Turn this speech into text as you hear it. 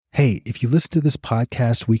Hey, if you listen to this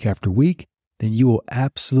podcast week after week, then you will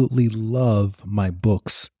absolutely love my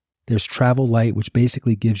books. There's Travel Light, which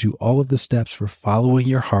basically gives you all of the steps for following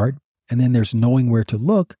your heart. And then there's Knowing Where to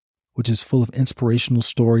Look, which is full of inspirational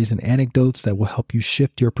stories and anecdotes that will help you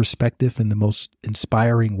shift your perspective in the most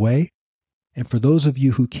inspiring way. And for those of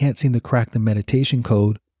you who can't seem to crack the meditation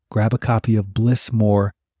code, grab a copy of Bliss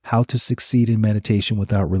More, How to Succeed in Meditation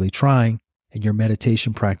Without Really Trying, and your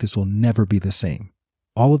meditation practice will never be the same.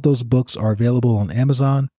 All of those books are available on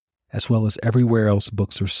Amazon, as well as everywhere else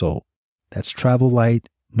books are sold. That's Travel Light,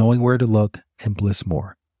 Knowing Where to Look, and Bliss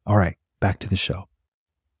More. All right, back to the show.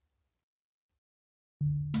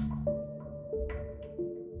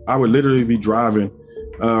 I would literally be driving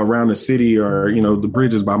around the city or, the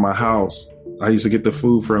bridges by my house. I used to get the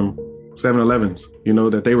food from 7-Elevens,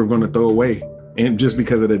 that they were going to throw away. And just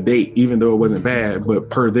because of the date, even though it wasn't bad, but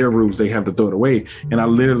per their rules, they have to throw it away.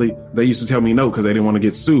 And they used to tell me no because they didn't want to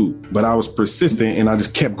get sued. But I was persistent and I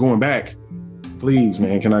just kept going back. Please,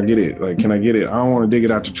 man, can I get it? Can I get it? I don't want to dig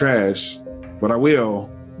it out the trash, but I will.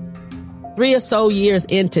 3 or so years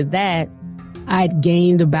into that, I'd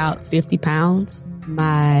gained about 50 pounds.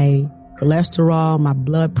 My cholesterol, my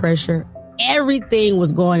blood pressure, everything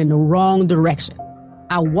was going in the wrong direction.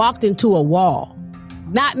 I walked into a wall,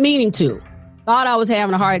 not meaning to. Thought I was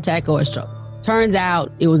having a heart attack or a stroke. Turns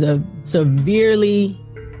out it was a severely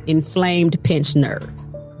inflamed pinched nerve.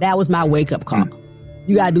 That was my wake-up call.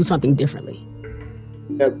 You got to do something differently.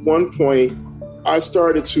 At one point, I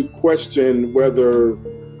started to question whether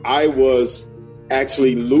I was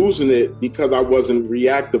actually losing it because I wasn't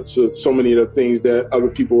reactive to so many of the things that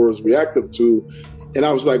other people were reactive to. And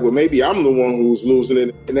I was like, well, maybe I'm the one who's losing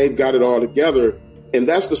it and they've got it all together. And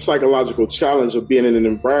that's the psychological challenge of being in an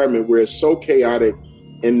environment where it's so chaotic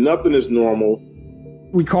and nothing is normal.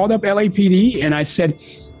 We called up LAPD and I said,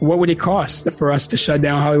 what would it cost for us to shut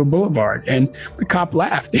down Hollywood Boulevard? And the cop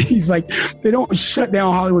laughed. He's like, they don't shut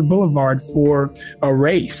down Hollywood Boulevard for a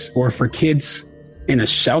race or for kids in a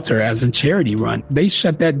shelter as a charity run. They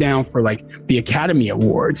shut that down for like the Academy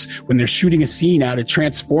Awards when they're shooting a scene out of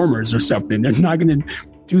Transformers or something. They're not going to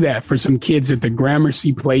do that for some kids at the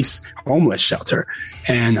Gramercy Place homeless shelter.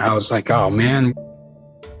 And I was like, oh man.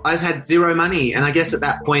 I just had zero money. And I guess at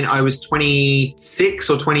that point I was 26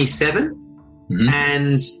 or 27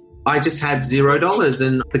 and I just had $0.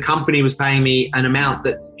 And the company was paying me an amount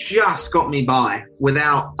that just got me by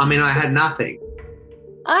I had nothing.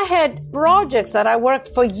 I had projects that I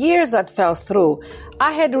worked for years that fell through.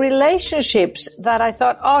 I had relationships that I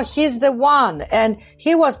thought, oh, he's the one. And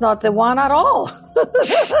he was not the one at all.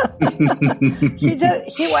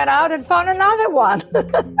 He went out and found another one.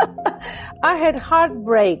 I had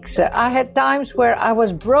heartbreaks. I had times where I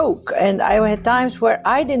was broke and I had times where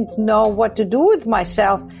I didn't know what to do with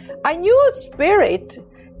myself. I knew spirit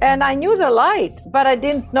and I knew the light, but I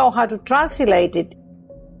didn't know how to translate it.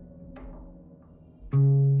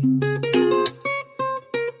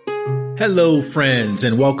 Hello, friends,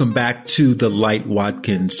 and welcome back to the Light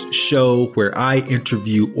Watkins Show, where I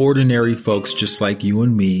interview ordinary folks just like you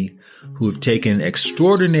and me who have taken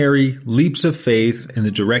extraordinary leaps of faith in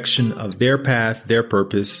the direction of their path, their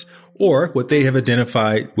purpose, or what they have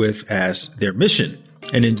identified with as their mission.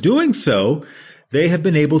 And in doing so, they have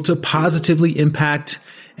been able to positively impact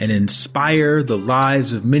and inspire the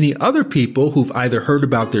lives of many other people who've either heard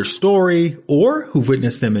about their story or who've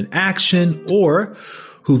witnessed them in action or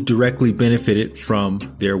who've directly benefited from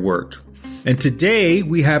their work. And today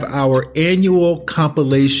we have our annual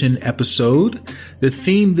compilation episode. The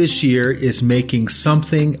theme this year is making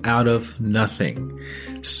something out of nothing.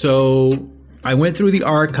 So I went through the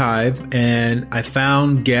archive and I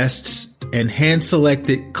found guests and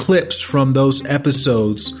hand-selected clips from those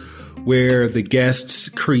episodes where the guests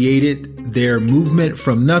created their movement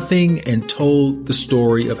from nothing and told the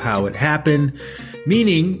story of how it happened,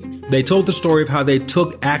 meaning they told the story of how they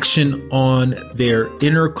took action on their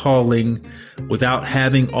inner calling without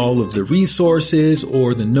having all of the resources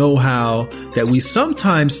or the know-how that we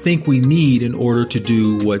sometimes think we need in order to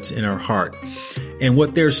do what's in our heart. And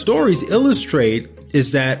what their stories illustrate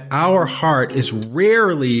is that our heart is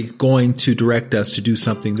rarely going to direct us to do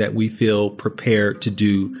something that we feel prepared to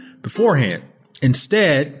do beforehand.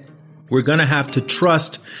 Instead, we're going to have to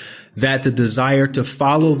trust that the desire to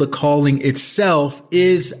follow the calling itself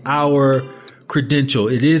is our credential.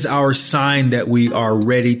 It is our sign that we are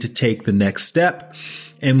ready to take the next step.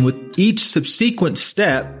 And with each subsequent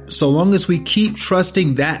step, so long as we keep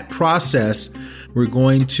trusting that process, we're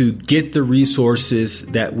going to get the resources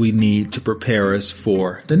that we need to prepare us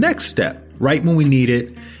for the next step, right when we need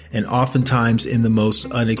it and oftentimes in the most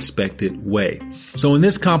unexpected way. So in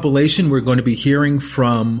this compilation, we're going to be hearing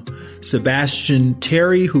from Sebastian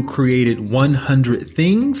Terry, who created 100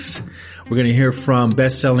 Things. We're going to hear from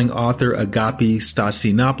best-selling author Agapi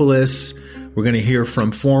Stasinopoulos. We're going to hear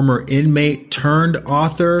from former inmate turned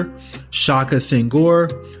author Shaka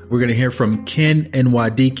Senghor. We're going to hear from Ken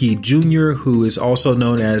Nwadike Jr., who is also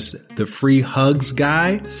known as the Free Hugs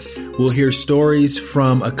Guy. We'll hear stories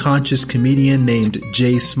from a conscious comedian named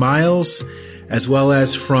Jay Smiles, as well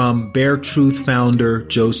as from Bare Truth founder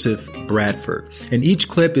Joseph Bradford. And each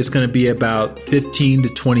clip is going to be about 15 to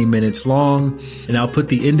 20 minutes long, and I'll put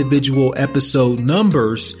the individual episode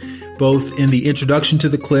numbers both in the introduction to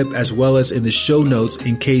the clip as well as in the show notes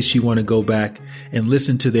in case you want to go back and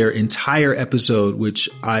listen to their entire episode, which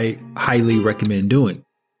I highly recommend doing.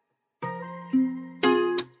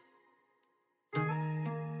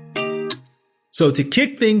 So to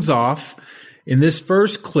kick things off, in this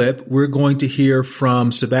first clip, we're going to hear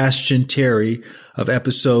from Sebastian Terry of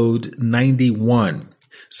episode 91.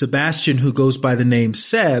 Sebastian, who goes by the name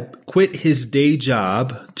Seb, quit his day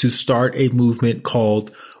job to start a movement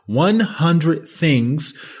called 100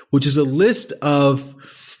 Things, which is a list of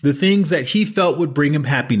the things that he felt would bring him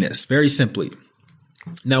happiness, very simply.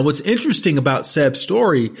 Now, what's interesting about Seb's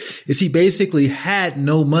story is he basically had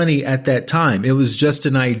no money at that time. It was just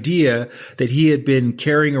an idea that he had been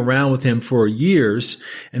carrying around with him for years.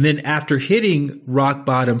 And then after hitting rock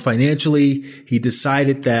bottom financially, he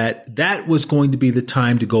decided that that was going to be the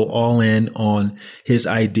time to go all in on his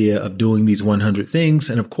idea of doing these 100 things.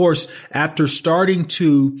 And of course, after starting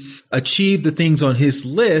to achieve the things on his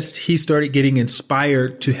list, he started getting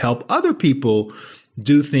inspired to help other people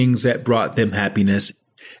do things that brought them happiness.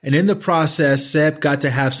 And in the process, Seb got to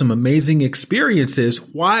have some amazing experiences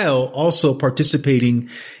while also participating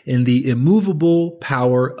in the immovable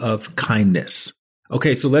power of kindness.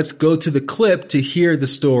 Okay, so let's go to the clip to hear the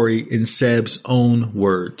story in Seb's own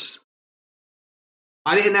words.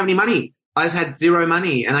 I didn't have any money. I just had zero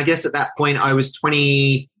money. And I guess at that point I was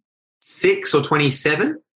 26 or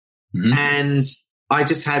 27. Mm-hmm. And I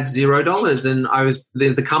just had $0,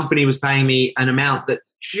 and the company was paying me an amount that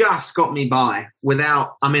just got me by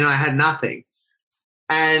I had nothing.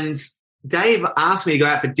 And Dave asked me to go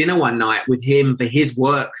out for dinner one night with him for his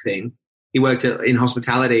work thing. He worked in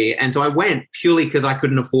hospitality. And so I went purely because I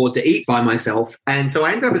couldn't afford to eat by myself. And so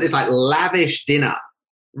I ended up at this lavish dinner,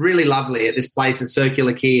 really lovely, at this place in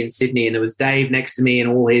Circular Quay in Sydney. And there was Dave next to me and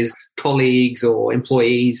all his colleagues or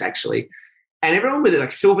employees actually. And everyone was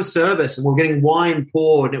at silver service and we were getting wine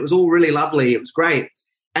poured and it was all really lovely. It was great.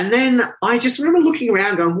 And then I just remember looking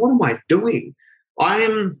around going, what am I doing? I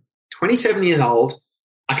am 27 years old.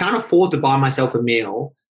 I can't afford to buy myself a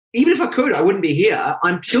meal. Even if I could, I wouldn't be here.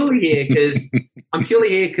 I'm purely here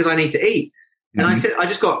because I need to eat. And I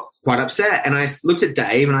just got quite upset. And I looked at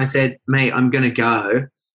Dave and I said, mate, I'm going to go.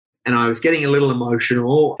 And I was getting a little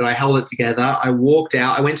emotional, but I held it together. I walked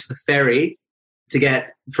out. I went to the ferry to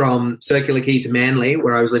get from Circular Quay to Manly,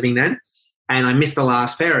 where I was living then. And I missed the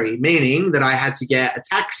last ferry, meaning that I had to get a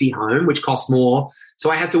taxi home, which cost more.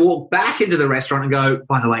 So I had to walk back into the restaurant and go,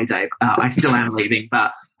 by the way, Dave, I still am leaving,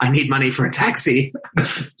 but I need money for a taxi.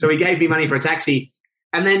 So he gave me money for a taxi.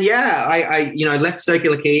 And then, I left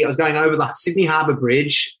Circular Quay. I was going over the Sydney Harbour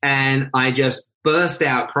Bridge and I just burst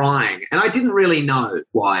out crying. And I didn't really know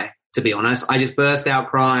why, to be honest. I just burst out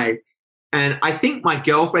crying. And I think my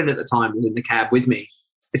girlfriend at the time was in the cab with me.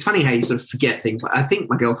 It's funny how you sort of forget things. I think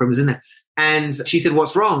my girlfriend was in there. And she said,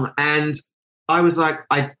 what's wrong? And I was like,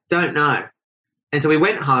 I don't know. And so we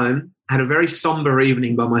went home, had a very somber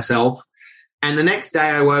evening by myself. And the next day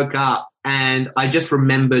I woke up and I just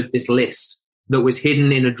remembered this list that was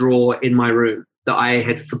hidden in a drawer in my room that I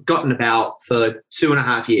had forgotten about for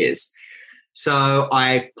 2.5 years. So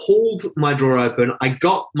I pulled my drawer open. I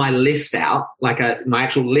got my list out, my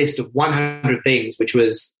actual list of 100 things, which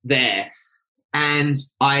was there. And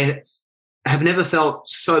I have never felt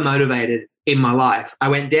so motivated in my life. I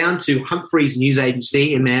went down to Humphreys News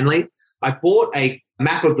Agency in Manly. I bought a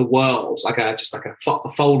map of the world, a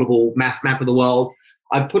foldable map of the world.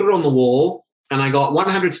 I put it on the wall and I got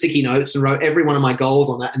 100 sticky notes and wrote every one of my goals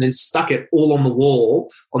on that and then stuck it all on the wall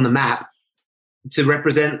on the map to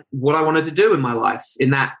represent what I wanted to do in my life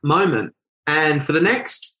in that moment. And for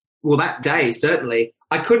that day, certainly,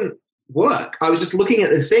 I couldn't work. I was just looking at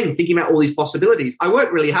this thing, thinking about all these possibilities. I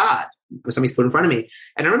worked really hard for something's put in front of me.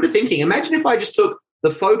 And I remember thinking, imagine if I just took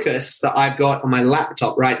the focus that I've got on my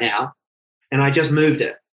laptop right now and I just moved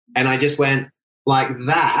it. And I just went like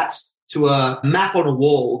that to a map on a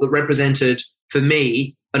wall that represented, for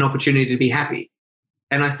me, an opportunity to be happy.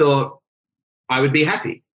 And I thought I would be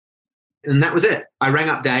happy. And that was it. I rang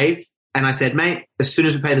up Dave and I said, mate, as soon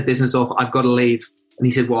as we pay the business off, I've got to leave. And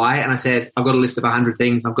he said, why? And I said, I've got a list of 100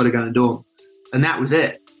 things. I've got to go and do them. And that was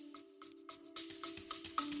it.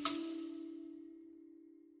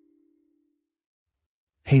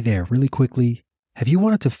 Hey there, really quickly. Have you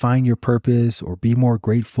wanted to find your purpose or be more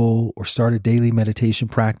grateful or start a daily meditation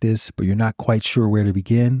practice, but you're not quite sure where to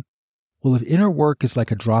begin? Well, if inner work is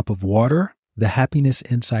like a drop of water,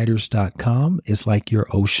 thehappinessinsiders.com is like your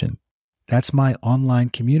ocean. That's my online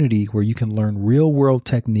community where you can learn real-world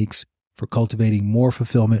techniques for cultivating more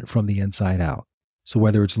fulfillment from the inside out. So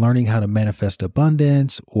whether it's learning how to manifest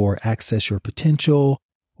abundance or access your potential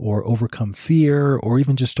or overcome fear or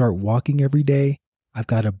even just start walking every day, I've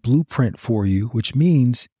got a blueprint for you, which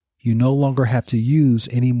means you no longer have to use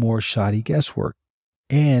any more shoddy guesswork.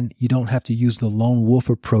 And you don't have to use the lone wolf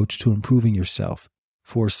approach to improving yourself.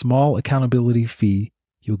 For a small accountability fee,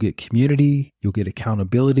 you'll get community, you'll get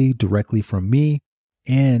accountability directly from me,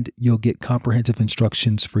 and you'll get comprehensive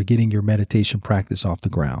instructions for getting your meditation practice off the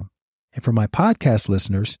ground. And for my podcast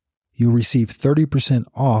listeners, you'll receive 30%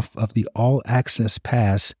 off of the All Access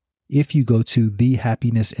Pass if you go to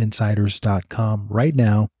thehappinessinsiders.com right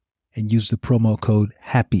now and use the promo code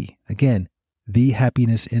HAPPY. Again,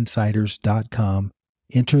 thehappinessinsiders.com.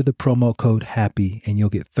 Enter the promo code HAPPY and you'll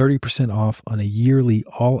get 30% off on a yearly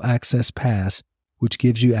All Access Pass, which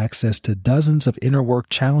gives you access to dozens of inner work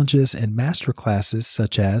challenges and masterclasses,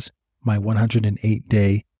 such as my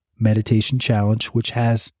 108-day meditation challenge, which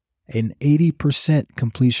has an 80%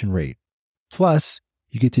 completion rate. Plus,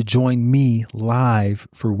 you get to join me live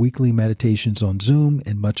for weekly meditations on Zoom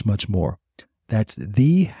and much, much more. That's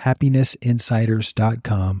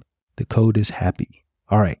thehappinessinsiders.com. The code is HAPPY.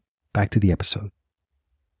 All right, back to the episode.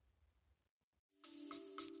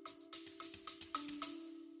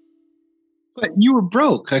 But you were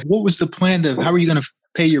broke. Like, what was the plan to, how are you going to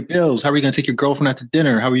pay your bills? How are you going to take your girlfriend out to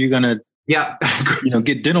dinner? How are you going to, get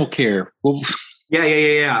dental care?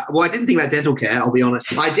 Yeah. Well, I didn't think about dental care, I'll be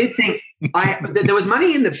honest. I did think there was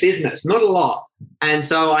money in the business, not a lot. And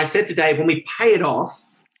so I said to Dave, when we pay it off,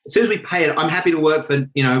 as soon as we pay it, I'm happy to work for,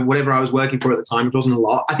 whatever I was working for at the time, which wasn't a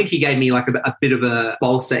lot. I think he gave me like a bit of a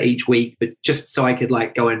bolster each week, but just so I could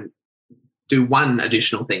like go and do one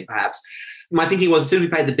additional thing, perhaps. My thinking was as soon as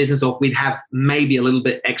we paid the business off, we'd have maybe a little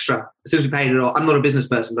bit extra. As soon as we paid it off, I'm not a business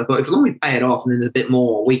person, but I thought if as long as we pay it off and then a bit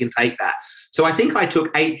more, we can take that. So I think I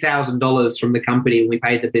took $8,000 from the company when we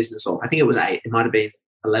paid the business off. I think it was 8. It might have been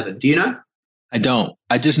 11. Do you know? I don't.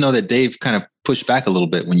 I just know that Dave kind of pushed back a little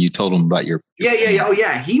bit when you told him about your. Yeah. Oh,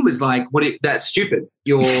 yeah. He was like, that's stupid.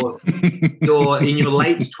 You're in your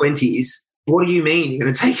late 20s. What do you mean you're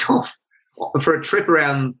going to take off for a trip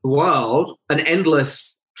around the world, an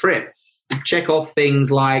endless trip? Check off things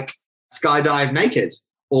like skydive naked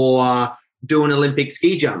or do an Olympic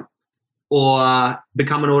ski jump or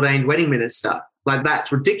become an ordained wedding minister. Like,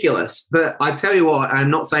 that's ridiculous. But I tell you what, I'm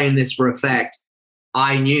not saying this for effect.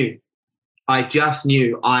 I just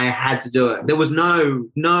knew I had to do it. There was no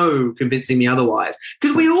convincing me otherwise,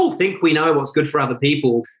 because we all think we know what's good for other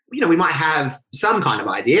people. We might have some kind of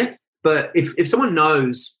idea, but if someone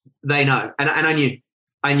knows, they know. And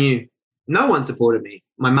I knew. No one supported me.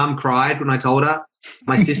 My mum cried when I told her.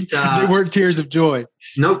 My sister. They weren't tears of joy.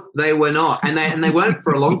 Nope, they were not. And they weren't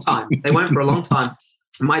for a long time.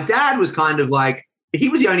 My dad was kind of like, he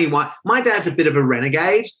was the only one. My dad's a bit of a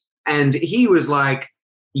renegade. And he was like,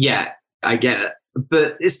 yeah, I get it.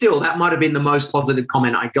 But still, that might have been the most positive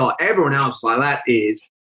comment I got. Everyone else was like, that is.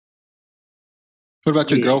 What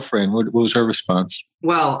about your girlfriend? What was her response?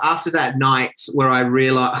 Well, after that night where I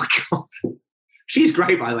realized, oh God, she's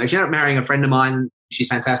great, by the way. She ended up marrying a friend of mine. She's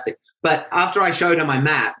fantastic. But after I showed her my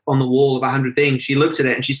map on the wall of 100 things, she looked at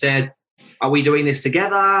it and she said, are we doing this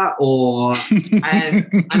together? Or, and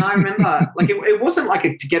I remember, like, it wasn't like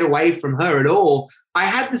to get away from her at all. I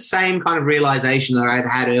had the same kind of realization that I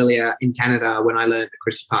had earlier in Canada when I learned that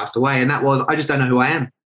Christy passed away. And that was, I just don't know who I am.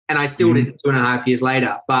 And I still did 2.5 years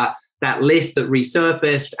later. But that list that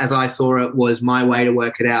resurfaced as I saw it was my way to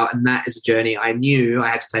work it out. And that is a journey I knew I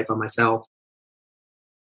had to take on myself.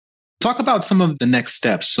 Talk about some of the next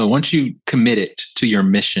steps. So once you committed to your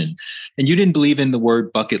mission, and you didn't believe in the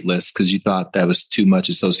word bucket list because you thought that was too much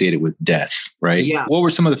associated with death, right? Yeah. What were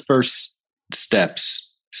some of the first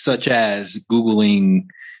steps, such as Googling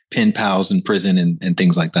pen pals in prison and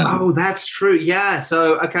things like that? Oh, that's true. Yeah.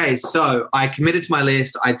 So I committed to my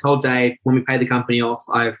list. I told Dave when we pay the company off,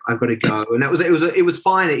 I've got to go. And it was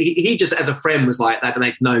fine. He just, as a friend, was like, that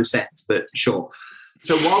makes no sense, but sure.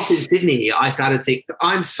 So whilst in Sydney, I started thinking,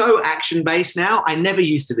 I'm so action-based now. I never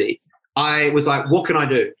used to be. I was like, what can I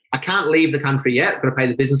do? I can't leave the country yet. I've got to pay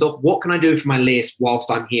the business off. What can I do for my list whilst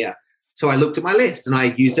I'm here? So I looked at my list and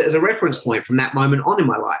I used it as a reference point from that moment on in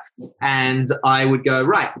my life. And I would go,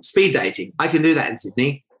 right, speed dating. I can do that in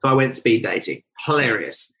Sydney. So I went speed dating.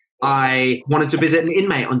 Hilarious. I wanted to visit an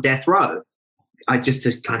inmate on death row. Just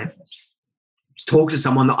to kind of talk to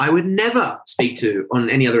someone that I would never speak to on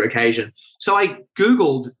any other occasion. So I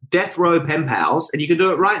Googled death row pen pals, and you can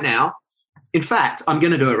do it right now. In fact, I'm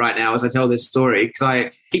going to do it right now as I tell this story because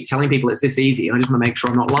I keep telling people it's this easy and I just want to make sure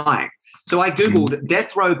I'm not lying. So I Googled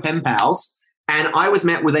death row pen pals and I was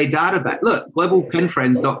met with a database. Look,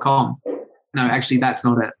 globalpenfriends.com. No, actually, that's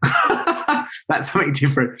not it. That's something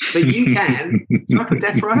different. But you can, type of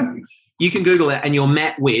death row, you can Google it and you're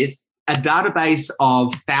met with a database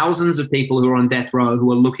of thousands of people who are on death row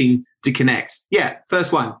who are looking to connect. Yeah,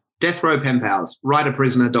 first one, death row pen pals,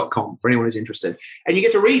 writeaprisoner.com for anyone who's interested. And you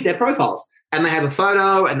get to read their profiles. And they have a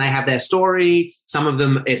photo and they have their story. Some of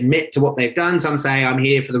them admit to what they've done. Some say, I'm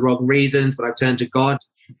here for the wrong reasons, but I've turned to God.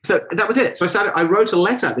 So that was it. So I wrote a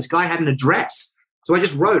letter. This guy had an address. So I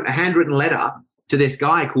just wrote a handwritten letter to this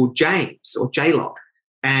guy called James or J-Lock.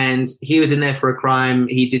 And he was in there for a crime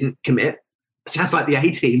he didn't commit. Sounds like the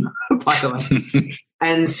A-Team, by the way.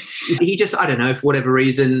 And he just, I don't know, for whatever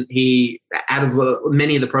reason, out of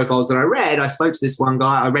many of the profiles that I read, I spoke to this one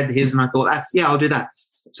guy. I read his and I thought, I'll do that.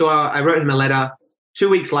 So I wrote him a letter. 2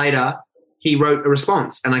 weeks later, he wrote a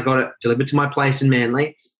response and I got it delivered to my place in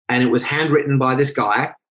Manly and it was handwritten by this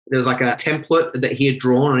guy. There was like a template that he had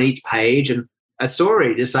drawn on each page and a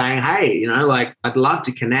story just saying, hey, I'd love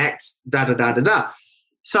to connect, da-da-da-da-da.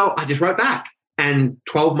 So I just wrote back and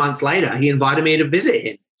 12 months later, he invited me to visit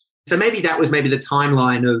him. So maybe that was the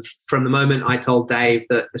timeline of from the moment I told Dave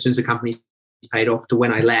that as soon as the company paid off to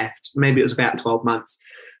when I left, maybe it was about 12 months.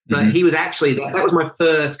 But he was actually, that was my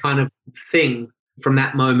first kind of thing from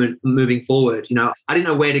that moment moving forward. I didn't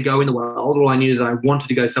know where to go in the world. All I knew is I wanted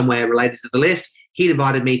to go somewhere related to the list. He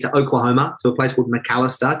invited me to Oklahoma, to a place called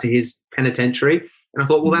McAlester, to his penitentiary. And I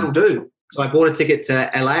thought, well, that'll do. So I bought a ticket to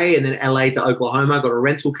LA and then LA to Oklahoma, got a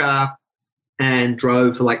rental car and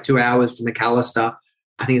drove for like 2 hours to McAlester.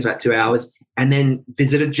 I think it was about 2 hours. And then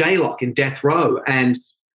visited J-Lock in death row. And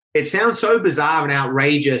it sounds so bizarre and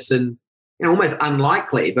outrageous and almost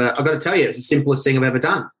unlikely, but I've got to tell you, it's the simplest thing I've ever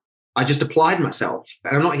done. I just applied myself.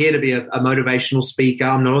 And I'm not here to be a motivational speaker.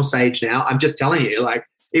 I'm not on stage now. I'm just telling you,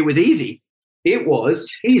 it was easy. It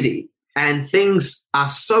was easy. And things are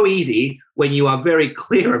so easy when you are very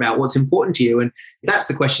clear about what's important to you. And that's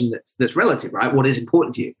the question that's relative, right? What is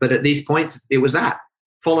important to you? But at these points, it was that.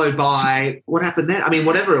 Followed by what happened then? I mean,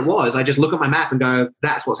 whatever it was, I just look at my map and go,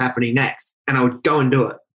 that's what's happening next. And I would go and do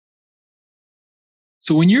it.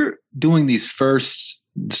 So when you're doing these first,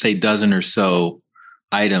 say, dozen or so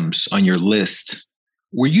items on your list,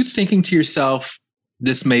 were you thinking to yourself,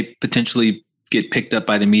 this may potentially get picked up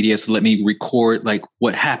by the media, so let me record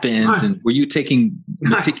what happens? And were you taking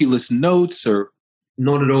meticulous notes or?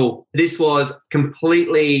 Not at all. This was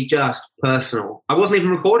completely just personal. I wasn't even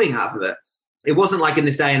recording half of it. It wasn't like in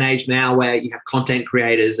this day and age now where you have content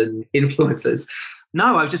creators and influencers.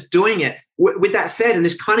 No, I was just doing it. With that said, and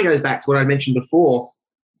this kind of goes back to what I mentioned before,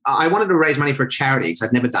 I wanted to raise money for a charity because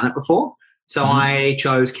I'd never done it before. So I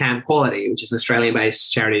chose Camp Quality, which is an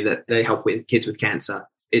Australian-based charity that they help with kids with cancer.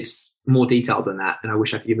 It's more detailed than that, and I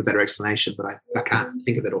wish I could give a better explanation, but I can't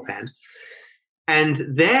think of it offhand. And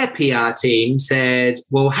their PR team said,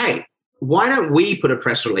 well, hey, why don't we put a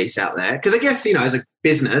press release out there? Because I guess, as a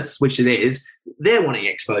business, which it is, they're wanting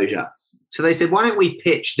exposure. So they said, why don't we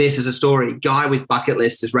pitch this as a story? Guy with bucket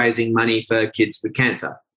list is raising money for kids with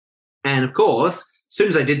cancer. And of course, as soon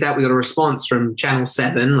as I did that, we got a response from Channel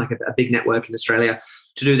 7, like a big network in Australia,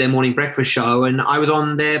 to do their morning breakfast show. And I was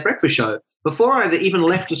on their breakfast show. Before I'd even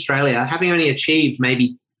left Australia, having only achieved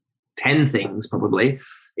maybe 10 things probably,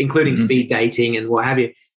 including speed dating and what have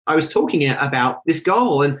you, I was talking about this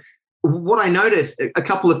goal. And what I noticed, a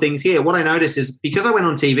couple of things here. What I noticed is because I went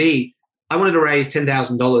on TV, I wanted to raise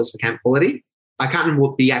 $10,000 for Camp Quality. I can't remember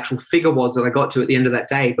what the actual figure was that I got to at the end of that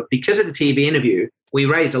day, but because of the TV interview, we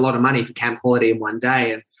raised a lot of money for Camp Quality in one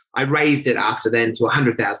day. And I raised it after then to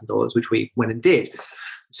 $100,000, which we went and did.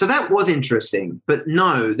 So that was interesting. But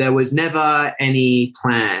no, there was never any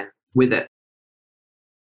plan with it.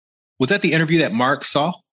 Was that the interview that Mark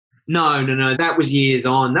saw? No. That was years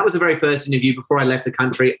on. That was the very first interview before I left the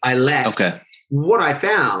country. I left. Okay. What I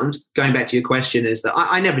found, going back to your question, is that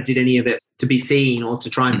I never did any of it to be seen or to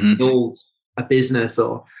try and build a business,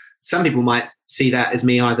 or some people might see that as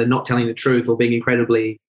me either not telling the truth or being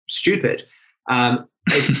incredibly stupid.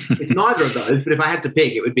 It's neither of those, but if I had to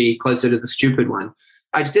pick, it would be closer to the stupid one.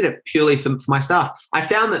 I just did it purely for my stuff. I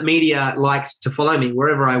found that media liked to follow me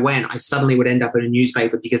wherever I went. I suddenly would end up in a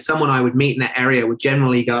newspaper because someone I would meet in that area would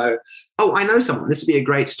generally go, oh, I know someone. This would be a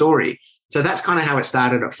great story. So that's kind of how it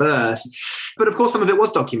started at first. But of course, some of it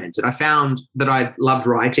was documented. I found that I loved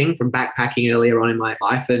writing from backpacking earlier on in my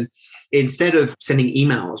life. And instead of sending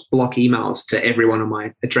emails, block emails to everyone on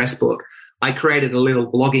my address book, I created a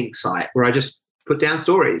little blogging site where I just put down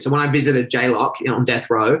stories. And when I visited J-Lock on death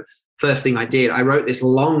row, first thing I did, I wrote this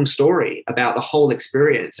long story about the whole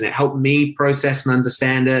experience, and it helped me process and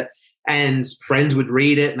understand it. And friends would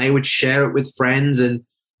read it and they would share it with friends. And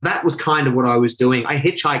that was kind of what I was doing. I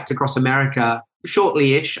hitchhiked across America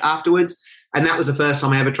shortly-ish afterwards. And that was the first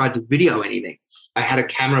time I ever tried to video anything. I had a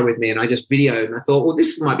camera with me and I just videoed, and I thought, well,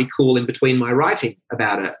 this might be cool in between my writing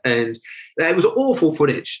about it. And it was awful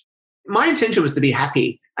footage. My intention was to be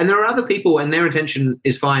happy. And there are other people, and their intention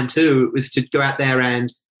is fine too, was to go out there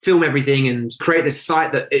and film everything and create this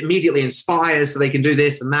site that immediately inspires so they can do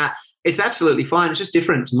this and that. It's absolutely fine. It's just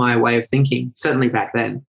different to my way of thinking, certainly back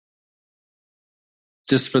then.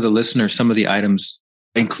 Just for the listener, some of the items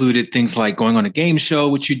included things like going on a game show,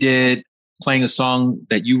 which you did, playing a song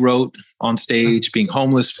that you wrote on stage, being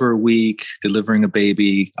homeless for a week, delivering a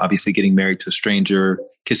baby, obviously getting married to a stranger,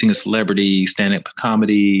 kissing a celebrity, stand-up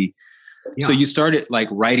comedy. Yeah. So you started like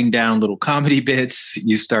writing down little comedy bits.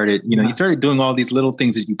 You started, you started doing all these little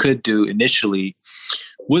things that you could do initially.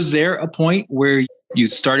 Was there a point where you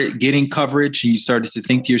started getting coverage and you started to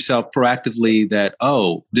think to yourself proactively that,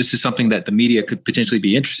 oh, this is something that the media could potentially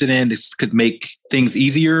be interested in? This could make things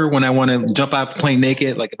easier when I want to jump out the plane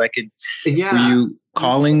naked. Like if I could, were you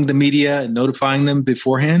calling the media and notifying them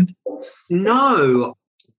beforehand? No.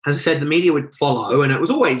 As I said, the media would follow, and it was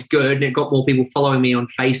always good, and it got more people following me on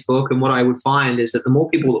Facebook. And what I would find is that the more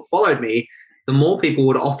people that followed me, the more people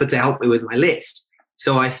would offer to help me with my list.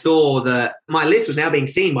 So I saw that my list was now being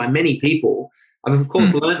seen by many people. I've, of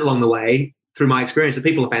course, learned along the way through my experience that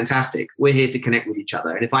people are fantastic. We're here to connect with each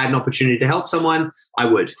other. And if I had an opportunity to help someone, I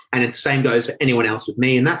would. And the same goes for anyone else with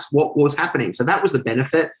me. And that's what was happening. So that was the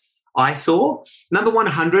benefit I saw. Number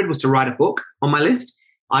 100 was to write a book on my list.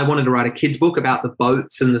 I wanted to write a kid's book about the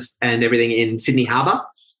boats and everything in Sydney Harbour.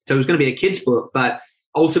 So it was going to be a kid's book, but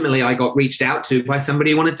ultimately I got reached out to by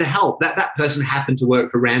somebody who wanted to help. That person happened to work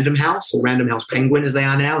for Random House, or Random House Penguin as they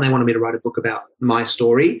are now, and they wanted me to write a book about my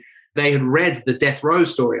story. They had read the death row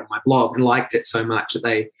story on my blog and liked it so much that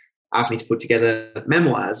they asked me to put together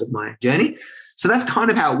memoirs of my journey. So that's kind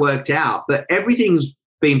of how it worked out. But everything's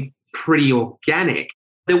been pretty organic.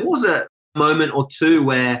 There was a moment or two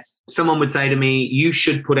where someone would say to me, you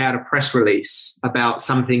should put out a press release about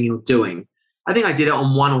something you're doing. I think I did it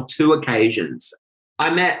on one or two occasions.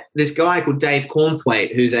 I met this guy called Dave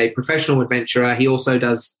Cornthwaite, who's a professional adventurer. He also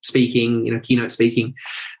does speaking, keynote speaking.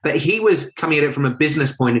 But he was coming at it from a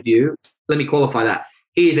business point of view. Let me qualify that.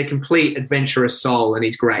 He is a complete adventurous soul, and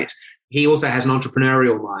he's great. He also has an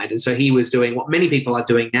entrepreneurial mind. And so he was doing what many people are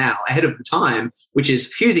doing now ahead of the time, which is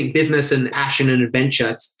fusing business and passion and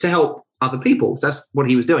adventure to help other people. So that's what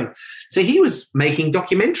he was doing. So he was making mini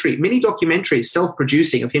documentaries,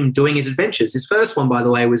 self-producing of him doing his adventures. His first one, by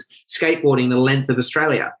the way, was skateboarding the length of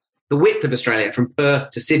Australia, the width of Australia, from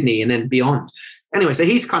Perth to Sydney and then beyond. Anyway, so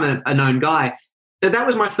he's kind of a known guy. So that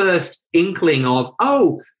was my first inkling of,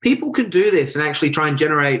 oh, people could do this and actually try and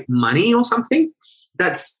generate money or something.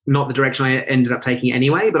 That's not the direction I ended up taking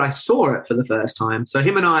anyway, but I saw it for the first time. So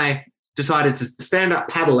him and I decided to stand up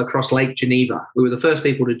paddle across Lake Geneva. We were the first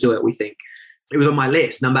people to do it, we think. It was on my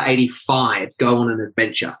list, number 85, go on an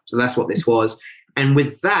adventure. So that's what this was. And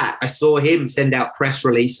with that, I saw him send out press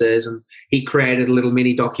releases, and he created a little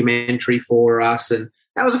mini documentary for us. And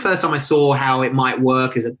that was the first time I saw how it might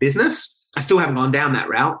work as a business. I still haven't gone down that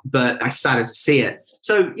route, but I started to see it.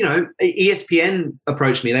 So, ESPN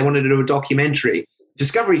approached me. They wanted to do a documentary.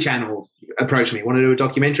 Discovery Channel approached me, wanted to do a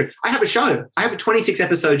documentary. I have a show. I have a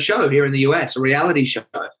 26-episode show here in the US, a reality show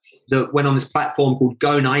that went on this platform called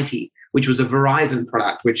Go90, which was a Verizon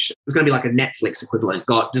product, which was going to be like a Netflix equivalent,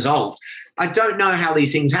 got dissolved. I don't know how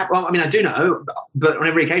these things happen. Well, I mean, I do know, but on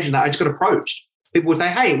every occasion that I just got approached. People would say,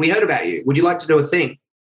 hey, we heard about you. Would you like to do a thing?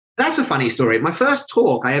 That's a funny story. My first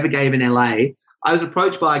talk I ever gave in LA, I was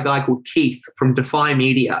approached by a guy called Keith from Defy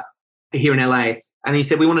Media here in LA. And he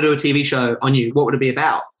said, we want to do a TV show on you. What would it be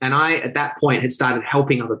about? And I, at that point, had started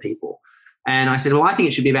helping other people. And I said, well, I think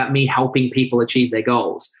it should be about me helping people achieve their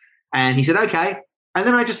goals. And he said, okay. And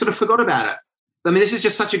then I just sort of forgot about it. I mean, this is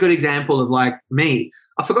just such a good example of like me.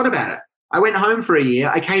 I forgot about it. I went home for a year.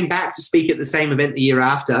 I came back to speak at the same event the year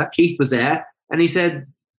after. Keith was there. And he said,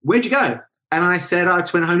 where'd you go? And I said, I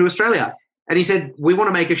just went home to Australia. And he said, we want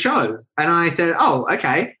to make a show. And I said, oh,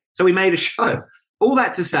 okay. So we made a show. all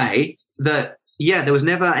that to say that, yeah, there was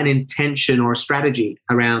never an intention or a strategy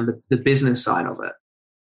around the business side of it.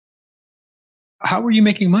 How were you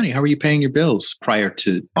making money? How were you paying your bills prior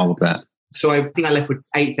to all of that? So I think I left with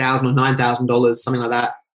 $8,000 or $9,000, something like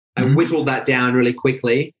that. I whittled that down really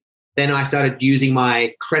quickly. Then I started using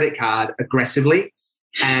my credit card aggressively,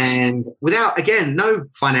 and without, again, no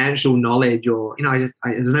financial knowledge or,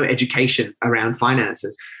 there's no education around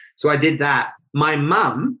finances. So I did that. My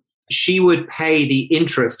mum, she would pay the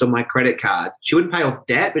interest on my credit card. She wouldn't pay off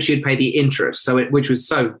debt, but she would pay the interest. which was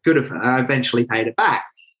so good of her. I eventually paid it back.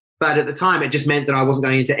 But at the time, it just meant that I wasn't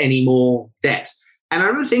going into any more debt. And I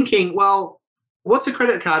remember thinking, well, what's a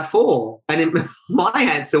credit card for? And my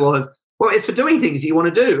answer was, well, it's for doing things you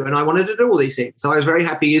want to do. And I wanted to do all these things. So I was very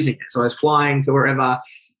happy using it. So I was flying to wherever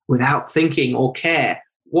without thinking or care.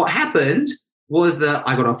 What happened was that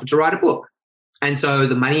I got offered to write a book. And so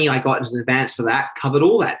the money I got as an advance for that covered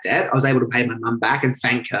all that debt. I was able to pay my mum back and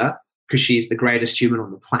thank her because she's the greatest human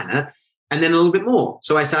on the planet. And then a little bit more.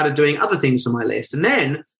 So I started doing other things on my list. And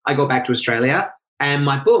then I got back to Australia, and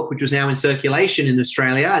my book, which was now in circulation in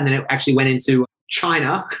Australia, and then it actually went into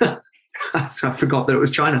China. So I forgot that it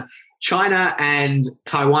was China and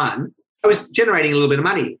Taiwan. I was generating a little bit of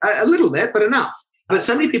money, a little bit, but enough. But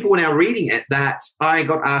so many people were now reading it that I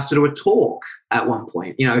got asked to do a talk at one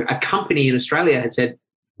point. A company in Australia had said,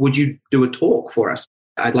 would you do a talk for us?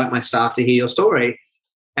 I'd like my staff to hear your story.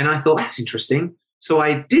 And I thought, that's interesting. So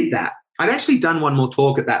I did that. I'd actually done one more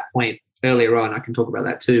talk at that point earlier on. I can talk about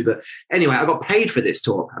that too. But anyway, I got paid for this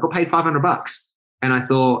talk. I got paid $500. And I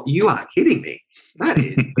thought, you are kidding me. That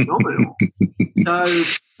is phenomenal. So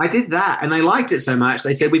I did that, and they liked it so much.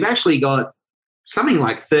 They said, we've actually got something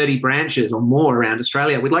like 30 branches or more around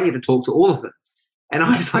Australia. We'd like you to talk to all of them. And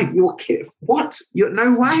I was like, you're kidding. What?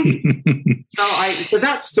 No way. So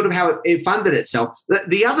that's sort of how it funded itself.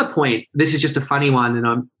 The other point, this is just a funny one, and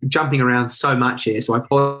I'm jumping around so much here, so I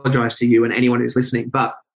apologize to you and anyone who's listening.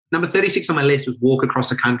 But number 36 on my list was walk across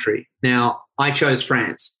the country. Now, I chose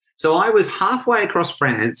France. So I was halfway across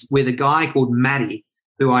France with a guy called Matty,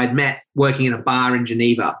 who I'd met working in a bar in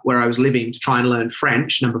Geneva where I was living to try and learn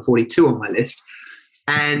French, number 42 on my list.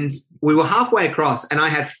 And we were halfway across, and I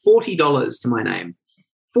had $40 to my name.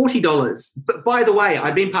 $40. But by the way,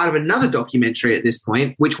 I'd been part of another documentary at this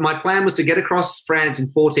point, which my plan was to get across France in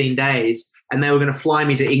 14 days, and they were going to fly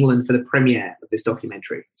me to England for the premiere of this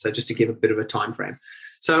documentary. So just to give a bit of a time frame.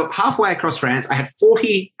 So halfway across France, I had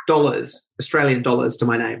 $40 Australian dollars to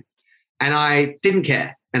my name, and I didn't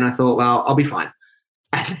care. And I thought, well, I'll be fine.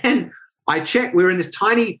 And then I checked, we were in this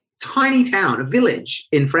tiny town, a village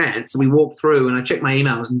in France. And we walked through, and I checked my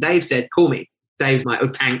emails, and Dave said, call me. Dave's my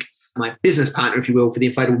my business partner, if you will, for the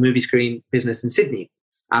inflatable movie screen business in Sydney,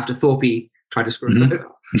 after Thorpe tried to screw us over.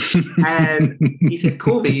 And he said,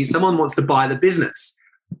 call me, someone wants to buy the business.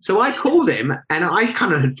 So I called him, and I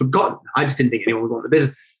kind of had forgotten. I just didn't think anyone would want the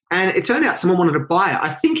business. And it turned out someone wanted to buy it.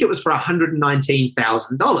 I think it was for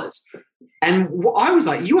 $119,000. And I was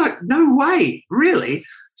like, no way, really?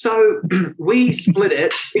 So we split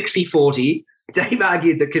it 60-40. Dave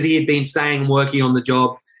argued that because he had been staying and working on the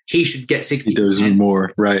job, he should get 60%. He does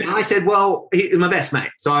more, right? And I said, well, he's my best mate.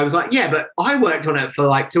 So I was like, yeah, but I worked on it for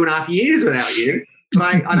like 2.5 years without you.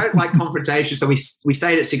 But I don't like confrontation. So we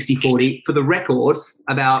stayed at 60-40. For the record,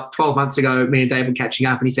 about 12 months ago, me and Dave were catching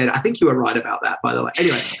up, and he said, I think you were right about that, by the way.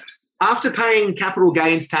 Anyway, after paying capital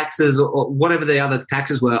gains taxes or whatever the other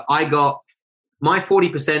taxes were, I got my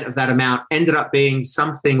 40% of that amount ended up being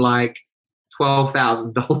something like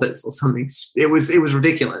 $12,000 or something. It was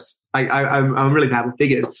ridiculous. I'm really bad with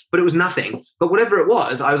figures, but it was nothing. But whatever it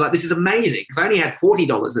was, I was like, this is amazing, because I only had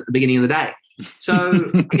 $40 at the beginning of the day. So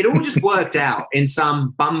it all just worked out in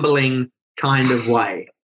some bumbling kind of way.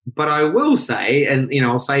 But I will say, and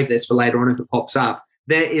I'll save this for later on if it pops up,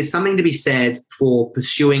 there is something to be said for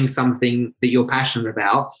pursuing something that you're passionate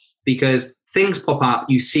about, because things pop up,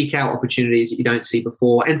 you seek out opportunities that you don't see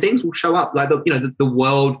before, and things will show up. Like the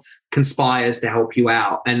world conspires to help you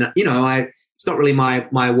out. And it's not really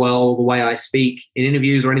my world, the way I speak in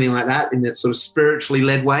interviews or anything like that, in that sort of spiritually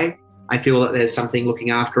led way. I feel that there's something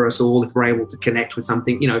looking after us all if we're able to connect with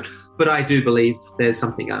something, but I do believe there's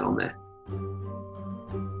something going on there.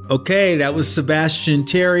 Okay, that was Sebastian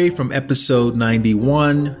Terry from episode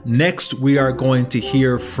 91. Next, we are going to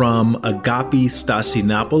hear from Agapi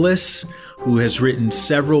Stasinopoulos, who has written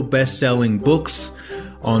several best-selling books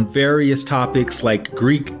on various topics like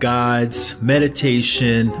Greek gods,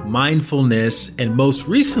 meditation, mindfulness, and most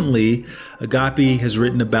recently, Agapi has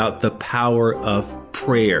written about the power of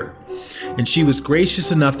prayer. And she was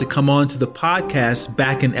gracious enough to come on to the podcast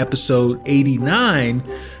back in episode 89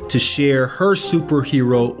 to share her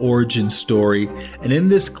superhero origin story. And in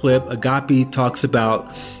this clip, Agape talks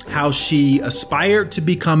about how she aspired to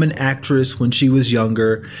become an actress when she was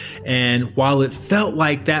younger. And while it felt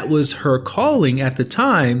like that was her calling at the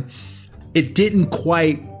time, it didn't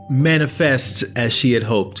quite manifest as she had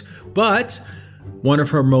hoped. But one of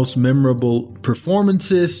her most memorable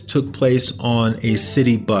performances took place on a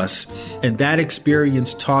city bus, and that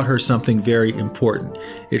experience taught her something very important.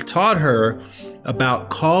 It taught her about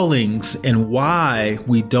callings and why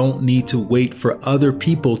we don't need to wait for other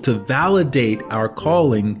people to validate our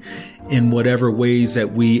calling in whatever ways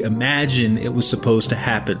that we imagine it was supposed to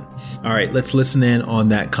happen. All right, let's listen in on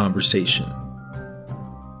that conversation.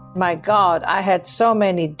 My God, I had so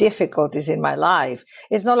many difficulties in my life.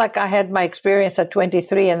 It's not like I had my experience at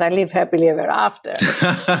 23 and I live happily ever after.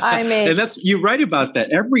 I mean, and you write about that.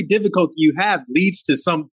 Every difficulty you have leads to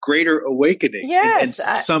some greater awakening, yes,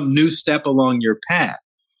 and some new step along your path.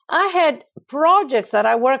 I had projects that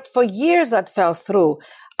I worked for years that fell through.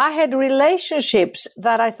 I had relationships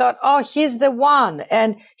that I thought, oh, he's the one.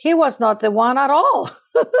 And he was not the one at all.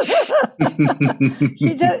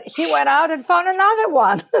 He went out and found another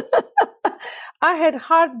one. I had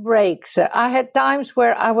heartbreaks. I had times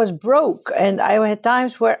where I was broke, and I had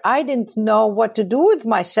times where I didn't know what to do with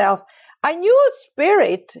myself. I knew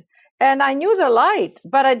spirit and I knew the light,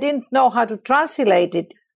 but I didn't know how to translate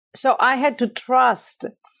it. So I had to trust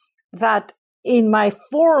that in my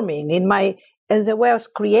forming, as a way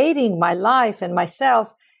of creating my life and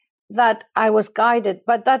myself, that I was guided.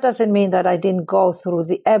 But that doesn't mean that I didn't go through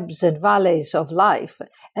the ebbs and valleys of life.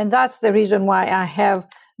 And that's the reason why I have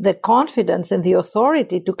the confidence and the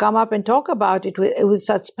authority to come up and talk about it with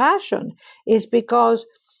such passion, is because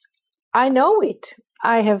I know it.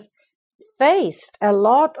 I have faced a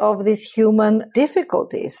lot of these human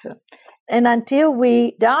difficulties. And until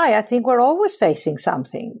we die, I think we're always facing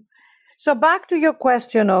something. So back to your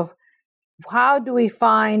question of how do we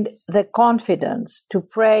find the confidence to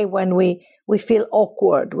pray when we feel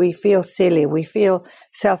awkward, we feel silly, we feel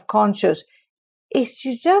self-conscious? Is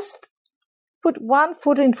you just put one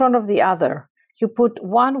foot in front of the other. You put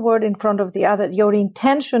one word in front of the other. Your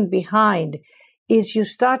intention behind is you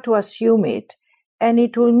start to assume it, and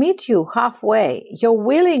it will meet you halfway. Your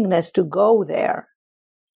willingness to go there.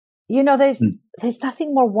 You know, there's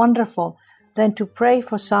nothing more wonderful than to pray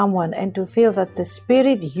for someone and to feel that the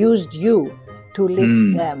Spirit used you to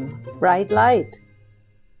lift them. Right, Light?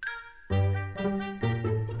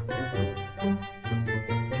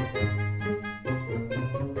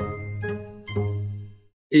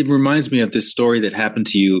 It reminds me of this story that happened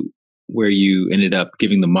to you where you ended up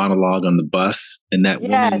giving the monologue on the bus, and that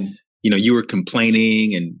woman, you were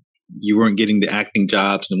complaining and you weren't getting the acting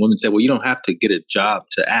jobs, and the woman said, well, you don't have to get a job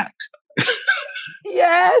to act.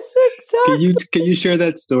 Yes, exactly. Can you share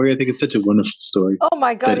that story? I think it's such a wonderful story. Oh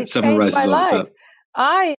my God, it changed my life.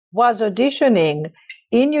 I was auditioning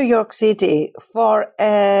in New York City for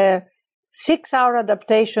a 6-hour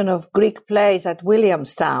adaptation of Greek plays at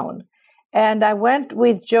Williamstown. And I went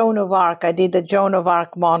with Joan of Arc. I did the Joan of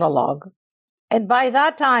Arc monologue. And by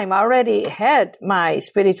that time, I already had my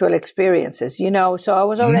spiritual experiences, so I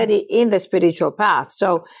was already in the spiritual path.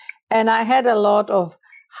 And I had a lot of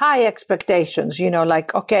high expectations,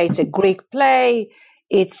 like, okay, it's a Greek play,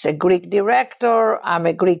 it's a Greek director, I'm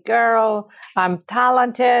a Greek girl, I'm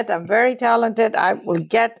talented, I'm very talented, I will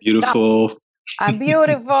get beautiful. I'm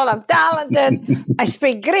beautiful, I'm talented, I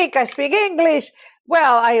speak Greek, I speak English.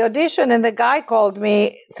 Well, I auditioned and the guy called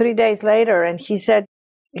me 3 days later and he said,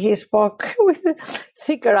 he spoke with a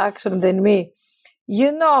thicker accent than me.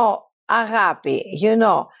 Agape,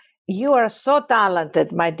 you are so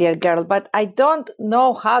talented, my dear girl, but I don't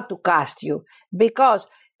know how to cast you because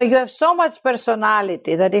you have so much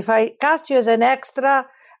personality that if I cast you as an extra,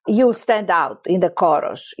 you'll stand out in the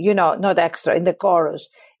chorus, not extra, in the chorus.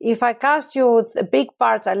 If I cast you with big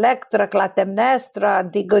parts, Electra, Clytemnestra,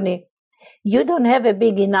 Antigone, you don't have a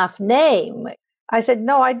big enough name. I said,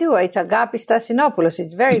 no, I do. It's Agape Stassinopoulos.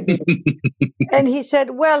 It's very big. And he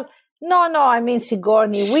said, well, no, I mean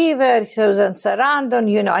Sigourney Weaver, Susan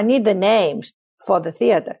Sarandon, I need the names for the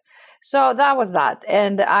theater. So that was that.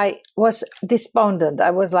 And I was despondent.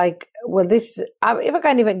 I was like, well, if I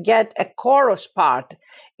can't even get a chorus part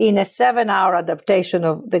in a 7-hour adaptation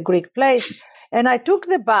of the Greek plays. And I took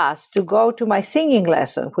the bus to go to my singing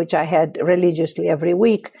lesson, which I had religiously every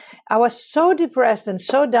week. I was so depressed and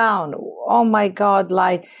so down. Oh my God,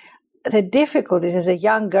 like the difficulties as a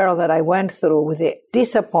young girl that I went through with the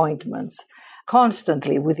disappointments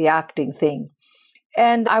constantly with the acting thing.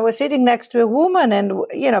 And I was sitting next to a woman, and,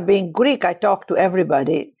 being Greek, I talk to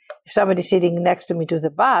everybody. If somebody sitting next to me to the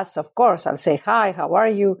bus, of course, I'll say, hi, how are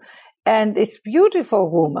you? And it's beautiful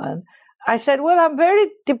woman. I said, well, I'm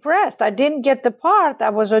very depressed. I didn't get the part.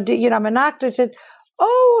 I'm an actress. She said,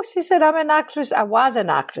 oh, she said, I'm an actress. I was an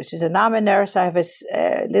actress. She said, I'm a nurse. I have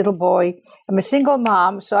a little boy. I'm a single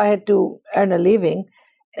mom, so I had to earn a living.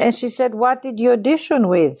 And she said, what did you audition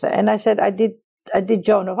with? And I said, I did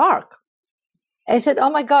Joan of Arc. And she said, oh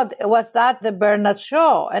my God, was that the Bernard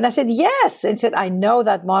Shaw? And I said, yes. And she said, I know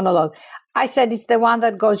that monologue. I said, it's the one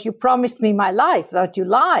that goes, you promised me my life, that you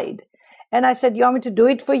lied. And I said, you want me to do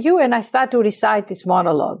it for you? And I start to recite this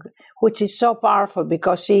monologue, which is so powerful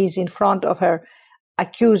because she is in front of her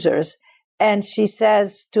accusers. And she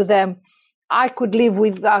says to them, I could live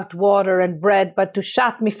without water and bread, but to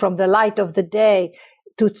shut me from the light of the day,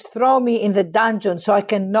 to throw me in the dungeon so I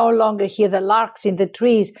can no longer hear the larks in the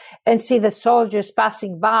trees and see the soldiers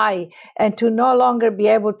passing by, and to no longer be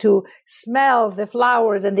able to smell the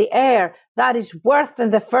flowers and the air, that is worse than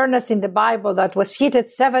the furnace in the Bible that was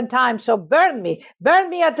heated 7 times. So burn me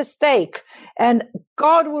at the stake, and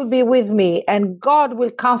God will be with me, and God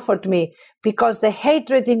will comfort me, because the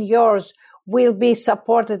hatred in yours will be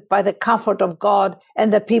supported by the comfort of God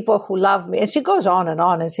and the people who love me. And she goes on,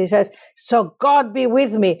 and she says, so God be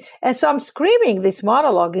with me. And so I'm screaming this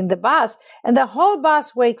monologue in the bus, and the whole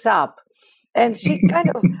bus wakes up, and she kind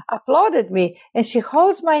of applauded me, and she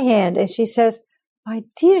holds my hand, and she says, my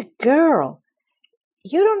dear girl,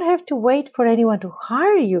 you don't have to wait for anyone to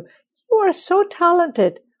hire you. You are so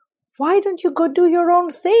talented. Why don't you go do your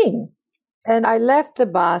own thing? And I left the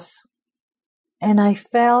bus, and I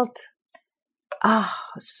felt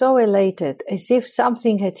so elated, as if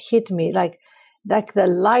something had hit me, like the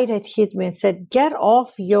light had hit me and said, get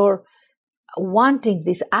off your wanting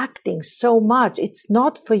this acting so much. It's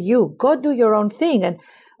not for you. Go do your own thing. And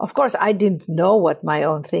of course, I didn't know what my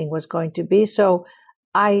own thing was going to be. So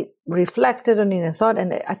I reflected on it and thought,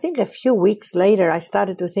 and I think a few weeks later, I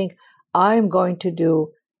started to think, I'm going to do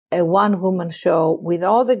a one-woman show with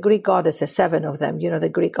all the Greek goddesses, 7 of them, the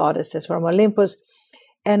Greek goddesses from Olympus.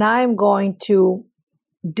 And I'm going to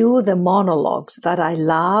do the monologues that I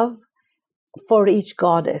love for each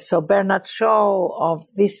goddess. So Bernard Shaw of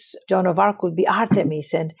this Joan of Arc will be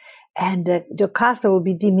Artemis, and Jocasta will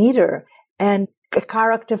be Demeter, and a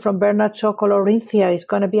character from Bernard Shaw called Orinthia is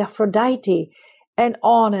going to be Aphrodite, and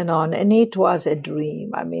on and on. And it was a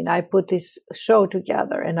dream. I mean, I put this show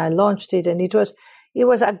together and I launched it, and it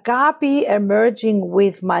was agape emerging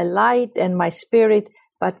with my light and my spirit,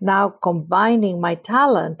 but now combining my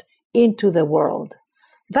talent into the world.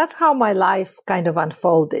 That's how my life kind of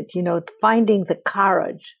unfolded, finding the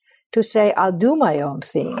courage to say, I'll do my own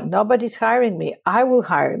thing. Nobody's hiring me. I will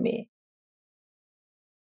hire me.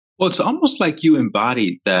 Well, it's almost like you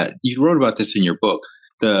embodied that. You wrote about this in your book,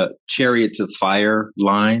 the Chariots of Fire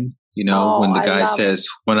line, when the guy says,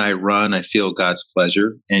 when I run, I feel God's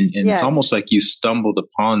pleasure. And yes. It's almost like you stumbled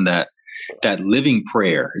upon that living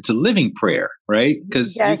prayer. It's a living prayer, right?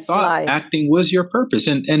 Because you thought acting was your purpose.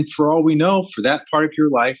 And for all we know, for that part of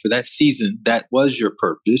your life, for that season, that was your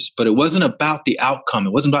purpose. But it wasn't about the outcome.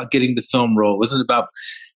 It wasn't about getting the film role. It wasn't about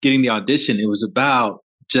getting the audition. It was about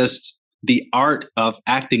just the art of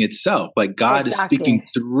acting itself. Like God is speaking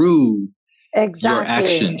through your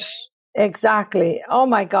actions. Exactly. Oh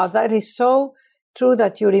my God, that is so true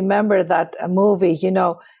that you remember that movie,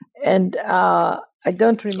 and I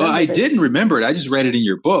don't remember. Well, I didn't remember it. I just read it in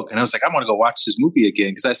your book, and I was like, I want to go watch this movie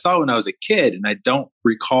again, because I saw it when I was a kid, and I don't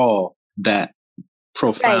recall that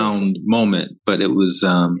profound moment. But it was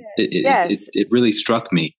it really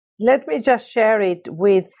struck me. Let me just share it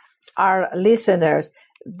with our listeners.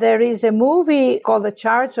 There is a movie called The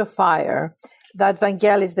Chariots of Fire that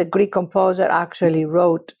Vangelis, the Greek composer, actually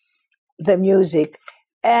wrote the music,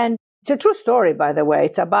 and it's a true story, by the way.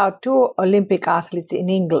 It's about 2 Olympic athletes in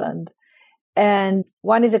England. And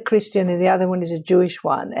one is a Christian and the other one is a Jewish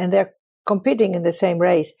one. And they're competing in the same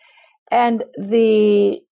race. And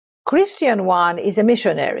the Christian one is a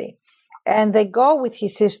missionary. And they go with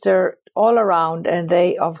his sister all around, and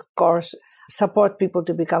they, of course, support people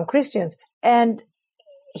to become Christians. And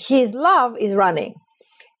his love is running.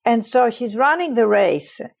 And so he's running the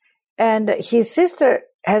race. And his sister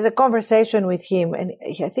has a conversation with him. And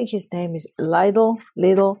I think his name is Lidl.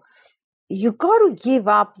 You got to give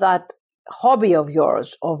up that hobby of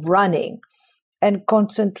yours of running and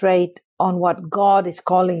concentrate on what God is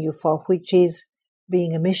calling you for, which is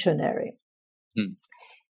being a missionary.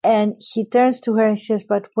 And he turns to her and says,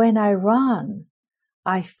 but when I run,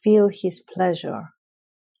 I feel his pleasure.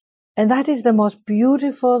 And that is the most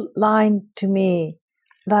beautiful line to me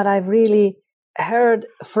that I've really heard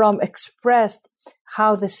from expressed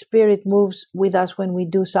how the Spirit moves with us when we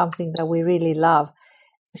do something that we really love.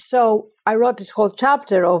 So I wrote this whole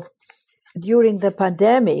chapter of during the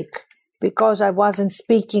pandemic, because I wasn't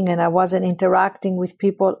speaking and I wasn't interacting with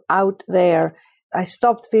people out there, I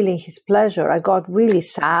stopped feeling his pleasure. I got really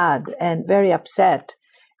sad and very upset.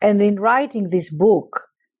 And in writing this book,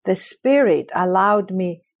 the Spirit allowed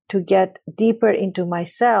me to get deeper into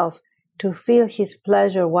myself, to feel his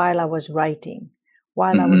pleasure while I was writing,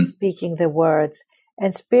 while I was speaking the words.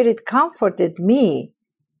 And Spirit comforted me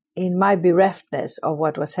in my bereftness of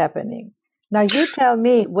what was happening. Now you tell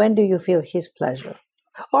me, when do you feel his pleasure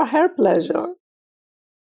or her pleasure?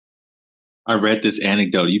 I read this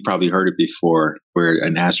anecdote, you probably heard it before, where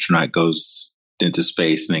an astronaut goes into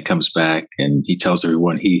space and then comes back and he tells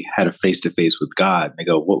everyone he had a face-to-face with God. And they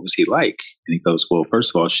go, what was he like? And he goes, well,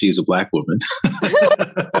 first of all, she's a Black woman.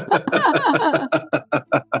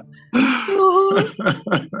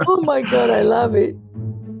 Oh my God, I love it.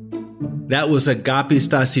 That was Agapi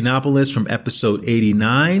Stassinopoulos from episode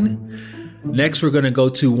 89. Next, we're going to go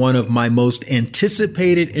to one of my most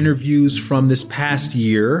anticipated interviews from this past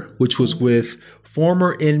year, which was with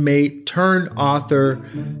former inmate turned author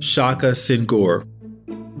Shaka Senghor,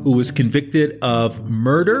 who was convicted of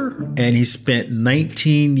murder, and he spent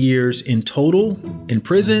 19 years in total in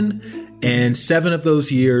prison, and 7 of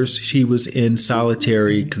those years he was in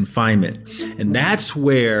solitary confinement. And that's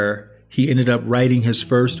where he ended up writing his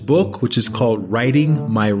first book, which is called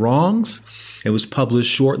Righting My Wrongs. It was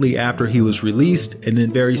published shortly after he was released, and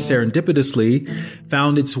then very serendipitously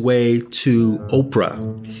found its way to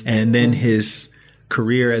Oprah. And then his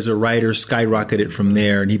career as a writer skyrocketed from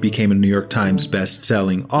there, and he became a New York Times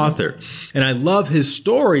best-selling author. And I love his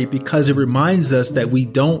story because it reminds us that we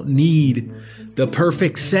don't need the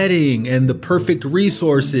perfect setting and the perfect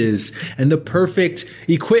resources and the perfect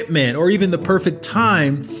equipment or even the perfect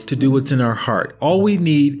time to do what's in our heart. All we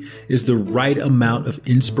need is the right amount of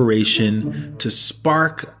inspiration to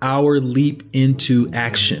spark our leap into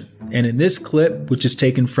action. And in this clip, which is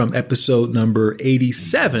taken from episode number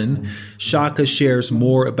 87, Shaka shares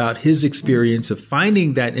more about his experience of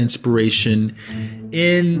finding that inspiration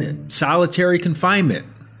in solitary confinement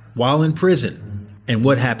while in prison and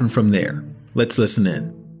what happened from there. Let's listen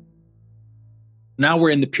in. Now we're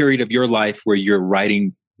in the period of your life where you're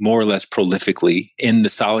writing more or less prolifically in the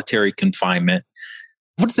solitary confinement.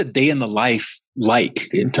 What is a day in the life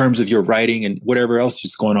like in terms of your writing and whatever else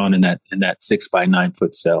is going on in that 6x9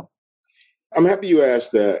 foot cell? I'm happy you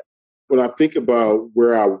asked that. When I think about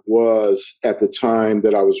where I was at the time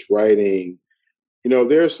that I was writing,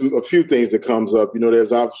 there's a few things that comes up.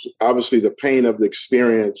 There's obviously the pain of the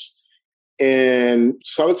experience. And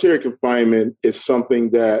solitary confinement is something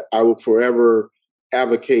that I will forever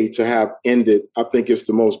advocate to have ended. I think it's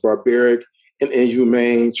the most barbaric and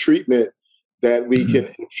inhumane treatment that we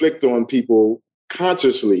can inflict on people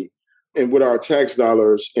consciously and with our tax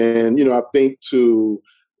dollars. And, I think to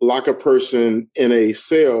lock a person in a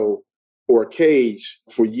cell or a cage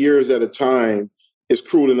for years at a time is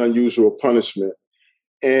cruel and unusual punishment.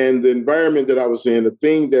 And the environment that I was in, the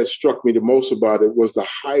thing that struck me the most about it was the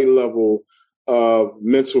high level of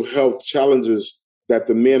mental health challenges that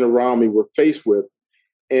the men around me were faced with.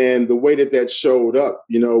 And the way that showed up,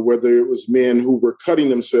 whether it was men who were cutting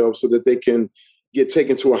themselves so that they can get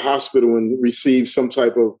taken to a hospital and receive some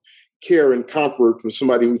type of care and comfort from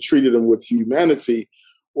somebody who treated them with humanity,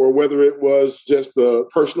 or whether it was just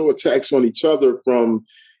personal attacks on each other, from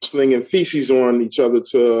slinging feces on each other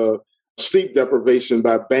to sleep deprivation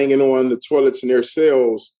by banging on the toilets in their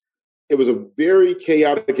cells. It was a very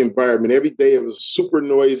chaotic environment. Every day it was super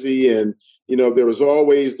noisy, and there was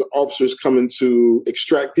always the officers coming to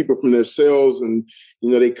extract people from their cells, and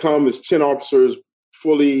they come as 10 officers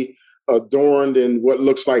fully adorned in what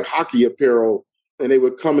looks like hockey apparel, and they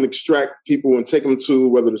would come and extract people and take them to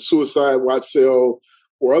whether the suicide watch cell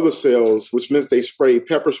or other cells, which meant they spray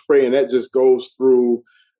pepper spray, and that just goes through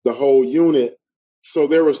the whole unit. So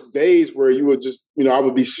there was days where you would just, I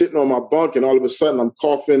would be sitting on my bunk and all of a sudden I'm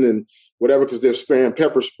coughing and whatever, because they're spraying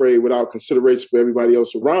pepper spray without consideration for everybody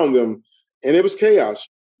else around them. And it was chaos.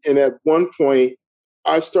 And at one point,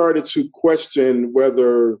 I started to question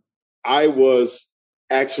whether I was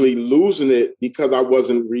actually losing it because I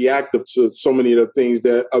wasn't reactive to so many of the things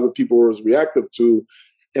that other people were reactive to.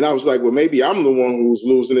 And I was like, well, maybe I'm the one who's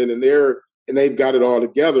losing it and they've got it all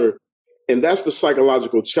together. And that's the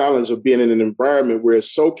psychological challenge of being in an environment where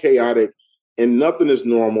it's so chaotic and nothing is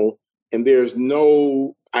normal and there's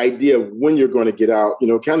no idea of when you're going to get out,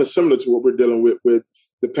 kind of similar to what we're dealing with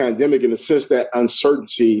the pandemic, in the sense that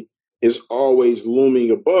uncertainty is always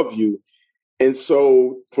looming above you. And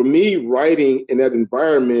so for me, writing in that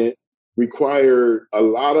environment required a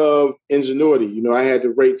lot of ingenuity. You know, I had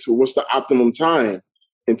to rate to what's the optimum time.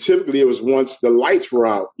 And typically it was once the lights were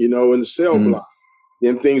out, you know, in the cell block,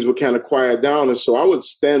 then things would kind of quiet down. And so I would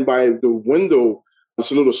stand by the window,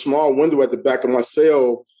 it's a little small window at the back of my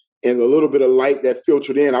cell, and a little bit of light that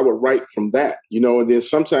filtered in, I would write from that, you know, and then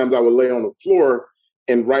sometimes I would lay on the floor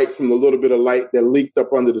and write from the little bit of light that leaked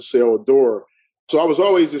up under the cell door. So I was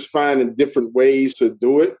always just finding different ways to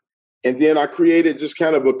do it. And then I created just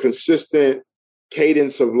kind of a consistent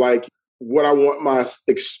cadence of like what I want my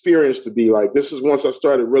experience to be like. This is once I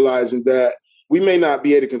started realizing that we may not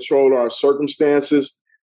be able to control our circumstances,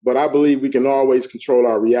 but I believe we can always control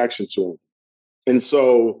our reaction to them. And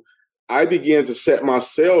so I began to set my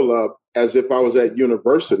cell up as if I was at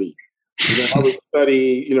university. You know, I would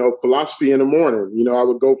study, you know, philosophy in the morning. You know, I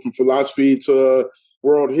would go from philosophy to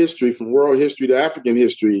world history, from world history to African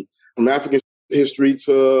history, from African history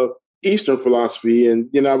to Eastern philosophy. And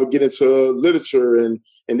then I would get into literature and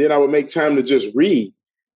then I would make time to just read.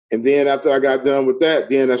 And then after I got done with that,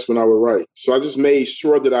 then that's when I would write. So I just made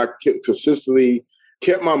sure that I consistently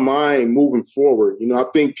kept my mind moving forward. You know, I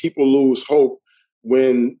think people lose hope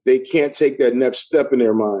when they can't take that next step in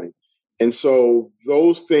their mind. And so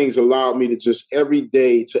those things allowed me to just every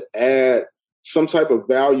day to add some type of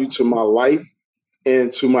value to my life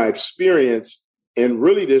and to my experience, and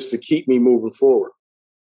really just to keep me moving forward.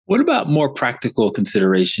 What about more practical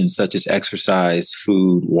considerations such as exercise,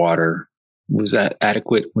 food, water? Was that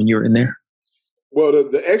adequate when you were in there? Well,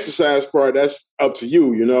 the exercise part, that's up to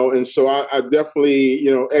you, you know. And so I definitely,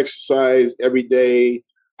 you know, exercise every day.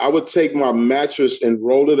 I would take my mattress and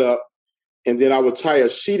roll it up, and then I would tie a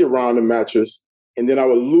sheet around the mattress, and then I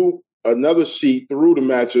would loop another sheet through the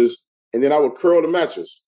mattress, and then I would curl the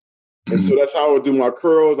mattress. And so that's how I would do my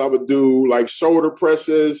curls. I would do like shoulder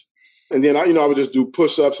presses, and then I would just do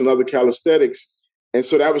push-ups and other calisthenics. And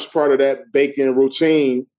so that was part of that baked-in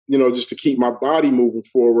routine, you know, just to keep my body moving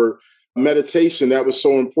forward. Meditation, that was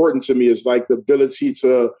so important to me, is like the ability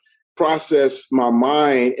to process my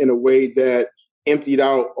mind in a way that emptied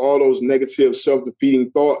out all those negative self-defeating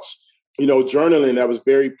thoughts. You know, journaling, that was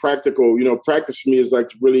very practical. You know, practice for me is like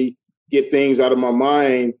to really get things out of my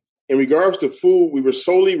mind. In regards to food, we were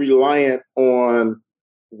solely reliant on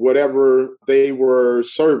whatever they were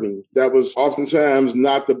serving. That was oftentimes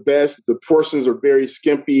not the best. The portions are very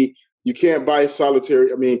skimpy. You can't buy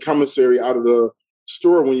commissary out of the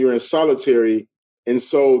store when you're in solitary. And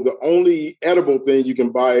so the only edible thing you can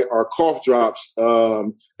buy are cough drops.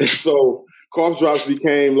 And so cough drops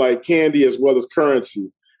became like candy as well as currency.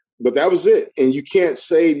 But that was it. And you can't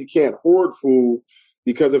save, you can't hoard food,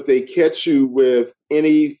 because if they catch you with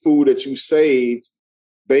any food that you saved,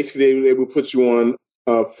 basically they would put you on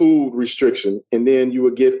food restriction. And then you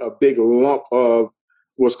would get a big lump of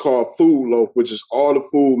what's called food loaf, which is all the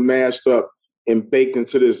food mashed up and baked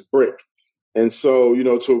into this brick. And so, you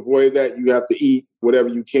know, to avoid that, you have to eat whatever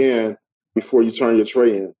you can before you turn your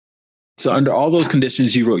tray in. So under all those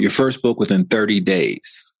conditions, you wrote your first book within 30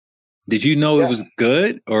 days. Did you know it was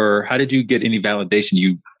good, or how did you get any validation?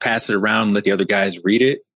 You pass it around and let the other guys read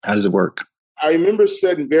it? How does it work? I remember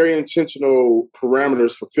setting very intentional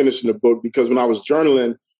parameters for finishing the book, because when I was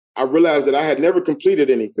journaling, I realized that I had never completed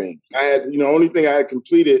anything. Only thing I had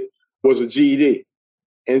completed was a GED.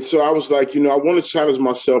 And so I was like, I want to challenge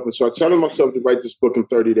myself. And so I challenged myself to write this book in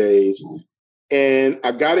 30 days. And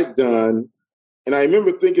I got it done. And I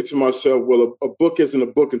remember thinking to myself, well, a book isn't a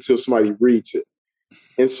book until somebody reads it.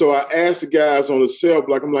 And so I asked the guys on the cell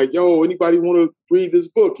block, I'm like, yo, anybody want to read this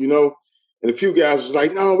book, And a few guys was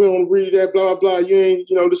like, no, we don't read that, blah, blah. You ain't,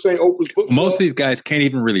 this ain't Oprah's book. Most of these guys can't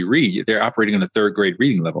even really read. They're operating on a third grade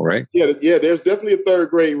reading level, right? Yeah, there's definitely a third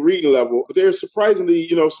grade reading level. But there's surprisingly,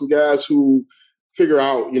 some guys who figure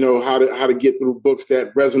out, how to get through books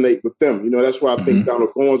that resonate with them. That's why I think Donald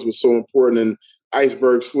Goins was so important. And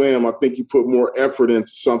Iceberg Slim, I think you put more effort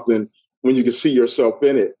into something when you can see yourself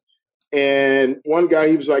in it. And one guy,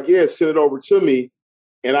 he was like, yeah, send it over to me.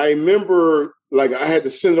 And I remember, like, I had to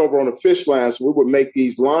send it over on a fish line. So we would make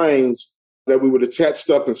these lines that we would attach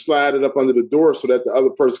stuff and slide it up under the door so that the other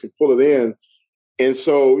person could pull it in. And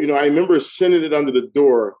so, I remember sending it under the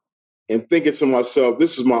door and thinking to myself,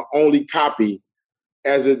 this is my only copy,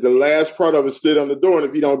 as the last part of it slid on the door. And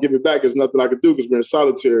if you don't give it back, there's nothing I could do because we're in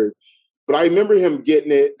solitary. But I remember him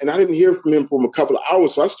getting it, and I didn't hear from him for a couple of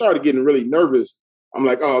hours. So I started getting really nervous. I'm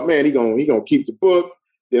like, oh, man, he gonna keep the book.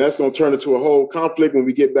 Then that's going to turn into a whole conflict when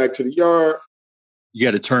we get back to the yard. You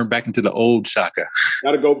got to turn back into the old Shaka.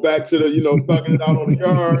 Got to go back to the, thugging it out on the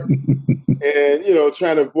yard and,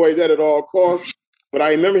 trying to avoid that at all costs. But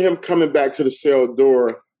I remember him coming back to the cell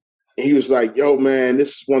door, And he was like, yo, man, this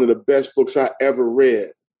is one of the best books I ever read.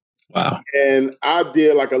 Wow. And I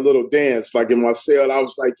did like a little dance, like in my cell. I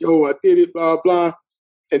was like, yo, I did it, blah, blah.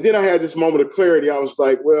 And then I had this moment of clarity. I was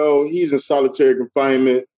like, well, he's in solitary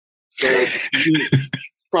confinement. So he's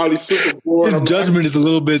probably super bored. His judgment is a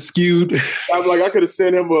little bit skewed. I'm like, I could have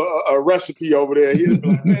sent him a recipe over there. He'd be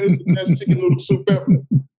like, man, it's the best chicken noodle soup ever.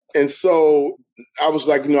 And so I was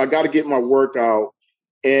like, I got to get my workout.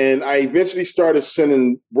 And I eventually started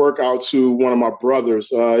sending work out to one of my brothers.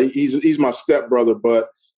 He's my stepbrother, but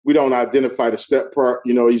we don't identify the step part.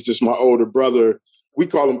 He's just my older brother. We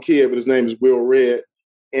call him Kid, but his name is Will Red.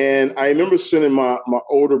 And I remember sending my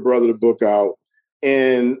older brother the book out.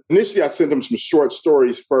 And initially I sent him some short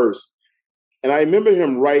stories first. And I remember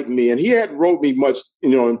him writing me, and he hadn't wrote me much,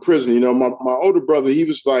 in prison. My older brother, he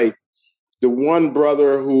was like the one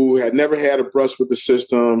brother who had never had a brush with the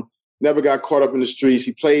system, never got caught up in the streets.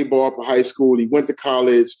 He played ball for high school. He went to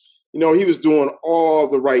college. He was doing all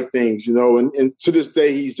the right things, and to this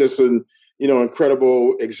day, he's just an,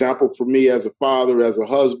 incredible example for me as a father, as a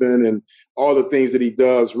husband, and all the things that he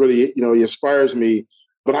does really, he inspires me.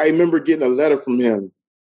 But I remember getting a letter from him,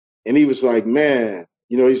 and he was like, man,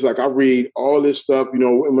 he's like, I read all this stuff,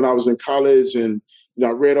 when I was in college, and, I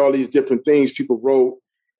read all these different things people wrote.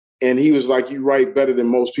 And he was like, you write better than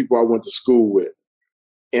most people I went to school with.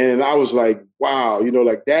 And I was like, wow,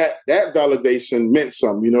 like that validation meant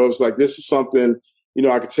something. It was like, this is something,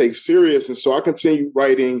 I could take serious. And so I continued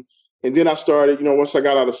writing. And then I started, once I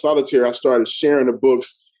got out of solitary, I started sharing the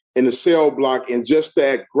books in the cell block, and just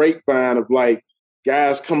that grapevine of like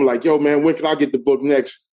guys coming like, yo, man, when can I get the book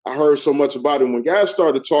next? I heard so much about it. When guys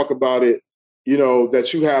started to talk about it,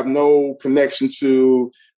 that you have no connection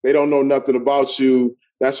to, they don't know nothing about you.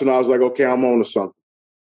 That's when I was like, okay, I'm on to something.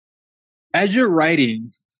 As you're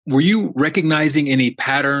writing, were you recognizing any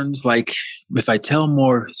patterns? Like, if I tell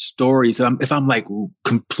more stories, if I'm like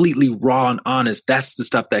completely raw and honest, that's the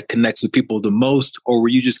stuff that connects with people the most? Or were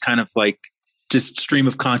you just kind of like just stream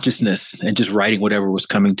of consciousness and just writing whatever was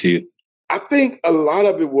coming to you? I think a lot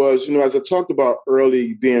of it was, as I talked about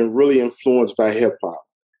early, being really influenced by hip hop.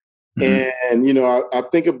 Mm-hmm. And, I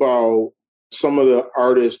think about some of the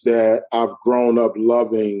artists that I've grown up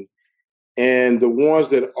loving. And the ones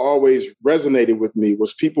that always resonated with me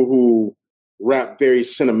was people who rap very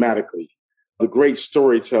cinematically. The great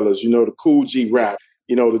storytellers, the Cool G rap,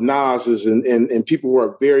 the Nas's and people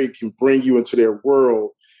who can bring you into their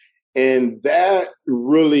world. And that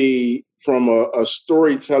really, from a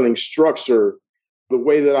storytelling structure, the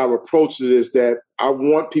way that I've approached it is that I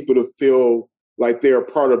want people to feel like they're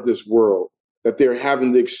a part of this world, that they're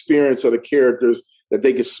having the experience of the characters, that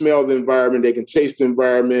they can smell the environment, they can taste the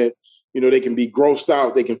environment, they can be grossed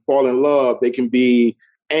out, they can fall in love, they can be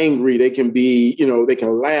angry, they can be, they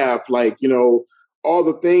can laugh, like, all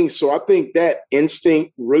the things. So I think that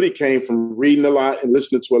instinct really came from reading a lot and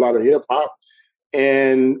listening to a lot of hip hop.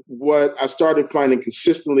 And what I started finding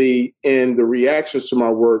consistently in the reactions to my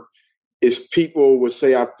work is people would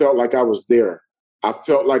say, I felt like I was there. I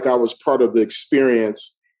felt like I was part of the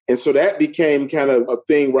experience. And so that became kind of a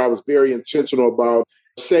thing where I was very intentional about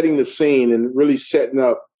setting the scene and really setting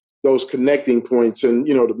up those connecting points and,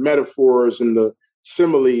 the metaphors and the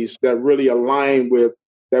similes that really align with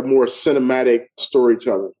that more cinematic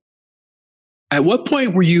storytelling. At what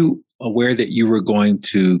point were you aware that you were going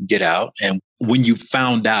to get out? And when you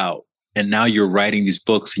found out and now you're writing these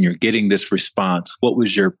books and you're getting this response, what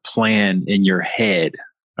was your plan in your head,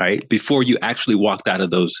 right? Before you actually walked out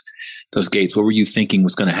of those gates, what were you thinking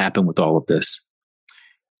was going to happen with all of this?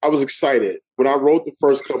 I was excited. When I wrote the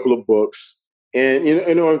first couple of books, and,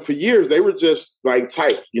 and for years, they were just like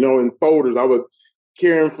typed, in folders. I would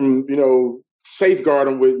carry them from, safeguard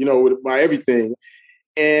them with my everything.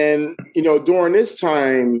 And, during this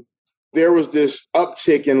time, there was this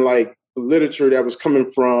uptick in like literature that was coming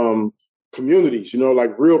from communities,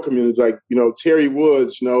 like real communities, like, Terry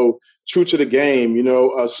Woods, True to the Game,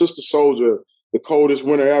 Sister Soldier, The Coldest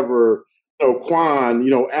Winter Ever, Quan,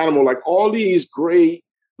 Animal, like all these great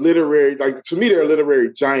literary, like to me, they're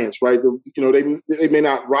literary giants, right? They may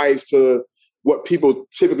not rise to what people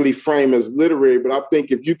typically frame as literary, but I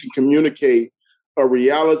think if you can communicate a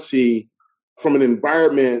reality from an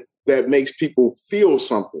environment that makes people feel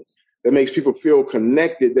something, that makes people feel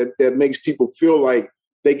connected, that makes people feel like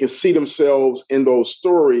they can see themselves in those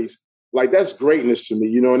stories, like that's greatness to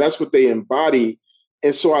me, and that's what they embody.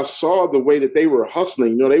 And so I saw the way that they were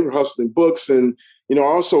hustling, they were hustling books. And, I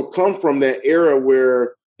also come from that era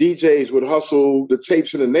where DJs would hustle the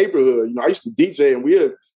tapes in the neighborhood. I used to DJ and we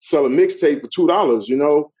would sell a mixtape for $2,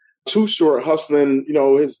 Too Short hustling,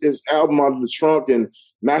 his album out of the trunk and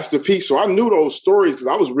Master P. So I knew those stories because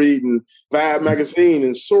I was reading Vibe magazine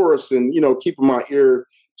and Source and, keeping my ear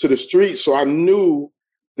to the street. So I knew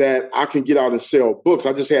that I can get out and sell books.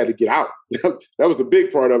 I just had to get out. That was the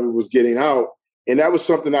big part of it, was getting out. And that was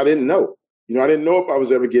something I didn't know. I didn't know if I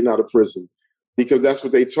was ever getting out of prison, because that's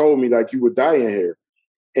what they told me, like, you would die in here.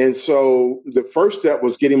 And so the first step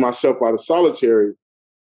was getting myself out of solitary.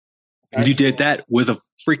 And you did that with a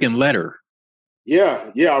freaking letter.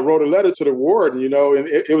 Yeah. I wrote a letter to the warden, and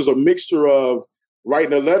it was a mixture of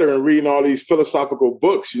writing a letter and reading all these philosophical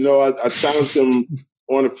books. I challenged them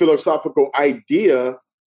on a philosophical idea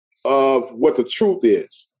of what the truth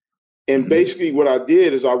is. And basically what I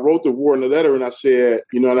did is I wrote the warden a letter and I said,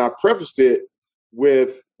 and I prefaced it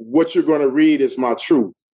with, what you're going to read is my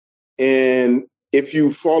truth. And if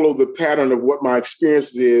you follow the pattern of what my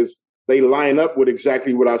experience is, they line up with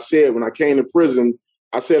exactly what I said. When I came to prison,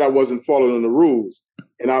 I said I wasn't following the rules.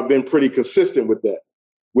 And I've been pretty consistent with that,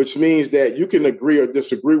 which means that you can agree or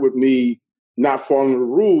disagree with me not following the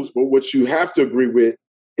rules, but what you have to agree with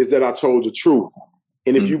is that I told the truth.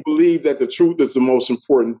 And if you believe that the truth is the most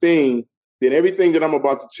important thing, then everything that I'm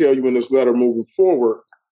about to tell you in this letter moving forward,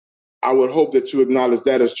 I would hope that you acknowledge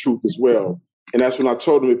that as truth as well. And that's when I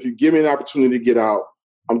told them, if you give me an opportunity to get out,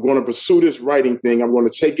 I'm going to pursue this writing thing. I'm going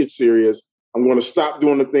to take it serious. I'm going to stop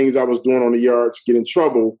doing the things I was doing on the yard to get in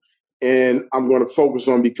trouble. And I'm going to focus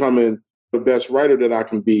on becoming the best writer that I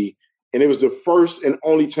can be. And it was the first and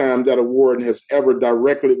only time that a warden has ever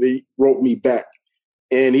directly wrote me back.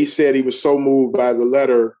 And he said he was so moved by the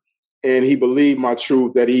letter and he believed my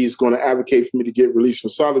truth that he's going to advocate for me to get released from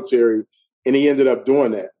solitary. And he ended up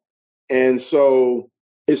doing that. And so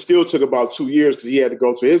it still took about 2 years because he had to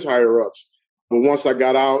go to his higher ups. But once I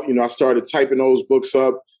got out, I started typing those books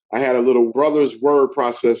up. I had a little Brother's word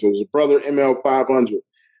processor. It was a Brother ML500.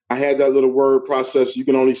 I had that little word processor. You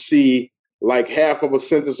can only see like half of a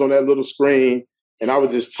sentence on that little screen. And I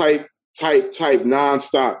would just type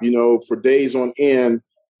nonstop, for days on end,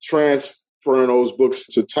 transferring those books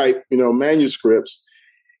to type, manuscripts.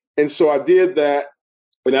 And so I did that.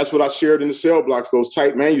 And that's what I shared in the cell blocks, those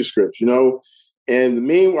typed manuscripts, And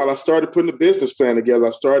meanwhile, I started putting a business plan together.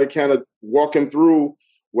 I started kind of walking through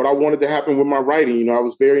what I wanted to happen with my writing. I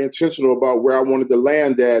was very intentional about where I wanted to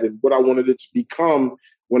land at and what I wanted it to become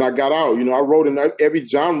when I got out. I wrote in every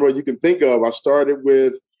genre you can think of. I started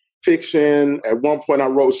with fiction. At one point, I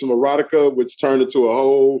wrote some erotica, which turned into a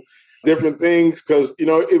whole different things because,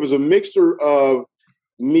 it was a mixture of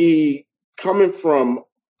me coming from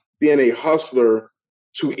being a hustler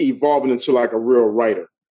to evolving into like a real writer.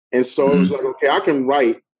 And so it was like, okay, I can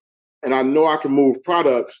write and I know I can move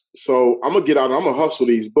products. So I'm going to get out and I'm going to hustle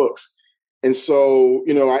these books. And so,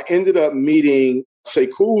 I ended up meeting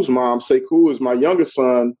Sekou's mom. Sekou is my youngest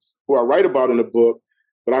son, who I write about in the book.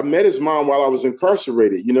 But I met his mom while I was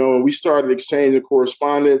incarcerated, and we started exchanging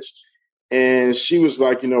correspondence. And she was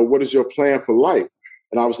like, what is your plan for life?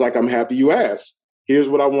 And I was like, I'm happy you asked. Here's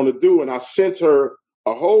what I want to do. And I sent her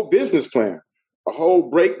a whole business plan, a whole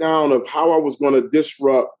breakdown of how I was going to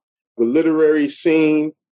disrupt the literary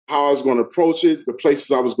scene, how I was going to approach it, the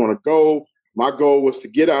places I was going to go. My goal was to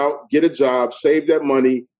get out, get a job, save that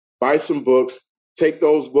money, buy some books, take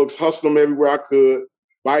those books, hustle them everywhere I could,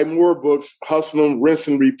 buy more books, hustle them, rinse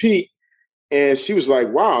and repeat. And she was like,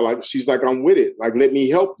 wow, she's like, I'm with it. Like, let me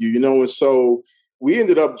help you, And so we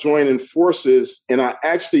ended up joining forces and I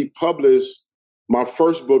actually published my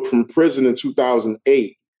first book from prison in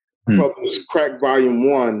 2008, published Crack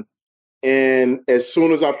Volume 1. And as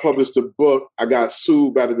soon as I published the book, I got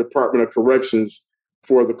sued by the Department of Corrections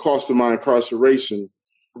for the cost of my incarceration.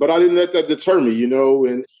 But I didn't let that deter me,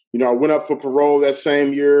 And, I went up for parole that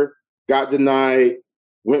same year, got denied,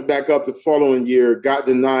 went back up the following year, got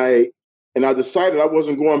denied. And I decided I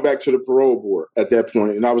wasn't going back to the parole board at that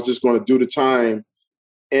point, and I was just going to do the time.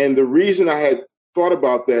 And the reason I had thought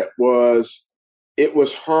about that was it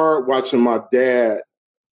was hard watching my dad,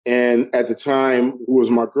 and at the time, who was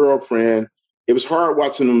my girlfriend, it was hard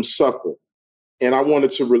watching them suffer. And I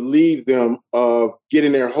wanted to relieve them of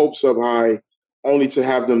getting their hopes up high, only to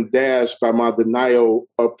have them dashed by my denial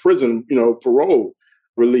of prison, parole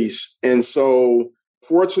release. And so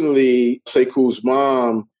fortunately, Sekou's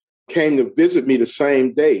mom came to visit me the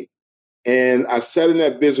same day. And I sat in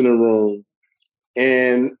that visiting room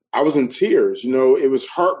and I was in tears. It was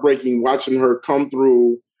heartbreaking watching her come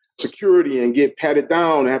through security and get patted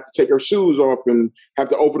down and have to take her shoes off and have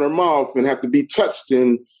to open her mouth and have to be touched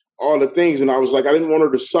and all the things. And I was like, I didn't want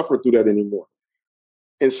her to suffer through that anymore.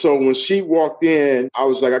 And so when she walked in, I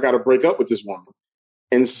was like, I got to break up with this woman.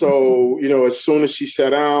 And so, as soon as she sat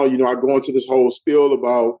down, I go into this whole spiel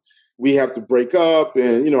about we have to break up.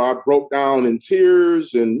 And, I broke down in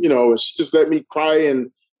tears and, she just let me cry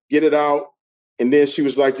and get it out. And then she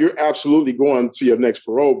was like, you're absolutely going to your next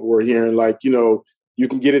parole board here. And like, you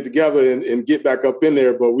can get it together and get back up in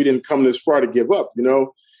there. But we didn't come this far to give up,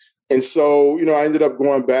 And so, I ended up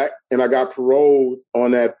going back and I got paroled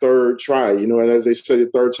on that third try, and as they say, the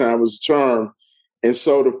third time was the charm. And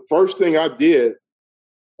so the first thing I did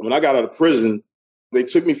when I got out of prison, they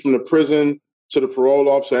took me from the prison to the parole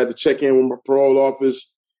office. I had to check in with my parole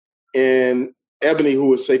office. And Ebony, who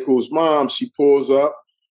was Sekou's mom, she pulls up,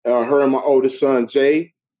 her and my oldest son,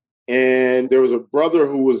 Jay. And there was a brother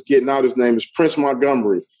who was getting out. His name is Prince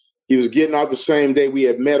Montgomery. He was getting out the same day we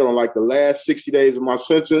had met on like the last 60 days of my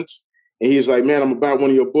sentence. And he's like, man, I'm about one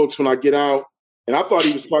of your books when I get out. And I thought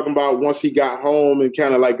he was talking about once he got home and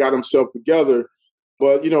kind of like got himself together.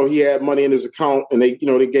 But, he had money in his account and they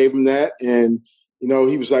gave him that. And,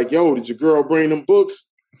 he was like, yo, did your girl bring them books?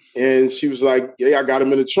 And she was like, yeah, I got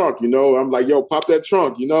them in the trunk, I'm like, yo, pop that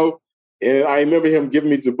trunk, And I remember him giving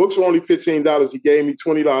me, the books were only $15. He gave me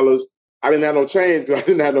 $20. I didn't have no change because I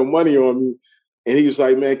didn't have no money on me. And he was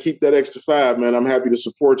like, man, keep that extra $5, man. I'm happy to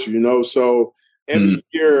support you, So every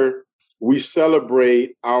year we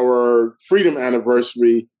celebrate our freedom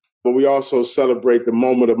anniversary, but we also celebrate the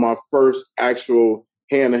moment of my first actual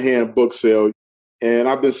hand-to-hand book sale. And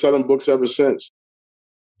I've been selling books ever since.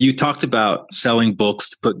 You talked about selling books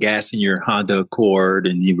to put gas in your Honda Accord,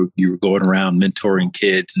 and you were going around mentoring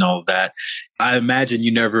kids and all of that. I imagine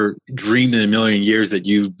you never dreamed in a million years that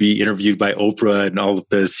you'd be interviewed by Oprah and all of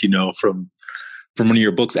this, from one of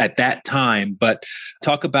your books at that time. But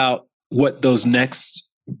talk about what those next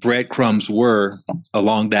breadcrumbs were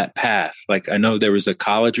along that path. Like, I know there was a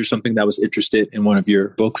college or something that was interested in one of your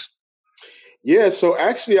books. Yeah, so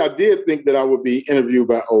actually I did think that I would be interviewed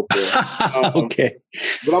by Oprah. Okay.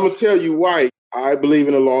 But I'm going to tell you why. I believe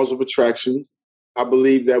in the laws of attraction. I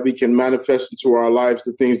believe that we can manifest into our lives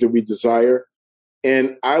the things that we desire.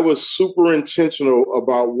 And I was super intentional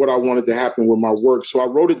about what I wanted to happen with my work. So I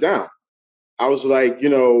wrote it down. I was like,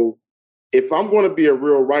 if I'm going to be a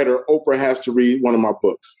real writer, Oprah has to read one of my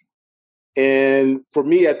books. And for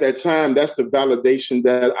me at that time, that's the validation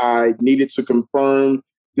that I needed to confirm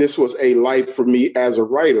this was a life for me as a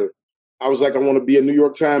writer. I was like, I want to be a New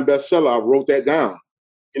York Times bestseller. I wrote that down.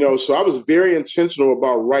 So I was very intentional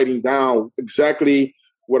about writing down exactly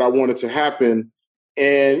what I wanted to happen.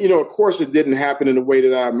 And, of course, it didn't happen in the way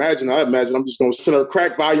that I imagined. I imagined I'm just going to send her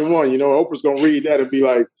Crack Volume 1. Oprah's going to read that and be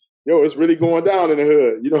like, yo, it's really going down in the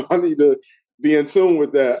hood. I need to be in tune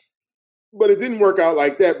with that. But it didn't work out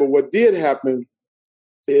like that. But what did happen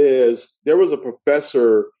is there was a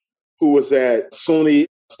professor who was at SUNY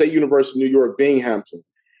State University of New York, Binghamton.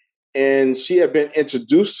 And she had been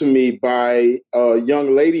introduced to me by a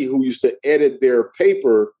young lady who used to edit their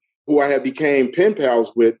paper, who I had became pen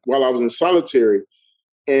pals with while I was in solitary.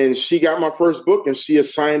 And she got my first book and she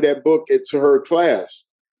assigned that book to her class.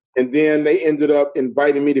 And then they ended up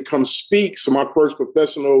inviting me to come speak. So my first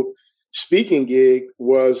professional speaking gig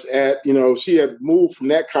was at, she had moved from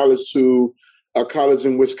that college to a college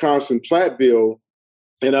in Wisconsin, Platteville.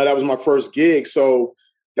 And that was my first gig. So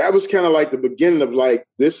that was kind of like the beginning of like,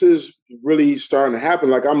 this is really starting to happen.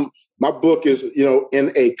 Like my book is,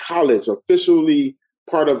 in a college, officially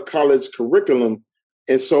part of college curriculum.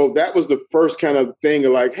 And so that was the first kind of thing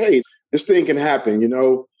of like, hey, this thing can happen,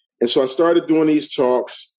 And so I started doing these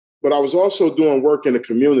talks, but I was also doing work in the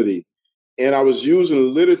community. And I was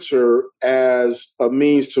using literature as a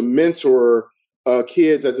means to mentor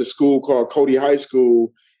kids at the school called Cody High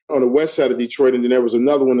School on the west side of Detroit. And then there was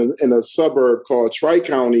another one in a suburb called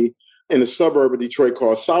Tri-County in a suburb of Detroit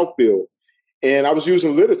called Southfield. And I was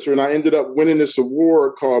using literature and I ended up winning this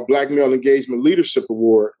award called Black Male Engagement Leadership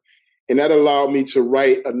Award. And that allowed me to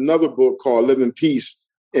write another book called Live in Peace.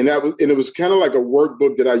 And it was kind of like a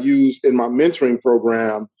workbook that I used in my mentoring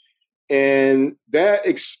program. And that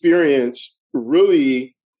experience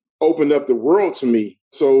really opened up the world to me.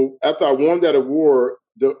 So after I won that award,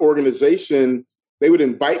 the organization, they would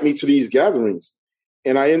invite me to these gatherings.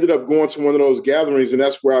 And I ended up going to one of those gatherings, and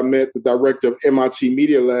that's where I met the director of MIT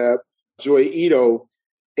Media Lab, Joy Ito.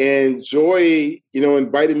 And Joy,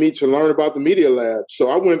 invited me to learn about the Media Lab. So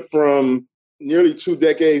I went from nearly 2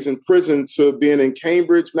 decades in prison to being in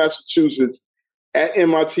Cambridge, Massachusetts at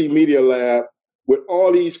MIT Media Lab with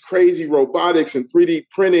all these crazy robotics and 3D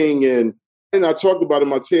printing. And I talked about in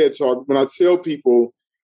my TED Talk, when I tell people,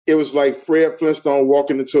 it was like Fred Flintstone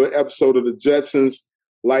walking into an episode of the Jetsons.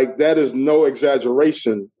 Like, that is no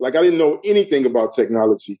exaggeration. Like, I didn't know anything about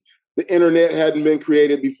technology. The internet hadn't been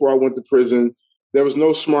created before I went to prison. There was no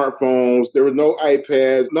smartphones. There were no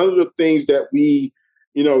iPads. None of the things that we,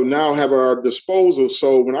 now have at our disposal.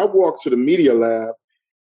 So when I walked to the media lab,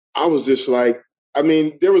 I was just like,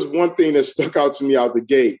 there was one thing that stuck out to me out the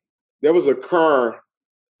gate. There was a car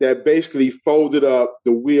that basically folded up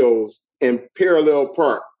the wheels and parallel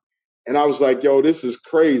parked. And I was like, yo, this is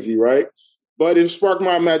crazy, right? But it sparked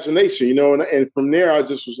my imagination, and from there, I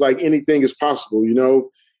just was like, anything is possible,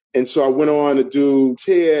 And so I went on to do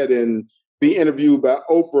TED and be interviewed by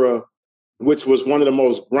Oprah, which was one of the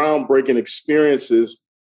most groundbreaking experiences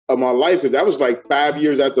of my life. That was like 5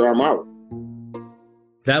 years after I'm out.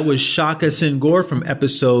 That was Shaka Senghor from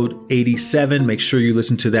episode 87. Make sure you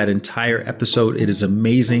listen to that entire episode. It is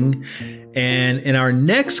amazing. And in our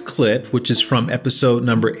next clip, which is from episode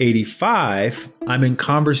number 85, I'm in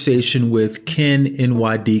conversation with Ken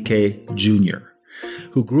Nwadike Jr.,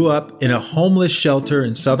 who grew up in a homeless shelter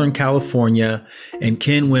in Southern California. And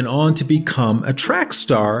Ken went on to become a track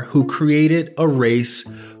star who created a race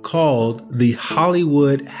called the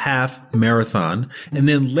Hollywood Half Marathon. And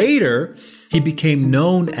then later, he became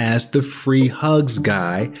known as the Free Hugs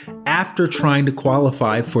Guy after trying to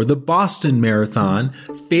qualify for the Boston Marathon,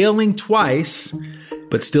 failing twice,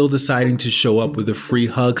 but still deciding to show up with a free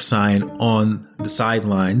hug sign on the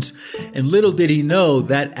sidelines. And little did he know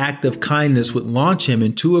that act of kindness would launch him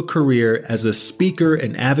into a career as a speaker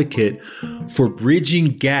and advocate for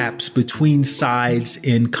bridging gaps between sides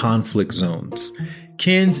in conflict zones.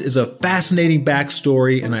 Ken's is a fascinating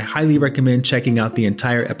backstory, and I highly recommend checking out the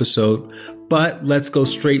entire episode. But let's go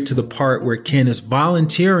straight to the part where Ken is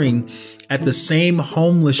volunteering at the same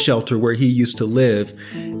homeless shelter where he used to live.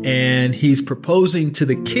 And he's proposing to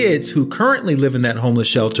the kids who currently live in that homeless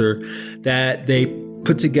shelter that they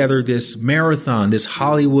put together this marathon, this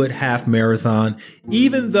Hollywood Half Marathon,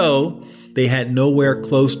 even though they had nowhere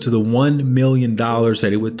close to the $1 million that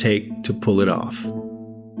it would take to pull it off.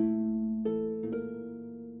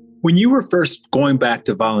 When you were first going back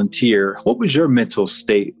to volunteer, what was your mental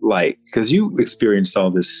state like? Because you experienced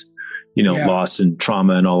all this, loss and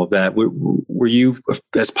trauma and all of that. Were you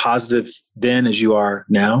as positive then as you are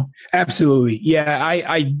now? Absolutely. Yeah,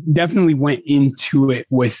 I definitely went into it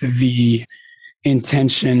with the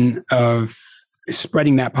intention of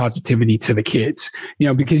spreading that positivity to the kids,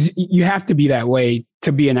 because you have to be that way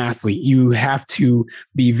to be an athlete. You have to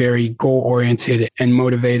be very goal oriented and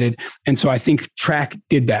motivated. And so I think track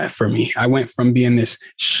did that for me. I went from being this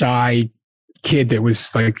shy kid that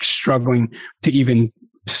was like struggling to even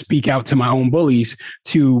speak out to my own bullies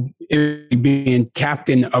to being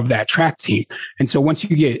captain of that track team. And so once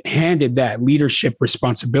you get handed that leadership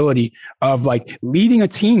responsibility of like leading a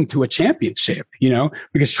team to a championship,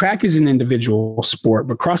 because track is an individual sport,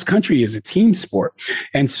 but cross country is a team sport.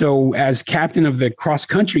 And so as captain of the cross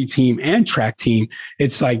country team and track team,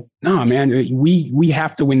 it's like, nah, man, we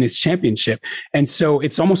have to win this championship. And so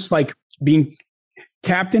it's almost like being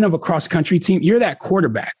captain of a cross country team. You're that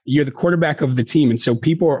quarterback. You're the quarterback of the team. And so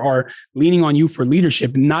people are leaning on you for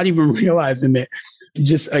leadership, not even realizing that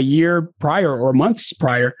just a year prior or months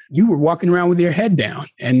prior, you were walking around with your head down.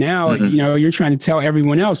 And now, you're trying to tell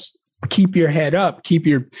everyone else, keep your head up, keep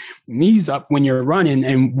your knees up when you're running,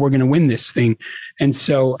 and we're going to win this thing. And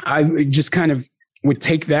so I just kind of would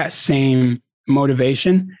take that same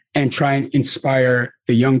motivation and try and inspire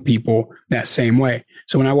the young people that same way.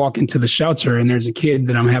 So when I walk into the shelter and there's a kid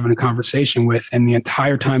that I'm having a conversation with, and the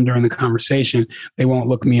entire time during the conversation, they won't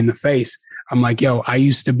look me in the face, I'm like, yo, I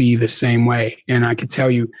used to be the same way. And I could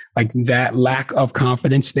tell you, like, that lack of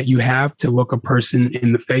confidence that you have to look a person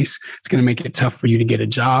in the face, it's going to make it tough for you to get a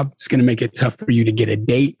job. It's going to make it tough for you to get a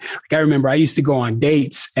date. Like, I remember I used to go on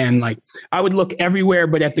dates and like, I would look everywhere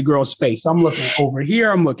but at the girl's face. I'm looking over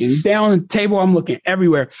here. I'm looking down the table. I'm looking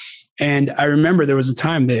everywhere. And I remember there was a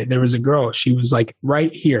time that there was a girl, she was like,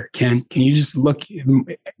 right here, Ken, can you just look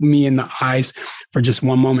me in the eyes for just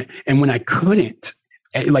one moment? And when I couldn't,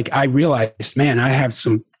 like, I realized, man, I have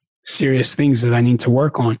some serious things that I need to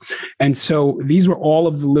work on. And so these were all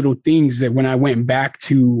of the little things that when I went back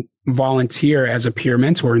to volunteer as a peer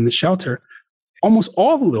mentor in the shelter, almost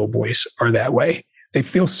all the little boys are that way. They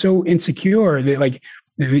feel so insecure that, like,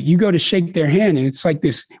 you go to shake their hand and it's like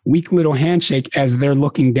this weak little handshake as they're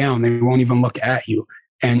looking down. They won't even look at you.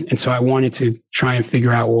 And so I wanted to try and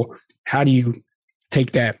figure out, well, how do you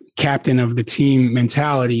take that captain of the team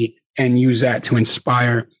mentality and use that to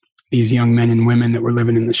inspire these young men and women that were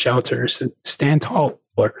living in the shelters to stand taller?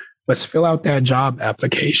 Let's fill out that job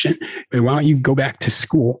application. Why don't you go back to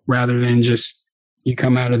school rather than just you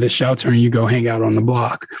come out of the shelter and you go hang out on the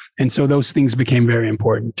block? And so those things became very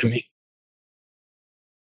important to me.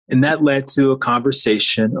 And that led to a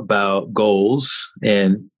conversation about goals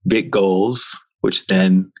and big goals which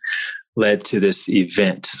then led to this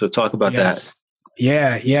event. So talk about that.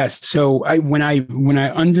 Yeah. So when I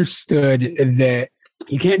understood that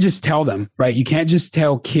you can't just tell them, right? You can't just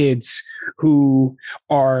tell kids who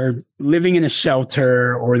are living in a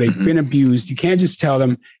shelter or they've been abused. You can't just tell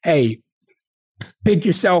them, hey, pick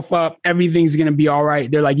yourself up. Everything's going to be all right.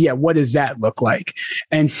 They're like, yeah, what does that look like?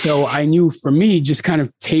 And so I knew for me, just kind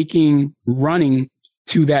of running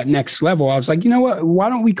to that next level, I was like, you know what? Why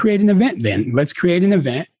don't we create an event then? Let's create an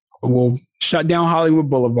event. We'll shut down Hollywood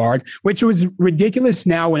Boulevard, which was ridiculous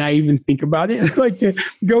now when I even think about it. Like to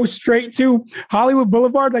go straight to Hollywood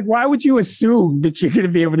Boulevard. Like, why would you assume that you're going to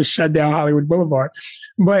be able to shut down Hollywood Boulevard?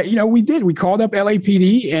 But, we did. We called up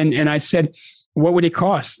LAPD and I said, what would it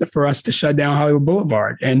cost for us to shut down Hollywood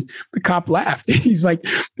Boulevard? And the cop laughed. He's like,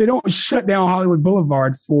 they don't shut down Hollywood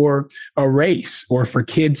Boulevard for a race or for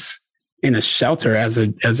kids in a shelter as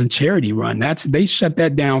a charity run. They shut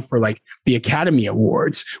that down for like the Academy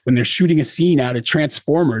Awards when they're shooting a scene out of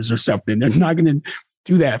Transformers or something. They're not going to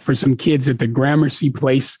do that for some kids at the Gramercy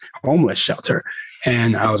Place homeless shelter.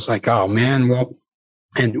 And I was like, oh man, well,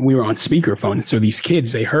 and we were on speakerphone. And so these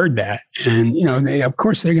kids, they heard that. And, of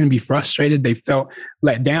course, they're going to be frustrated. They felt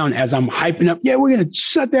let down as I'm hyping up. Yeah, we're going to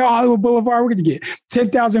shut down Hollywood Boulevard. We're going to get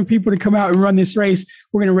 10,000 people to come out and run this race.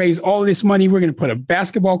 We're going to raise all this money. We're going to put a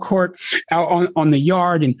basketball court out on the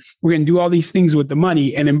yard. And we're going to do all these things with the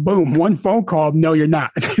money. And then boom, one phone call. No, you're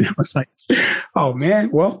not. I was like, oh,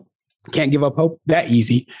 man, well, can't give up hope that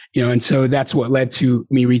easy. And so that's what led to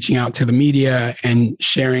me reaching out to the media and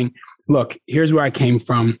sharing, look, here's where I came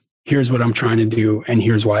from. Here's what I'm trying to do. And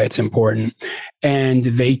here's why it's important. And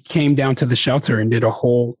they came down to the shelter and did a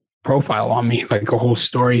whole profile on me, like a whole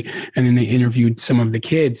story. And then they interviewed some of the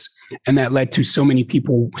kids. And that led to so many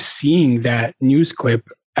people seeing that news clip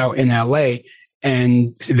out in LA.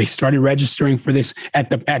 And they started registering for this at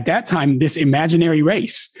that time, this imaginary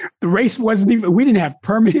race. The race wasn't even, we didn't have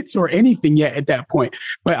permits or anything yet at that point.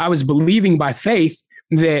 But I was believing by faith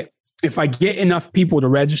that if I get enough people to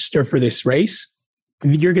register for this race,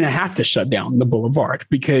 you're going to have to shut down the boulevard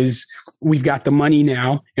because we've got the money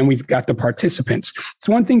now and we've got the participants. It's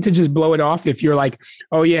one thing to just blow it off if you're like,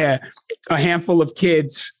 oh yeah, a handful of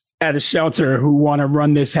kids at a shelter who want to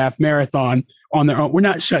run this half marathon on their own. We're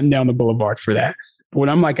not shutting down the boulevard for that. But when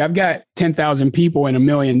I'm like, I've got 10,000 people and $1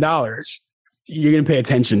 million, you're going to pay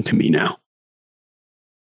attention to me now.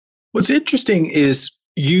 What's interesting is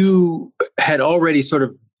you had already sort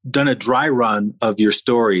of done a dry run of your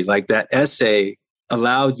story. Like that essay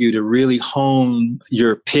allowed you to really hone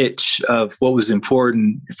your pitch of what was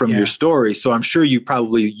important from your story. So I'm sure you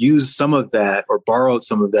probably used some of that or borrowed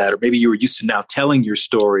some of that, or maybe you were used to now telling your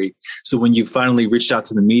story. So when you finally reached out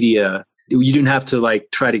to the media, you didn't have to like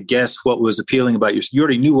try to guess what was appealing about you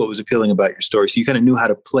already knew what was appealing about your story. So you kind of knew how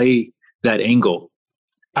to play that angle.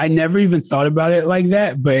 I never even thought about it like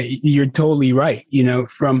that, but you're totally right.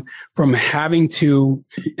 From having to,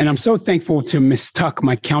 and I'm so thankful to Miss Tuck,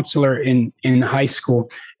 my counselor in high school,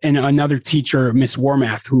 and another teacher, Miss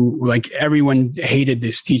Warmath, who like everyone hated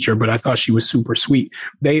this teacher, but I thought she was super sweet.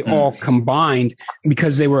 They all combined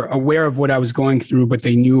because they were aware of what I was going through, but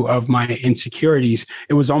they knew of my insecurities.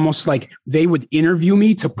 It was almost like they would interview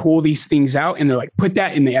me to pull these things out. And they're like, put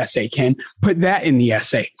that in the essay, Ken, put that in the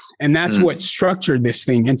essay. And that's what structured this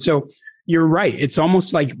thing. And so you're right. It's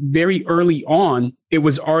almost like very early on, it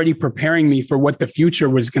was already preparing me for what the future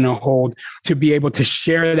was going to hold to be able to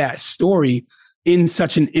share that story in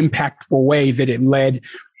such an impactful way that it led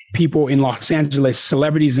people in Los Angeles,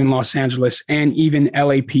 celebrities in Los Angeles, and even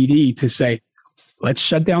LAPD to say, let's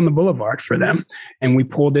shut down the boulevard for them. And we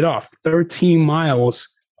pulled it off. 13 miles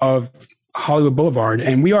of Hollywood Boulevard.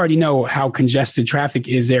 And we already know how congested traffic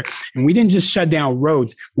is there. And we didn't just shut down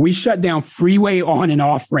roads. We shut down freeway on and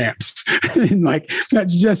off ramps. And like,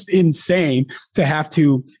 that's just insane to have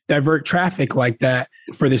to divert traffic like that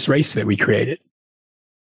for this race that we created.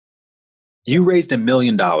 You raised $1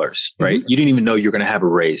 million, right? You didn't even know you were going to have a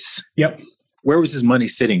race. Yep. Where was this money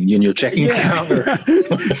sitting? In your checking account?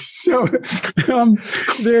 So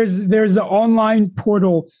there's an online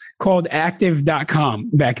portal called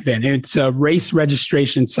active.com back then. It's a race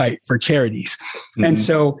registration site for charities. And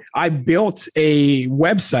so I built a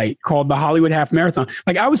website called the Hollywood Half Marathon.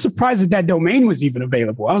 Like I was surprised that domain was even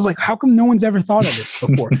available. I was like, how come no one's ever thought of this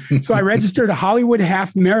before? So I registered at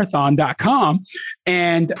hollywoodhalfmarathon.com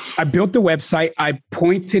and I built the website. I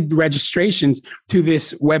pointed registrations to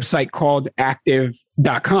this website called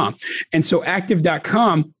active.com. And so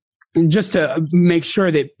active.com, just to make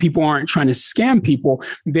sure that people aren't trying to scam people,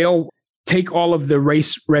 they'll take all of the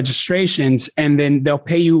race registrations, and then they'll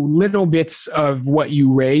pay you little bits of what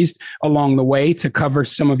you raised along the way to cover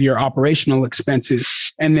some of your operational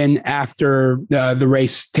expenses. And then after the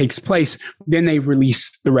race takes place, then they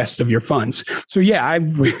release the rest of your funds. So yeah, I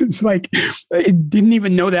was like, I didn't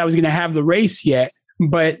even know that I was going to have the race yet,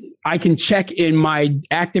 but I can check in my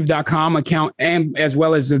active.com account and as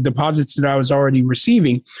well as the deposits that I was already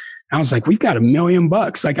receiving. I was like, we've got $1 million.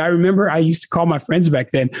 Like, I remember I used to call my friends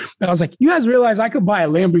back then. I was like, you guys realize I could buy a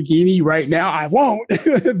Lamborghini right now? I won't,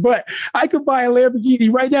 but I could buy a Lamborghini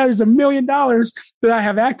right now. There's $1 million that I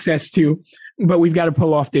have access to, but we've got to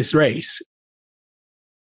pull off this race.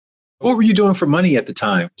 What were you doing for money at the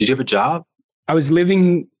time? Did you have a job? I was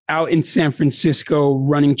living out in San Francisco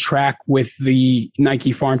running track with the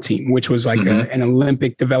Nike farm team, which was like an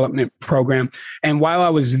Olympic development program. And while I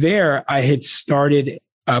was there, I had started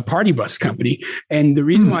a party bus company. And the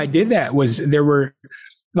reason why I did that was there were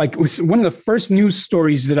like, it was one of the first news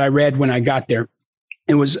stories that I read when I got there.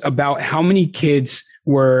 It was about how many kids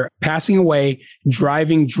were passing away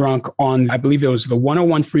driving drunk on, I believe it was the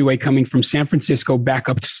 101 freeway coming from San Francisco back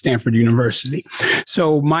up to Stanford University.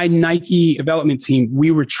 So my Nike development team,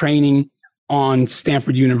 we were training on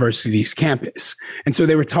Stanford University's campus. And so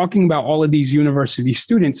they were talking about all of these university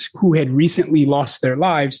students who had recently lost their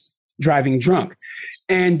lives driving drunk.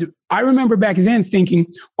 And I remember back then thinking,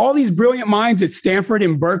 all these brilliant minds at Stanford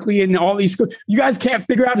and Berkeley and all these schools, you guys can't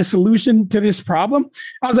figure out a solution to this problem.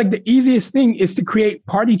 I was like, the easiest thing is to create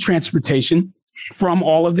party transportation from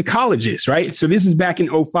all of the colleges, right? So this is back in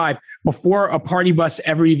 2005, before a party bus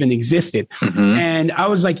ever even existed. And I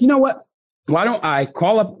was like, you know what? Why don't I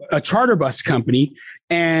call up a charter bus company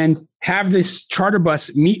and have this charter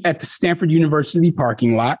bus meet at the Stanford University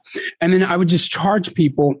parking lot? And then I would just charge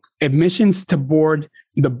people admissions to board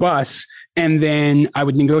the bus. And then I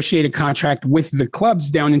would negotiate a contract with the clubs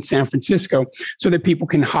down in San Francisco so that people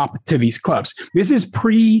can hop to these clubs. This is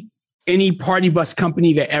pre any party bus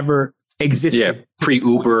company that ever existed. Yeah,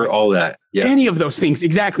 pre-Uber, all that. Yeah. Any of those things.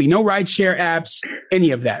 Exactly. No rideshare apps,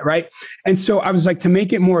 any of that. Right. And so I was like, to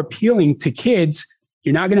make it more appealing to kids,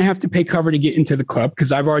 you're not going to have to pay cover to get into the club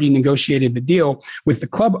because I've already negotiated the deal with the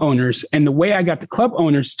club owners. And the way I got the club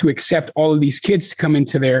owners to accept all of these kids to come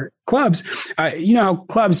into their clubs, you know how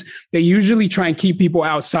clubs, they usually try and keep people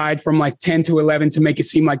outside from like 10 to 11 to make it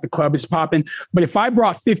seem like the club is popping. But if I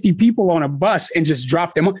brought 50 people on a bus and just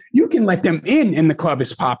dropped them, you can let them in and the club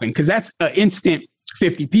is popping because that's an instant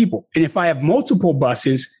 50 people. And if I have multiple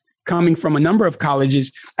buses coming from a number of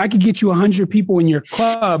colleges, I could get you 100 people in your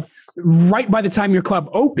club right by the time your club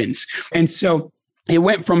opens. And so it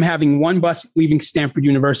went from having one bus leaving Stanford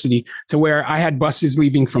University to where I had buses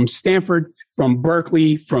leaving from Stanford, from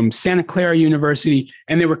Berkeley, from Santa Clara University,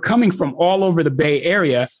 and they were coming from all over the Bay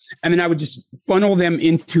Area. And then I would just funnel them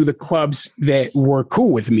into the clubs that were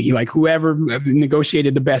cool with me, like whoever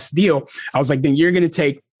negotiated the best deal. I was like, then you're going to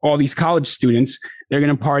take all these college students, they're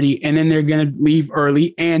going to party, and then they're going to leave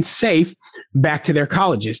early and safe back to their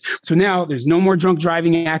colleges. So now there's no more drunk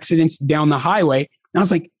driving accidents down the highway. And I was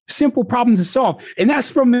like, simple problem to solve. And that's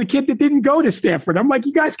from the kid that didn't go to Stanford. I'm like,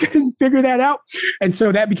 you guys couldn't figure that out. And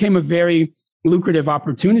so that became a very lucrative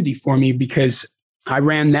opportunity for me because I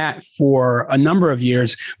ran that for a number of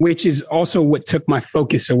years, which is also what took my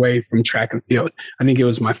focus away from track and field. I think it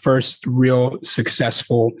was my first real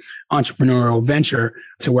successful entrepreneurial venture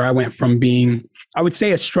to where I went from being, I would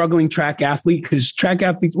say, a struggling track athlete, because track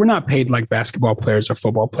athletes, we're not paid like basketball players or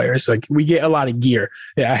football players. Like, we get a lot of gear.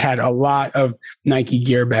 I had a lot of Nike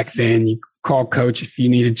gear back then. You call coach if you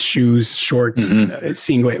needed shoes, shorts,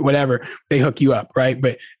 singlet, whatever, they hook you up, right?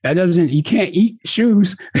 But that doesn't, you can't eat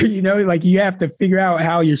shoes, you know, like you have to figure out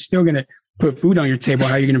how you're still going to put food on your table,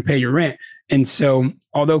 how you're going to pay your rent. And so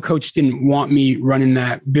although coach didn't want me running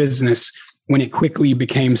that business, when it quickly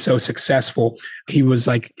became so successful, he was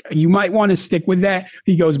like, you might want to stick with that.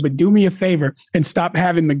 He goes, but do me a favor and stop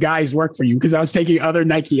having the guys work for you. Because I was taking other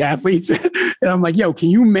Nike athletes and I'm like, yo, can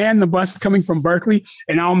you man the bus coming from Berkeley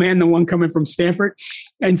and I'll man the one coming from Stanford?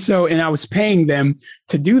 And so, and I was paying them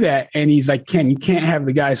to do that. And he's like, Ken, you can't have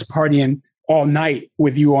the guys partying all night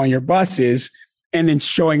with you on your buses and then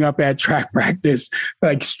showing up at track practice,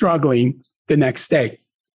 like struggling the next day.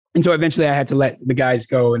 And so eventually I had to let the guys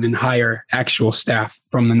go and then hire actual staff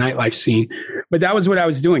from the nightlife scene. But that was what I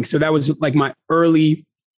was doing. So that was like my early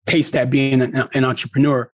taste at being an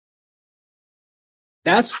entrepreneur.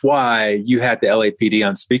 That's why you had the LAPD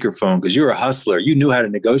on speakerphone, because you were a hustler. You knew how to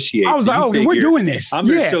negotiate. I was like, oh, we're doing this. I'm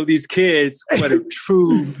going to show these kids what a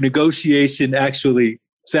true negotiation actually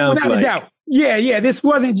sounds like. Without a doubt. Yeah. This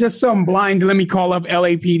wasn't just some blind, let me call up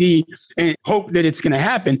LAPD and hope that it's going to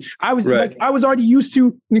happen. I was I was already used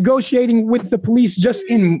to negotiating with the police just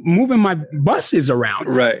in moving my buses around.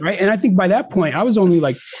 Right. And I think by that point, I was only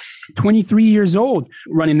like 23 years old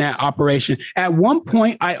running that operation. At one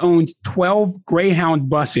point, I owned 12 Greyhound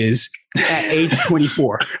buses at age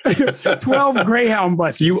 24. 12 Greyhound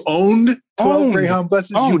buses. You owned 12 Greyhound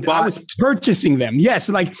buses? Owned. I was purchasing them. Yes.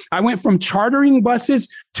 Like I went from chartering buses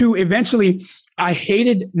to eventually, I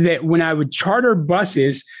hated that when I would charter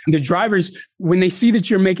buses, the drivers, when they see that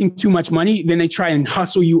you're making too much money, then they try and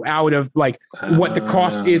hustle you out of like what the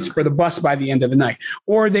cost is for the bus by the end of the night.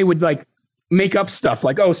 Or they would like make up stuff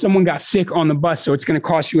like, oh, someone got sick on the bus, so it's going to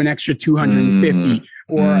cost you an extra $250.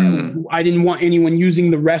 Or I didn't want anyone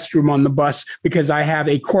using the restroom on the bus because I have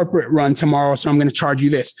a corporate run tomorrow, so I'm going to charge you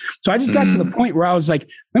this. So I just got to the point where I was like,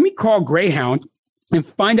 let me call Greyhound and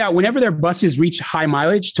find out whenever their buses reach high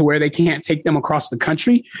mileage to where they can't take them across the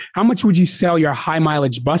country, how much would you sell your high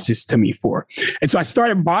mileage buses to me for? And so I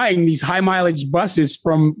started buying these high mileage buses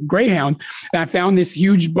from Greyhound, and I found this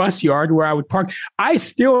huge bus yard where I would park. I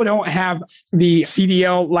still don't have the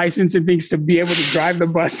CDL license and things to be able to drive the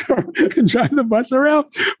bus around,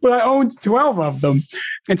 but I owned 12 of them.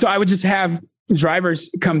 And so I would just have drivers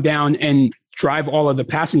come down and drive all of the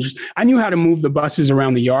passengers. I knew how to move the buses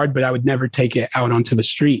around the yard, but I would never take it out onto the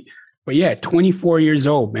street. But yeah, 24 years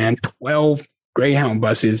old, man, 12 Greyhound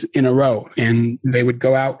buses in a row. And they would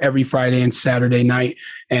go out every Friday and Saturday night.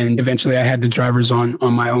 And eventually I had the drivers on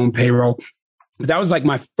my own payroll. But that was like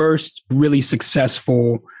my first really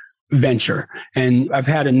successful venture. And I've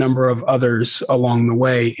had a number of others along the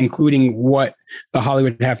way, including what the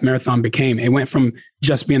Hollywood Half Marathon became. It went from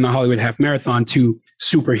just being the Hollywood Half Marathon to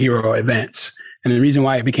superhero events. And the reason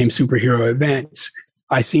why it became superhero events,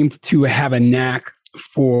 I seemed to have a knack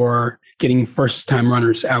for getting first-time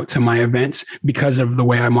runners out to my events because of the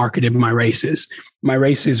way I marketed my races. My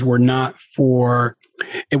races were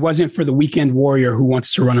it wasn't for the weekend warrior who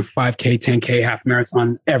wants to run a 5K, 10K half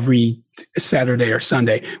marathon every Saturday or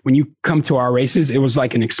Sunday. When you come to our races, it was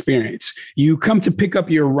like an experience. You come to pick up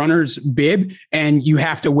your runner's bib and you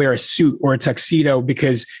have to wear a suit or a tuxedo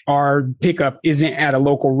because our pickup isn't at a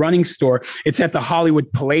local running store. It's at the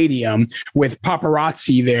Hollywood Palladium with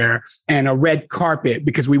paparazzi there and a red carpet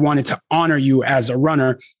because we wanted to honor you as a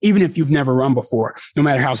runner, even if you've never run before. No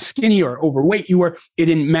matter how skinny or overweight you were, it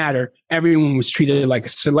didn't matter. Everyone was treated like a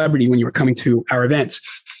celebrity when you were coming to our events.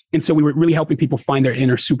 And so we were really helping people find their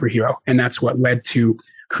inner superhero. And that's what led to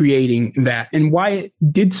creating that and why it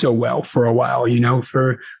did so well for a while.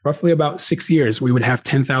 For roughly about 6 years, we would have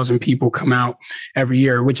 10,000 people come out every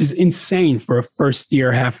year, which is insane for a first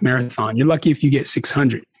year half marathon. You're lucky if you get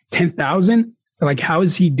 600. 10,000? Like, how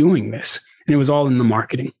is he doing this? And it was all in the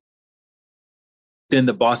marketing. Then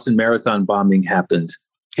the Boston Marathon bombing happened.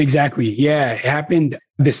 Exactly. Yeah. It happened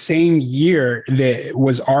the same year that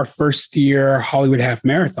was our first year Hollywood Half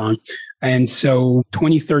Marathon. And so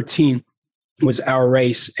 2013 was our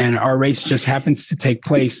race, and our race just happens to take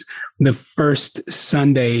place the first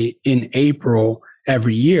Sunday in April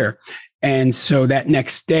every year. And so that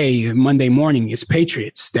next day, Monday morning, is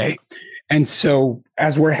Patriots Day. And so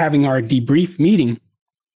as we're having our debrief meeting,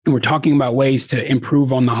 and we're talking about ways to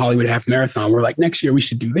improve on the Hollywood Half Marathon. We're like, next year we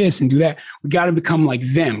should do this and do that. We got to become like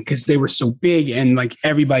them because they were so big and like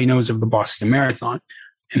everybody knows of the Boston Marathon.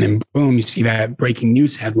 And then boom, you see that breaking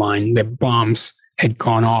news headline that bombs had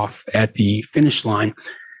gone off at the finish line.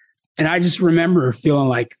 And I just remember feeling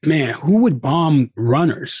like, man, who would bomb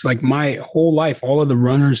runners? Like my whole life, all of the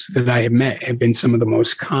runners that I have met have been some of the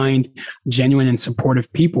most kind, genuine, and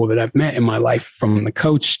supportive people that I've met in my life, from the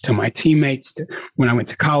coach to my teammates. When I went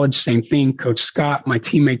to college, same thing. Coach Scott, my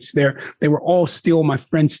teammates there, they were all still my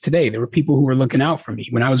friends today. There were people who were looking out for me.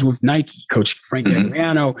 When I was with Nike, Coach Frank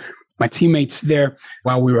Adriano, my teammates there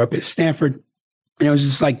while we were up at Stanford. And it was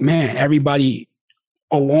just like, man, everybody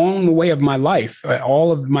along the way of my life,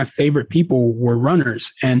 all of my favorite people were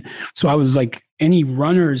runners. And so I was like, any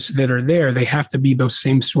runners that are there, they have to be those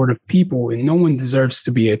same sort of people. And no one deserves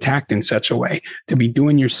to be attacked in such a way, to be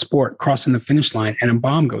doing your sport, crossing the finish line, and a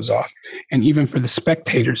bomb goes off. And even for the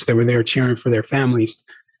spectators that were there cheering for their families.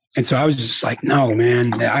 And so I was just like, no,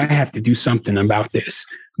 man, I have to do something about this,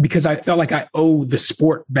 because I felt like I owe the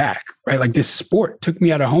sport back, right? Like this sport took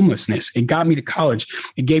me out of homelessness. It got me to college.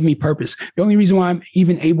 It gave me purpose. The only reason why I'm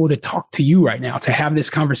even able to talk to you right now, to have this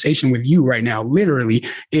conversation with you right now, literally,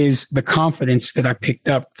 is the confidence that I picked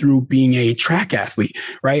up through being a track athlete,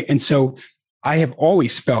 right? And so I have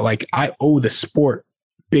always felt like I owe the sport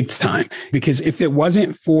big time, because if it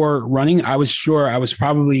wasn't for running, I was sure I was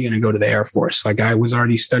probably going to go to the Air Force. Like I was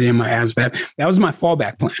already studying my ASVAB. That was my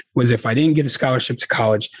fallback plan, was if I didn't get a scholarship to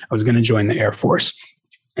college, I was going to join the Air Force.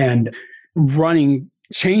 And running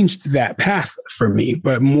changed that path for me.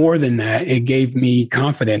 But more than that, it gave me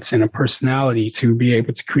confidence and a personality to be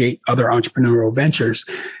able to create other entrepreneurial ventures.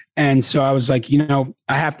 And so I was like, I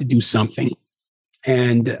have to do something.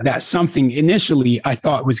 And that something initially I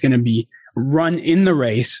thought was going to be run in the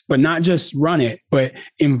race, but not just run it, but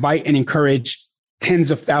invite and encourage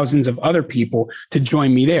tens of thousands of other people to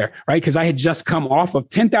join me there, right? Because I had just come off of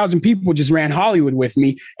 10,000 people just ran Hollywood with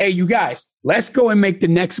me. Hey, you guys, let's go and make the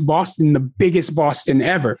next Boston the biggest Boston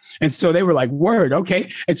ever. And so they were like, word,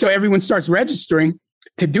 okay. And so everyone starts registering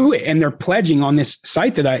to do it. And they're pledging on this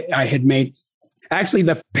site that I had made. Actually,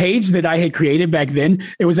 the page that I had created back then,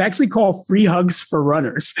 it was actually called Free Hugs for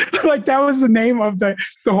Runners. Like that was the name of the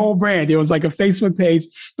whole brand. It was like a Facebook page,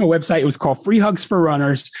 a website. It was called Free Hugs for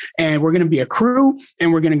Runners. And we're going to be a crew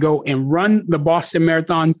and we're going to go and run the Boston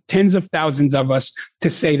Marathon, tens of thousands of us, to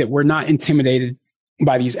say that we're not intimidated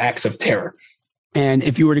by these acts of terror. And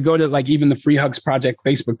if you were to go to like even the Free Hugs Project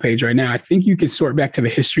Facebook page right now, I think you could sort back to the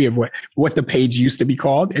history of what the page used to be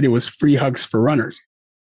called. And it was Free Hugs for Runners.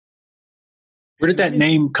 Where did that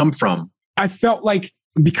name come from? I felt like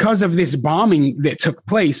because of this bombing that took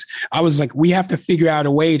place, I was like, we have to figure out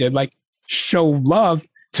a way to like show love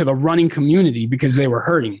to the running community because they were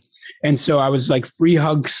hurting. And so I was like, Free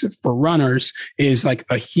Hugs for Runners is like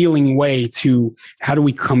a healing way to how do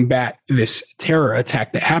we combat this terror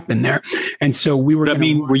attack that happened there? And so we were.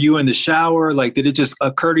 Were you in the shower? Like, did it just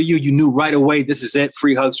occur to you? You knew right away, this is it.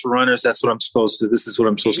 Free Hugs for Runners. This is what I'm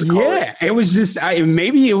supposed to call it. Yeah, it was just,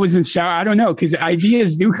 maybe it was in the shower. I don't know. Because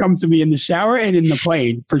ideas do come to me in the shower and in the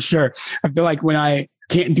plane for sure. I feel like when I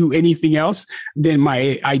can't do anything else, then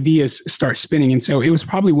my ideas start spinning. And so it was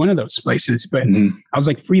probably one of those places. But I was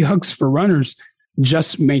like, Free Hugs for Runners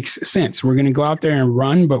just makes sense. We're going to go out there and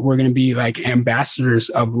run, but we're going to be like ambassadors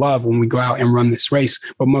of love when we go out and run this race.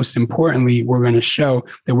 But most importantly, we're going to show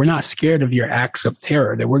that we're not scared of your acts of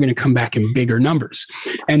terror, that we're going to come back in bigger numbers.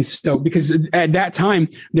 And so, because at that time,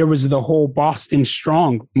 there was the whole Boston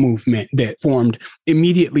Strong movement that formed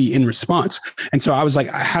immediately in response. And so I was like,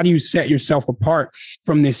 how do you set yourself apart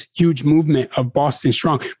from this huge movement of Boston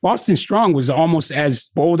Strong? Boston Strong was almost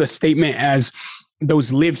as bold a statement as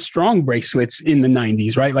those Live Strong bracelets in the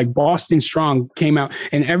 90s, right? Like Boston Strong came out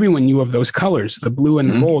and everyone knew of those colors, the blue and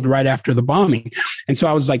the gold right after the bombing. And so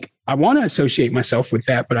I was like, I want to associate myself with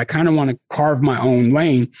that, but I kind of want to carve my own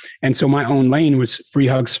lane. And so my own lane was Free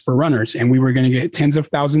Hugs for Runners. And we were going to get tens of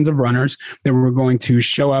thousands of runners that were going to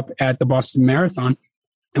show up at the Boston Marathon,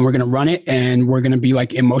 and we're going to run it. And we're going to be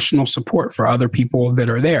like emotional support for other people that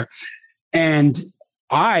are there. And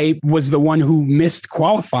I was the one who missed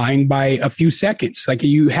qualifying by a few seconds. Like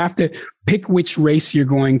you have to pick which race you're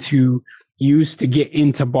going to use to get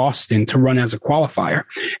into Boston to run as a qualifier.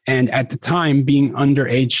 And at the time, being under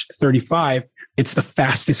age 35, it's the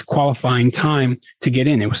fastest qualifying time to get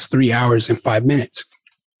in. It was 3 hours and 5 minutes.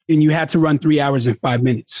 And you had to run 3 hours and 5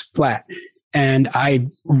 minutes flat. And I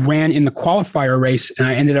ran in the qualifier race and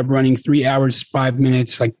I ended up running 3 hours, 5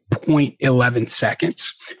 minutes, like 0.11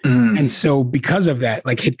 seconds. And so because of that,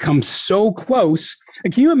 like had come so close.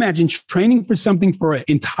 Like, can you imagine training for something for an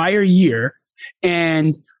entire year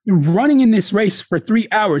and running in this race for 3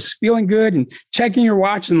 hours, feeling good and checking your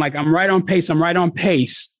watch and like, I'm right on pace.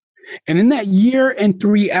 And in that year and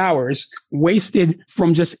 3 hours wasted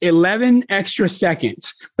from just 11 extra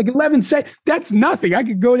seconds, like 11 seconds, that's nothing. I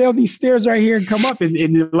could go down these stairs right here and come up in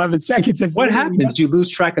 11 seconds. That's what happened? Nothing. Did you lose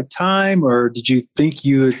track of time, or did you think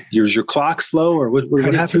your clock slow, or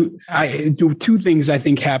what happened? Two things I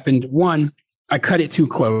think happened. One, I cut it too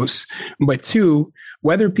close, but two,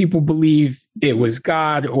 whether people believe it was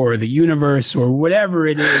God or the universe or whatever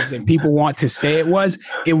it is that people want to say it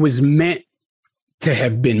was meant to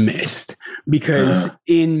have been missed, because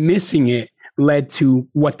in missing it led to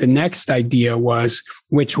what the next idea was,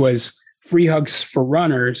 which was Free Hugs for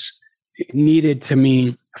Runners needed to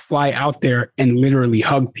mean fly out there and literally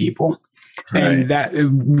hug people. Right. And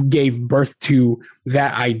that gave birth to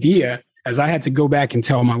that idea, as I had to go back and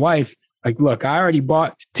tell my wife, like, look, I already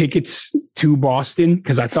bought tickets to Boston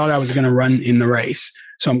because I thought I was going to run in the race.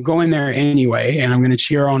 So I'm going there anyway, and I'm going to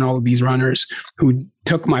cheer on all of these runners who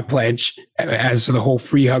took my pledge as the whole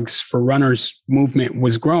Free Hugs for Runners movement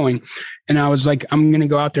was growing. And I was like, I'm going to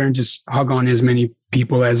go out there and just hug on as many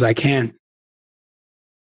people as I can.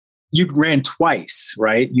 You ran twice,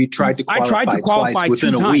 right? You tried to qualify, I tried to qualify twice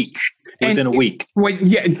within a week. within a week.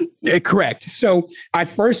 Correct. So I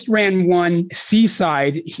first ran one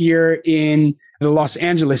seaside here in the Los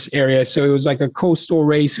Angeles area. So it was like a coastal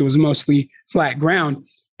race. It was mostly flat ground.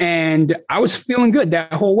 And I was feeling good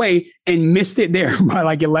that whole way and missed it there by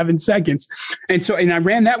like 11 seconds. And I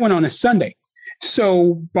ran that one on a Sunday.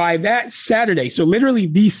 So by that Saturday, so literally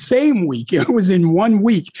the same week, it was in 1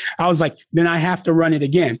 week, I was like, then I have to run it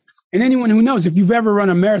again. And anyone who knows, if you've ever run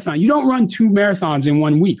a marathon, you don't run 2 marathons in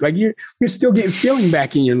 1 week. Like you're still getting feeling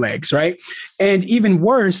back in your legs, right? And even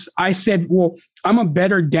worse, I said, well, I'm a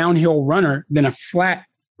better downhill runner than a flat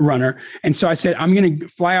runner. And so I said, I'm going to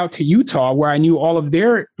fly out to Utah, where I knew all of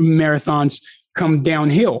their marathons come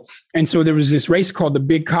downhill. And so there was this race called the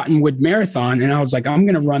Big Cottonwood Marathon. And I was like, I'm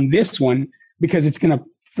going to run this one because it's going to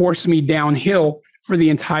force me downhill for the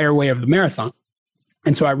entire way of the marathon.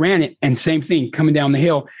 And so I ran it, and same thing, coming down the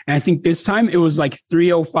hill. And I think this time it was like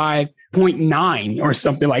 3:05.9 or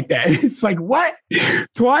something like that. It's like, what?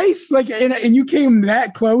 Twice? Like, and you came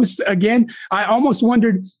that close again. I almost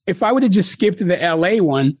wondered if I would have just skipped the LA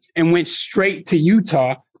one and went straight to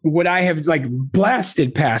Utah, would I have like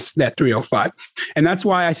blasted past that 3:05? And that's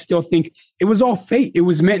why I still think it was all fate. It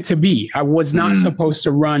was meant to be. I was not supposed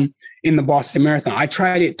to run in the Boston Marathon. I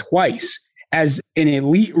tried it twice as an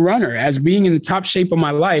elite runner, as being in the top shape of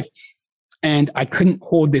my life. And I couldn't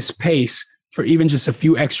hold this pace for even just a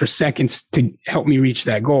few extra seconds to help me reach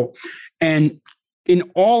that goal. And in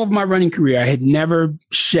all of my running career, I had never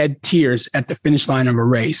shed tears at the finish line of a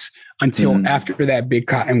race until after that Big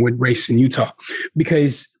Cottonwood race in Utah,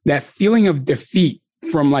 because that feeling of defeat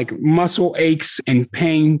from like muscle aches and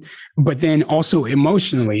pain, but then also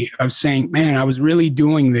emotionally of saying, man, I was really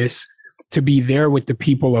doing this to be there with the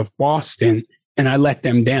people of Boston, and I let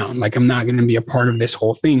them down. Like, I'm not going to be a part of this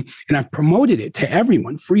whole thing. And I've promoted it to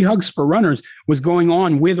everyone. Free Hugs for Runners was going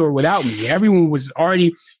on with or without me. Everyone was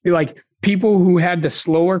already like, people who had the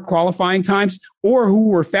slower qualifying times or who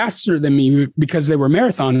were faster than me because they were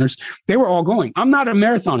marathoners, they were all going. I'm not a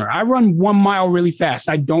marathoner. I run 1 mile really fast.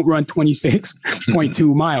 I don't run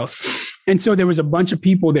 26.2 miles. And so there was a bunch of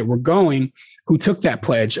people that were going who took that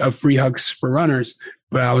pledge of Free Hugs for Runners.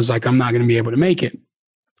 But I was like, I'm not going to be able to make it.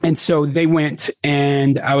 And so they went,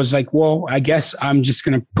 and I was like, well, I guess I'm just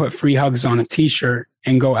going to put Free Hugs on a t-shirt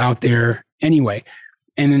and go out there anyway.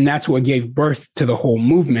 And then that's what gave birth to the whole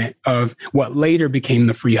movement of what later became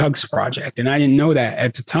the Free Hugs Project. And I didn't know that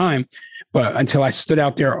at the time, but until I stood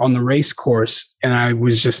out there on the race course and I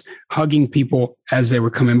was just hugging people as they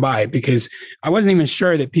were coming by, because I wasn't even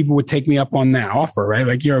sure that people would take me up on that offer, right?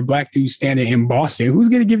 Like, you're a Black dude standing in Boston. Who's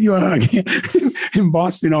going to give you a hug in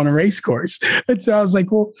Boston on a race course? And so I was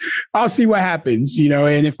like, well, I'll see what happens,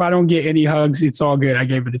 and if I don't get any hugs, it's all good. I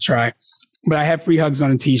gave it a try. But I had Free Hugs on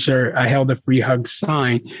a t-shirt. I held a Free Hugs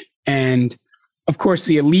sign. And of course,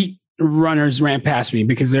 the elite runners ran past me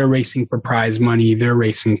because they're racing for prize money. They're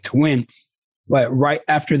racing to win. But right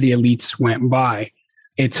after the elites went by,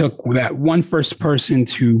 it took that one first person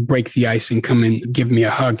to break the ice and come and give me a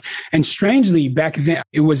hug. And strangely, back then,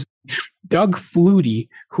 it was Doug Flutie,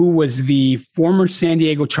 who was the former San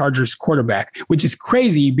Diego Chargers quarterback, which is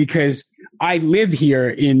crazy because I live here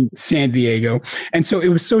in San Diego. And so it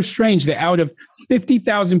was so strange that out of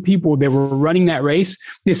 50,000 people that were running that race,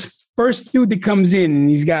 this first dude that comes in and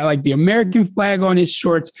he's got like the American flag on his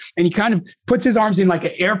shorts, and he kind of puts his arms in like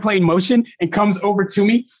an airplane motion and comes over to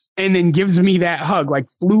me and then gives me that hug, like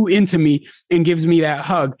flew into me and gives me that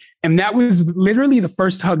hug. And that was literally the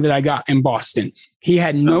first hug that I got in Boston. He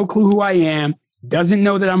had no clue who I am, doesn't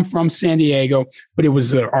know that I'm from San Diego, but it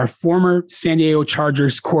was our former San Diego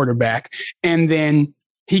Chargers quarterback. And then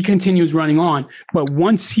he continues running on. But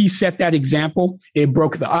once he set that example, it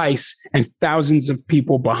broke the ice, and thousands of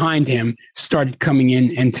people behind him started coming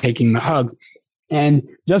in and taking the hug. And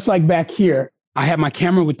just like back here, I had my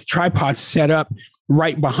camera with the tripod set up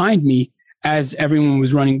right behind me as everyone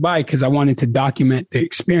was running by, because I wanted to document the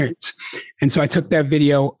experience. And so I took that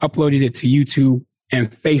video, uploaded it to YouTube and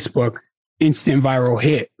Facebook. Instant viral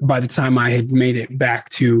hit by the time I had made it back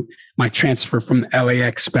to my transfer from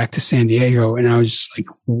LAX back to San Diego. And I was just like,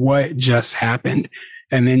 what just happened?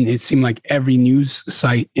 And then it seemed like every news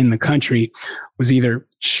site in the country was either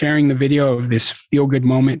sharing the video of this feel-good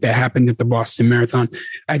moment that happened at the Boston Marathon.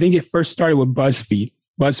 I think it first started with BuzzFeed.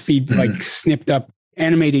 BuzzFeed like snipped up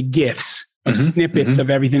animated GIFs of snippets of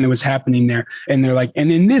everything that was happening there. And they're like, and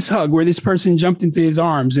then this hug where this person jumped into his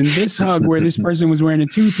arms, and this hug where this person was wearing a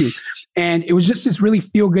tutu. And it was just this really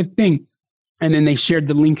feel good thing. And then they shared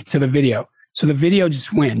the link to the video. So the video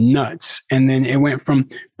just went nuts. And then it went from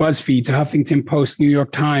BuzzFeed to Huffington Post, New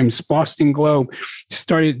York Times, Boston Globe,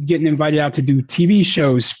 started getting invited out to do TV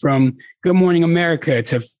shows, from Good Morning America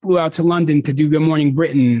to flew out to London to do Good Morning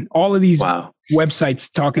Britain. All of these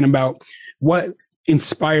websites talking about what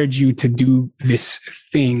inspired you to do this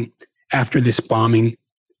thing after this bombing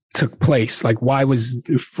took place. Like, why was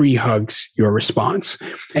free hugs your response?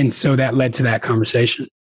 And so that led to that conversation.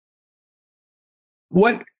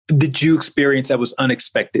 What did you experience that was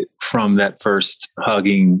unexpected from that first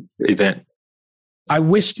hugging event? I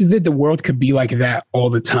wished that the world could be like that all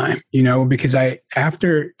the time, because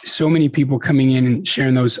after so many people coming in and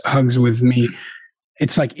sharing those hugs with me,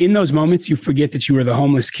 it's like in those moments, you forget that you were the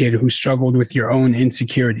homeless kid who struggled with your own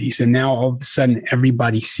insecurities. And now all of a sudden,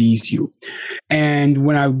 everybody sees you. And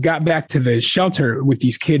when I got back to the shelter with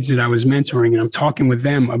these kids that I was mentoring, and I'm talking with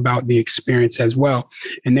them about the experience as well,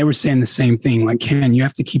 and they were saying the same thing, like, Ken, you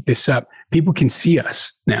have to keep this up. People can see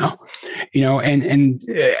us now, and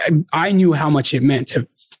I knew how much it meant to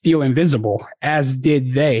feel invisible, as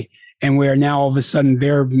did they. And where now all of a sudden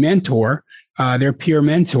their mentor, their peer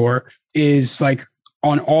mentor, is like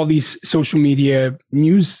on all these social media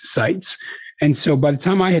news sites. And so by the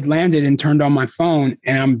time I had landed and turned on my phone,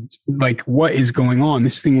 and I'm like, what is going on?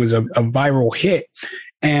 This thing was a viral hit.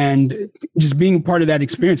 And just being a part of that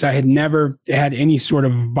experience, I had never had any sort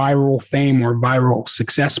of viral fame or viral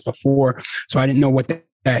success before. So I didn't know what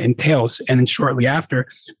that entails. And then shortly after,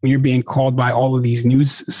 when you're being called by all of these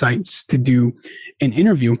news sites to do an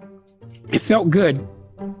interview, it felt good.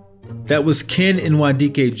 That was Ken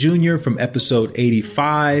Nwadike Jr. from episode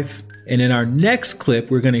 85. And in our next clip,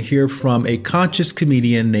 we're going to hear from a conscious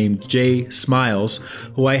comedian named Jay Smiles,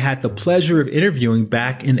 who I had the pleasure of interviewing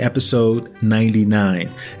back in episode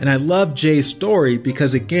 99. And I love Jay's story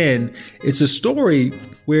because, again, it's a story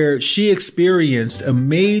where she experienced a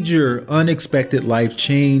major unexpected life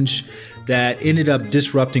change that ended up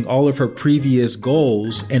disrupting all of her previous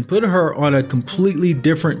goals and put her on a completely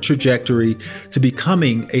different trajectory to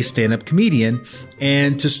becoming a stand-up comedian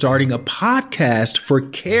and to starting a podcast for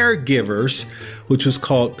caregivers, which was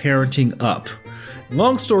called Parenting Up.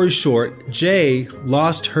 Long story short, Jay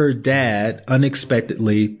lost her dad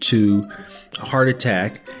unexpectedly to a heart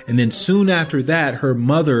attack, and then soon after that, her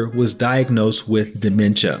mother was diagnosed with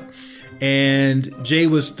dementia. And Jay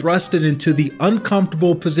was thrusted into the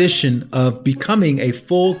uncomfortable position of becoming a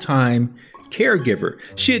full-time caregiver.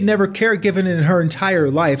 She had never caregiven in her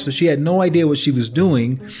entire life, so she had no idea what she was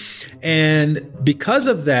doing. And because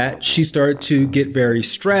of that, she started to get very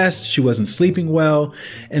stressed. She wasn't sleeping well.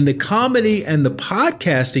 And the comedy and the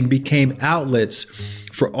podcasting became outlets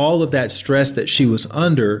for all of that stress that she was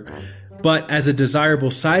under. But as a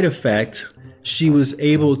desirable side effect, she was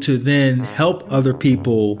able to then help other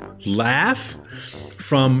people laugh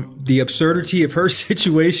from the absurdity of her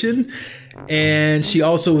situation. And she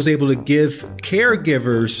also was able to give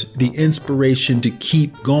caregivers the inspiration to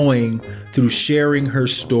keep going through sharing her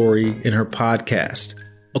story in her podcast.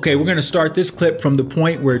 Okay, we're going to start this clip from the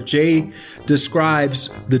point where Jay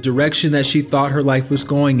describes the direction that she thought her life was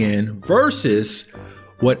going in versus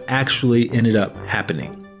what actually ended up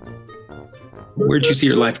happening. Where'd you see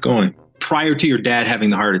your life going prior to your dad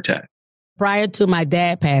having the heart attack? Prior to my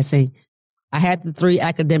dad passing, I had the 3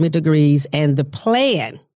 academic degrees, and the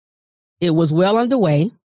plan, it was well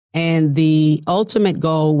underway. And the ultimate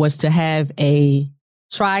goal was to have a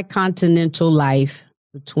tricontinental life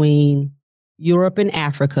between Europe and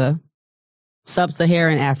Africa,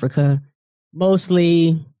 sub-Saharan Africa,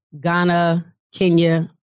 mostly Ghana, Kenya,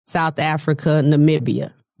 South Africa,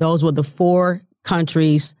 Namibia. Those were the 4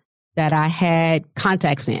 countries that I had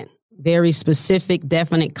contacts in. Very specific,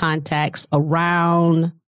 definite contacts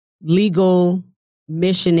around legal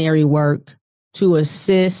missionary work to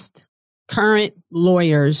assist current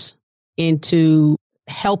lawyers into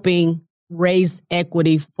helping raise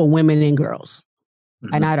equity for women and girls.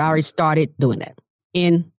 Mm-hmm. And I'd already started doing that.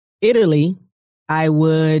 In Italy, I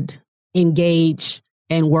would engage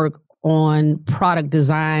and work on product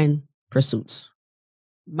design pursuits.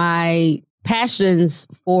 My passions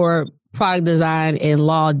for product design and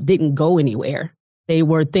law didn't go anywhere. They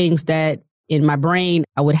were things that in my brain,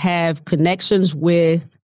 I would have connections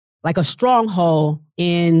with, like a stronghold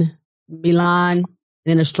in Milan,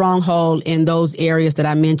 and a stronghold in those areas that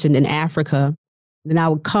I mentioned in Africa. Then I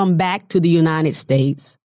would come back to the United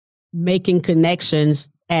States, making connections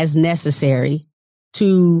as necessary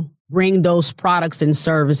to bring those products and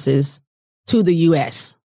services to the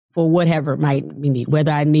U.S. for whatever might we need,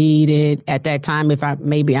 whether I need it at that time,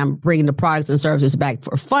 I'm bringing the products and services back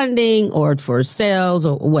for funding or for sales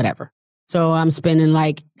or whatever. So I'm spending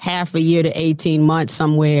like half a year to 18 months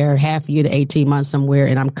somewhere, half a year to 18 months somewhere,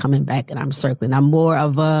 and I'm coming back and I'm circling. I'm more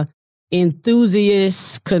of a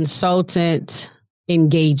enthusiast, consultant,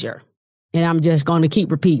 engager. And I'm just going to keep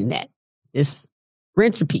repeating that. Just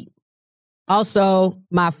rinse, repeat. Also,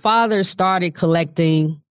 my father started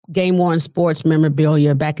collecting game-worn sports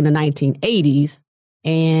memorabilia back in the 1980s.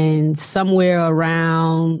 And somewhere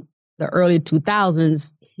around the early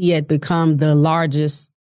 2000s, he had become the largest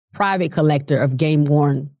private collector of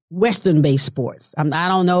game-worn Western-based sports. I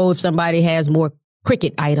don't know if somebody has more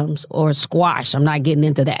cricket items or squash. I'm not getting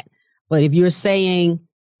into that. But if you're saying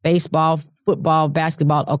baseball, football,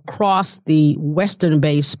 basketball, across the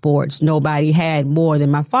Western-based sports, nobody had more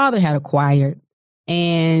than my father had acquired.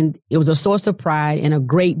 And it was a source of pride and a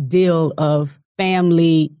great deal of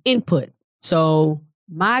family input. So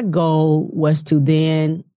my goal was to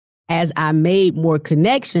then, as I made more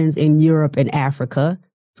connections in Europe and Africa,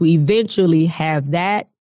 to eventually have that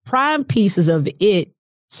prime pieces of it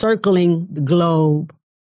circling the globe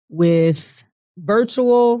with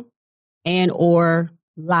virtual and or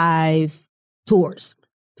live tours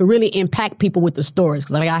to really impact people with the stories.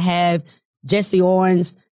 Because like I have Jesse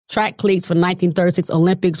Owens track cleats for 1936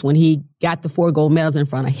 Olympics when he got the 4 gold medals in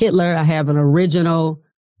front of Hitler. I have an original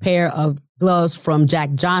pair of gloves from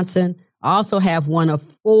Jack Johnson. I also have one of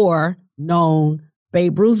 4 known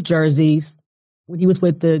Babe Ruth jerseys when he was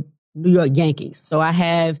with the New York Yankees. So I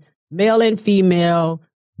have male and female,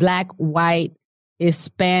 black, white,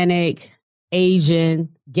 Hispanic, Asian,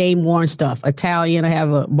 game-worn stuff. Italian, I have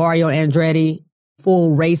a Mario Andretti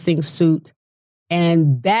full racing suit.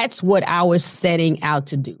 And that's what I was setting out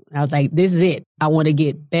to do. I was like, this is it. I want to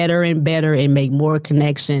get better and better and make more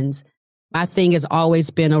connections. My thing has always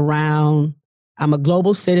been around, I'm a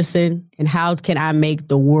global citizen, and how can I make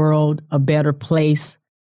the world a better place?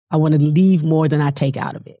 I want to leave more than I take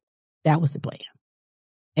out of it. That was the plan.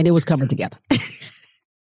 And it was coming together.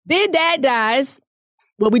 Then Dad dies.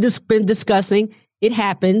 What we just been discussing, it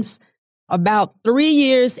happens about 3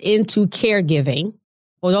 years into caregiving.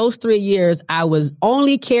 For those 3 years, I was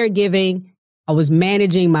only caregiving. I was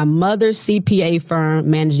managing my mother's CPA firm,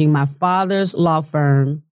 managing my father's law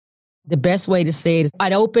firm. The best way to say it is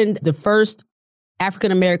I'd opened the first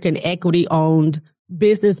African-American equity-owned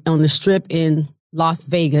business on the Strip in Las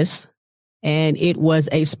Vegas, and it was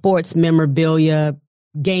a sports memorabilia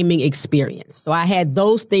gaming experience. So I had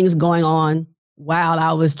those things going on while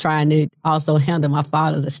I was trying to also handle my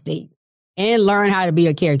father's estate and learn how to be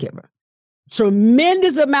a caregiver.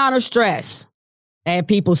 Tremendous amount of stress. I had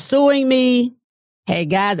people suing me. Had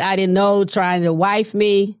guys I didn't know trying to wife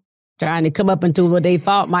me, trying to come up into what they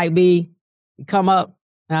thought might be, come up.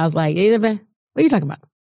 And I was like, hey, man, what are you talking about?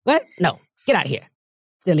 What? No, get out of here.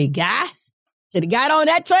 Silly guy. Should have got on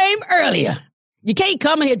that train earlier. You can't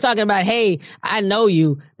come in here talking about, hey, I know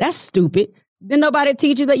you. That's stupid. Then nobody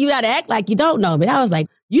teach you that you got to act like you don't know me. I was like,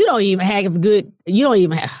 you don't even have good, you don't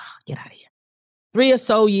even have, get out of here. 3 or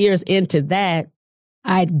so years into that,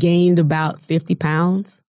 I'd gained about 50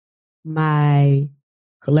 pounds. My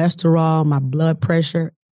cholesterol, my blood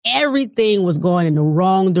pressure, everything was going in the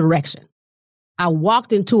wrong direction. I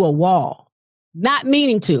walked into a wall, not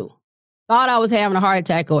meaning to. Thought I was having a heart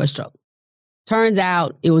attack or a stroke. Turns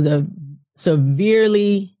out it was a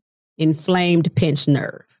severely inflamed pinched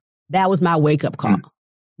nerve. That was my wake-up call.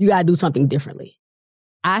 You got to do something differently.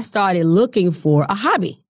 I started looking for a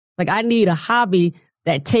hobby. Like, I need a hobby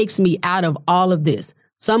that takes me out of all of this.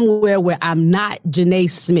 Somewhere where I'm not Janae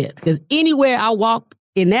Smith. Because anywhere I walked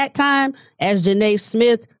in that time as Janae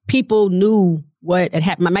Smith, people knew what had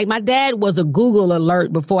happened. My dad was a Google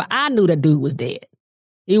alert before I knew that dude was dead.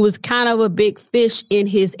 He was kind of a big fish in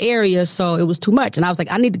his area, so it was too much. And I was like,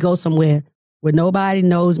 I need to go somewhere where nobody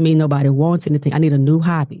knows me, nobody wants anything. I need a new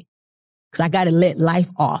hobby because I got to let life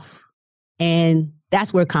off. And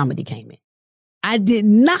that's where comedy came in. I did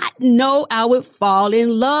not know I would fall in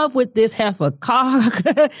love with this heifer.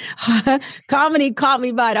 Comedy caught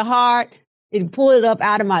me by the heart and pulled it up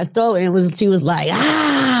out of my throat. And she was like,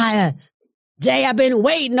 Jay, I've been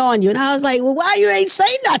waiting on you. And I was like, well, why you ain't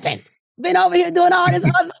say nothing? Been over here doing all this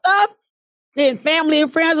other stuff. Then family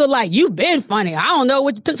and friends were like, you've been funny. I don't know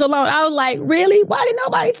what you took so long. I was like, really? Why didn't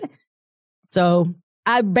nobody say? So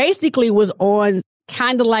I basically was on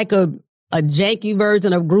kind of like a janky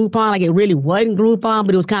version of Groupon. Like, it really wasn't Groupon,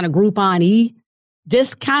 but it was kind of Groupon-y.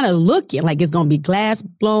 Just kind of looking like it's going to be glass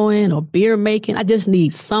blowing or beer making. I just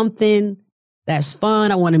need something that's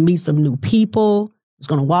fun. I want to meet some new people. Just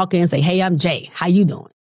going to walk in and say, hey, I'm Jay. How you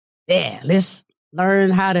doing? Yeah, let's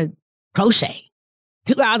learn how to crochet.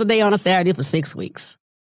 2 hours a day on a Saturday for 6 weeks.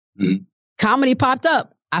 Mm-hmm. Comedy popped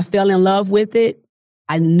up. I fell in love with it.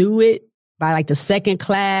 I knew it. by like the second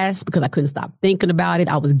class because I couldn't stop thinking about it.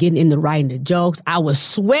 I was getting into writing the jokes. I was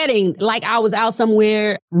sweating like I was out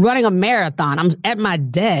somewhere running a marathon. I'm at my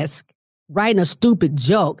desk writing a stupid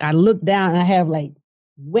joke. I look down and I have like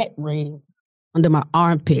wet ring under my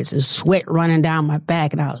armpits and sweat running down my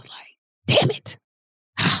back. And I was like, damn it.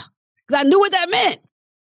 Because I knew what that meant,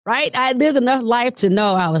 right? I lived enough life to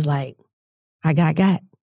know I was like, I got. Damn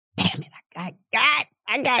it, I got.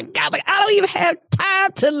 Like, I don't even have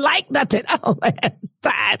time to like nothing. I don't have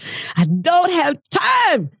time. I don't have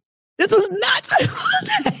time. This was nuts.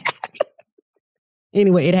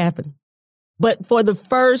 Anyway, it happened. But for the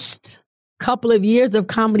first couple of years of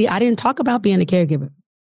comedy, I didn't talk about being a caregiver.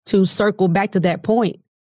 To circle back to that point,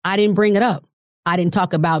 I didn't bring it up. I didn't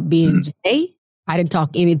talk about being Jay. I didn't talk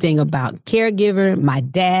anything about caregiver, my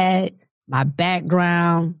dad, my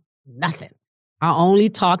background, nothing. I only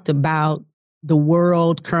talked about the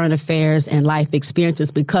world, current affairs, and life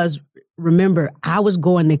experiences because, remember, I was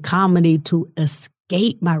going to comedy to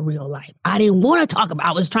escape my real life. I didn't want to talk about it.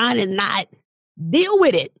 I was trying to not deal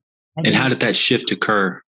with it. And how did that shift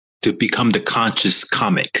occur to become the conscious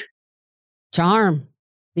comic? Charm,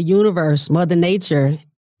 the universe, Mother Nature,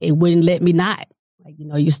 it wouldn't let me not. Like,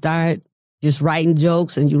 you start just writing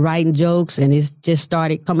jokes and it just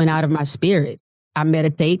started coming out of my spirit. I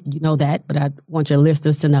meditate, you know that, but I want your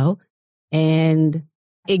listeners to know. And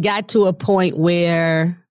it got to a point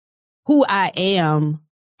where who I am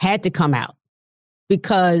had to come out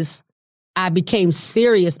because I became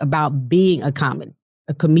serious about being a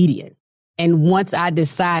comedian. And once I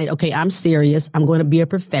decided, okay, I'm serious, I'm going to be a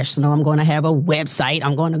professional, I'm going to have a website,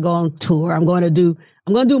 I'm going to go on tour, I'm going to do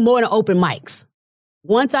more than open mics.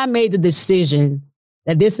 Once I made the decision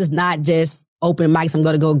that this is not just open mics, I'm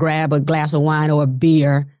going to go grab a glass of wine or a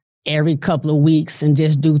beer every couple of weeks and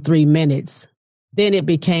just do 3 minutes. Then it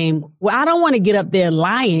became, well, I don't want to get up there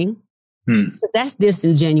lying. That's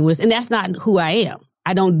disingenuous. And that's not who I am.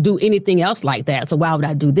 I don't do anything else like that. So why would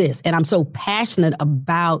I do this? And I'm so passionate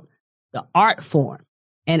about the art form.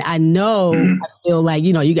 And I know, I feel like,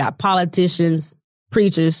 you got politicians,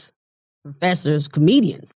 preachers, professors,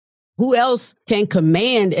 comedians. Who else can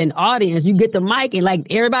command an audience? You get the mic and like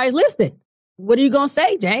everybody's listening. What are you going to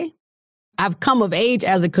say, Jay? I've come of age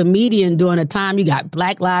as a comedian during a time you got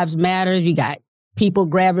Black Lives Matter, you got people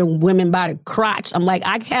grabbing women by the crotch. I'm like,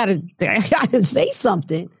 I gotta say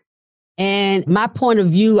something. And my point of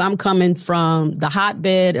view, I'm coming from the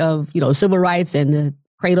hotbed of, civil rights and the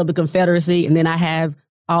cradle of the Confederacy. And then I have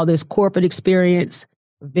all this corporate experience.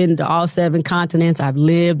 I've been to all 7 continents. I've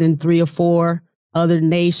lived in 3 or 4 other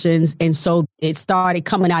nations. And so it started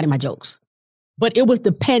coming out in my jokes. But it was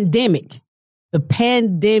the pandemic. The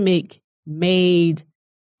pandemic made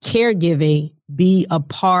caregiving be a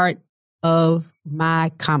part of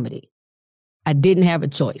my comedy. I didn't have a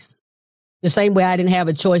choice. The same way I didn't have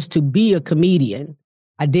a choice to be a comedian,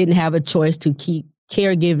 I didn't have a choice to keep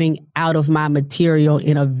caregiving out of my material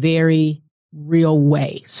in a very real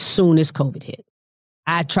way soon as COVID hit.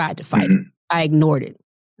 I tried to fight it. I ignored it.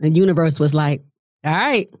 The universe was like, all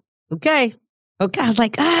right, okay. I was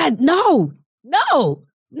like, no,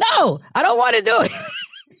 I don't want to do it.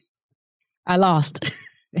 I lost.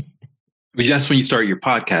 But that's when you started your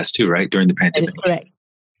podcast too, right? During the pandemic. That is correct.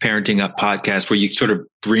 Parenting Up podcast, where you sort of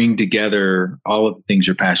bring together all of the things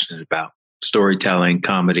you're passionate about: storytelling,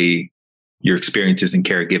 comedy, your experiences in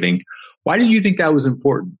caregiving. Why do you think that was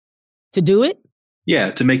important? To do it?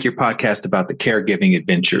 Yeah, to make your podcast about the caregiving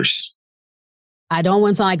adventures. I don't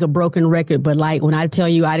want to sound like a broken record, but like when I tell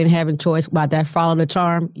you I didn't have a choice about that follow the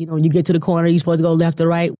charm, you get to the corner, you're supposed to go left or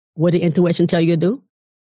right. What did intuition tell you to do?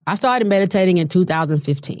 I started meditating in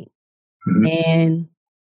 2015. And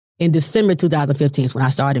in December 2015 is when I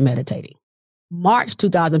started meditating. March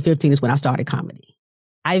 2015 is when I started comedy.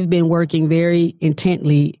 I've been working very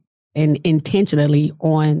intently and intentionally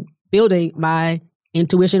on building my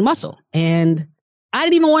intuition muscle. And I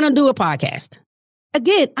didn't even want to do a podcast.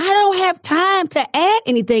 Again, I don't have time to add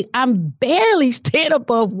anything. I'm barely staying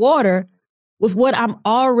above water with what I'm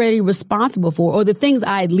already responsible for, or the things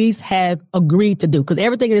I at least have agreed to do. Because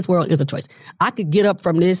everything in this world is a choice. I could get up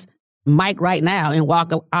from this mic right now and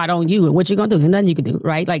walk out on you, and what you gonna do? Nothing you can do,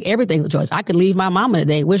 right? Like everything's a choice. I could leave my mama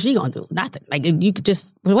today. What's she gonna do? Nothing. Like you could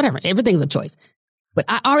just whatever. Everything's a choice. But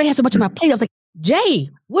I already have so much on my plate. I was like, Jay,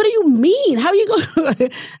 what do you mean? How are you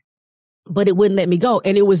going? But it wouldn't let me go,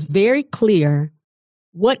 and it was very clear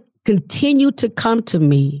what continued to come to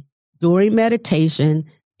me during meditation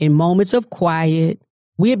in moments of quiet.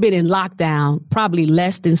 We had been in lockdown probably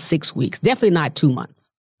less than 6 weeks, definitely not 2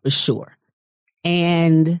 months for sure,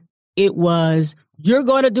 and it was, you're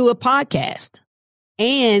going to do a podcast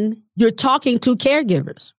and you're talking to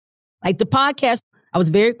caregivers. Like the podcast, I was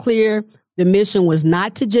very clear. The mission was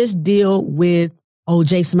not to just deal with, oh,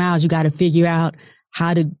 Jay Smiles, you got to figure out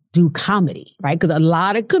how to do comedy, right? Because a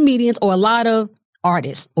lot of comedians or a lot of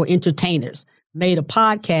artists or entertainers made a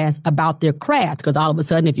podcast about their craft, because all of a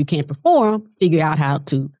sudden, if you can't perform, figure out how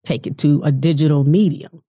to take it to a digital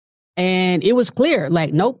medium. And it was clear,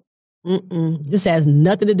 like, nope, this has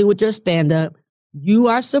nothing to do with your stand-up. You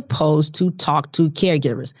are supposed to talk to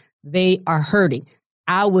caregivers. They are hurting.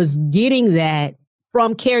 I was getting that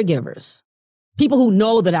from caregivers. People who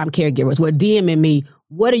know that I'm caregivers were DMing me,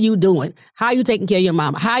 what are you doing? How are you taking care of your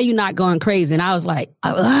mama? How are you not going crazy? And I was like,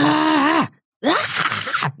 I'm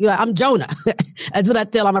Jonah. That's what I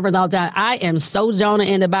tell all my friends all the time. I am so Jonah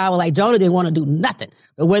in the Bible. Like Jonah didn't want to do nothing.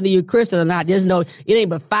 So whether you're Christian or not, just know it ain't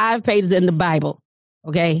but 5 pages in the Bible.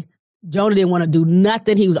 Okay. Jonah didn't want to do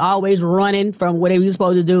nothing. He was always running from whatever he was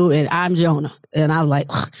supposed to do. And I'm Jonah. And I was like,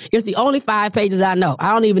 it's the only 5 pages I know.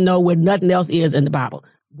 I don't even know where nothing else is in the Bible.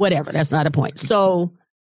 Whatever. That's not the point. So,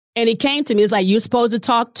 and it came to me, it's like, you're supposed to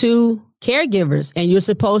talk to caregivers and you're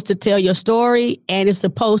supposed to tell your story and it's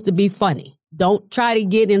supposed to be funny. Don't try to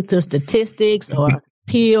get into statistics or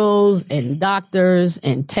pills and doctors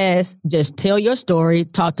and tests. Just tell your story,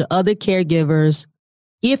 talk to other caregivers.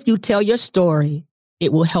 If you tell your story,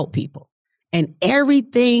 it will help people. And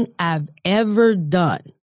everything I've ever done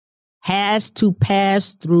has to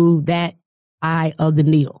pass through that eye of the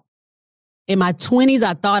needle. In my 20s,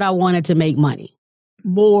 I thought I wanted to make money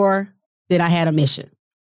more than I had a mission.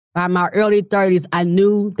 By my early 30s, I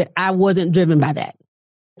knew that I wasn't driven by that.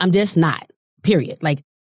 I'm just not, period. Like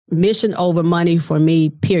mission over money for me,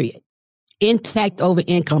 period. Impact over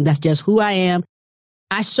income. That's just who I am.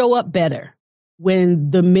 I show up better when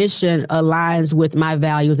the mission aligns with my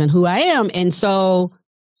values and who I am. And so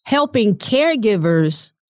helping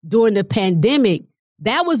caregivers during the pandemic,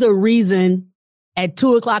 that was a reason at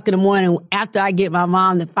 2:00 in the morning after I get my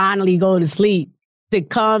mom to finally go to sleep to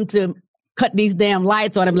come to cut these damn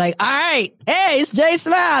lights on and be like, all right, hey, it's Jay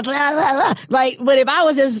Smiles. Like, but if I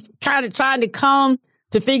was just kind of trying to come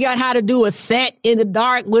to figure out how to do a set in the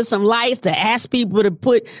dark with some lights to ask people to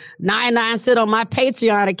put 99 cents on my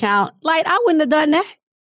Patreon account, like I wouldn't have done that.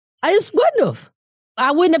 I just wouldn't have.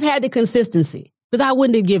 I wouldn't have had the consistency because I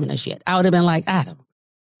wouldn't have given a shit. I would have been like, Adam,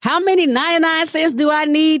 how many 99 cents do I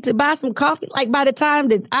need to buy some coffee? Like by the time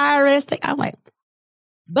the IRS take, I'm like,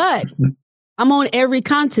 but I'm on every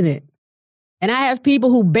continent. And I have people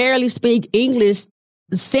who barely speak English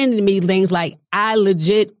sending me things like, I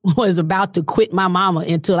legit was about to quit my mama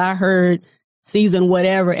until I heard season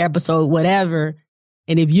whatever, episode whatever.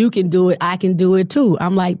 And if you can do it, I can do it too.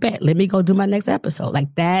 I'm like, bet, let me go do my next episode.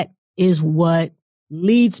 Like that is what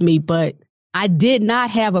leads me. But I did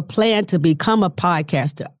not have a plan to become a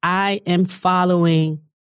podcaster. I am following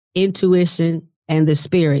intuition and the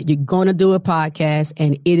spirit. You're going to do a podcast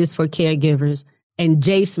and it is for caregivers. And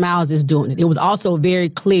Jay Smiles is doing it. It was also very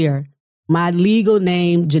clear. My legal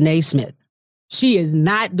name, Janae Smith. She is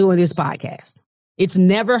not doing this podcast. It's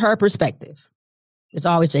never her perspective. It's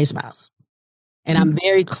always Jay Smiles. And I'm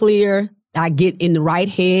very clear. I get in the right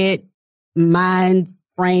head, mind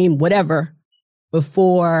frame, whatever,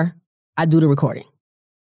 before I do the recording.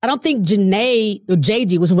 I don't think Janae, or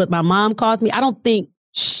JG was what my mom calls me. I don't think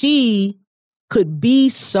she could be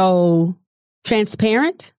so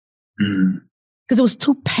transparent because it was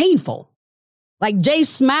too painful. Like Jay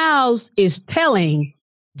Smiles is telling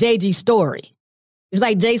JG's story. It's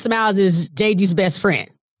like Jay Smiles is JG's best friend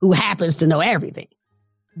who happens to know everything.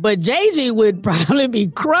 But JG would probably be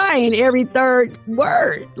crying every third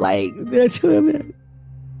word. Like,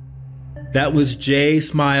 that was Jay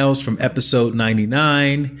Smiles from episode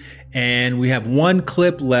 99. And we have one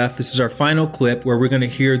clip left. This is our final clip where we're going to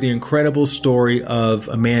hear the incredible story of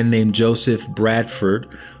a man named Joseph Bradford,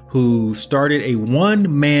 who started a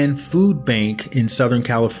one-man food bank in Southern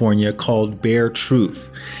California called Bare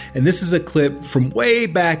Truth. And this is a clip from way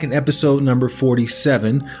back in episode number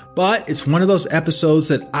 47, but it's one of those episodes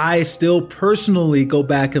that I still personally go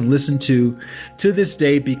back and listen to this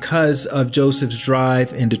day because of Joseph's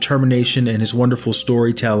drive and determination and his wonderful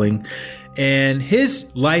storytelling. And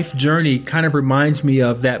his life journey kind of reminds me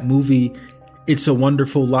of that movie, It's a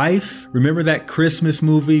Wonderful Life. Remember that Christmas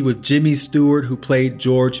movie with Jimmy Stewart, who played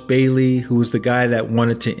George Bailey, who was the guy that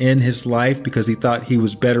wanted to end his life because he thought he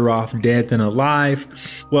was better off dead than alive?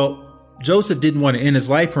 Well, Joseph didn't want to end his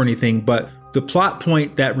life or anything, but the plot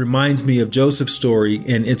point that reminds me of Joseph's story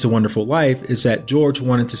in It's a Wonderful Life is that George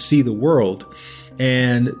wanted to see the world.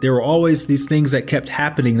 And there were always these things that kept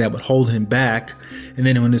happening that would hold him back. And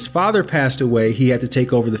then when his father passed away, he had to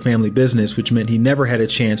take over the family business, which meant he never had a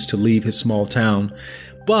chance to leave his small town.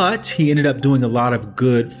 but he ended up doing a lot of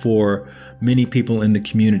good for many people in the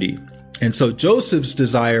community. And so Joseph's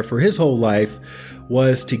desire for his whole life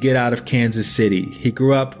was to get out of Kansas City. He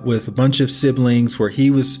grew up with a bunch of siblings where he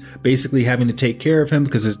was basically having to take care of him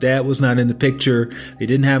because his dad was not in the picture. They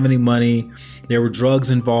didn't have any money. There were drugs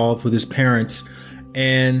involved with his parents.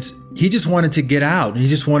 And he just wanted to get out. He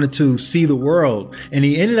just wanted to see the world. And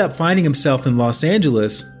he ended up finding himself in Los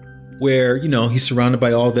Angeles where, he's surrounded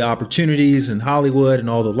by all the opportunities in Hollywood and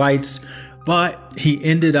all the lights. But he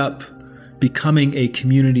ended up becoming a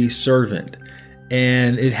community servant.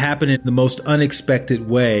 And it happened in the most unexpected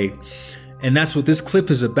way. And that's what this clip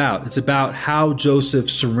is about. It's about how Joseph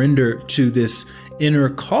surrendered to this inner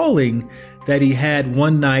calling that he had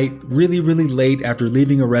one night really, really late after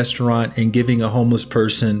leaving a restaurant and giving a homeless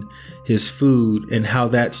person his food, and how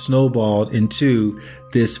that snowballed into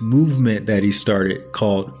this movement that he started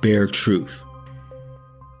called Bare Truth.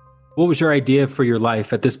 What was your idea for your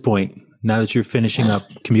life at this point, now that you're finishing up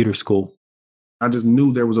commuter school? I just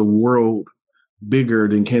knew there was a world bigger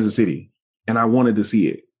than Kansas City, and I wanted to see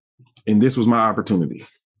it. And this was my opportunity.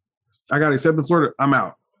 I got accepted to Florida. I'm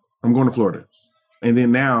out. I'm going to Florida. And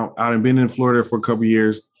then now I've been in Florida for a couple of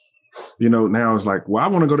years. Now it's like, well, I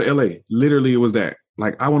want to go to LA. Literally, it was that.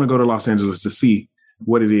 Like, I want to go to Los Angeles to see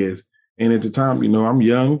what it is. And at the time, I'm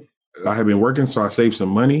young. I had been working, so I saved some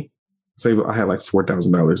money. I had like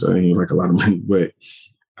 $4,000. I ain't like a lot of money, but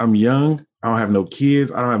I'm young. I don't have no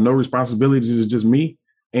kids. I don't have no responsibilities. It's just me.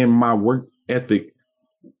 And my work ethic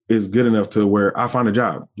is good enough to where I find a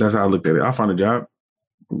job. That's how I looked at it. I find a job.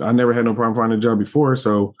 I never had no problem finding a job before.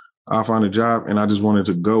 So I found a job and I just wanted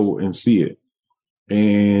to go and see it.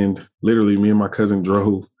 And literally me and my cousin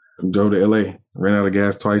drove to LA, ran out of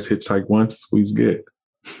gas twice, hitchhiked once. We was good.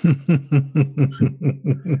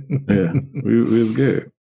 Yeah, we was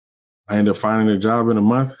good. I ended up finding a job in a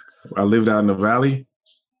month. I lived out in the valley.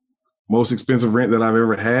 Most expensive rent that I've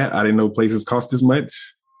ever had. I didn't know places cost this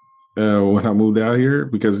much when I moved out here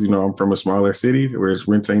because, I'm from a smaller city where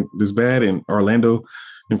rents ain't this bad. In Orlando,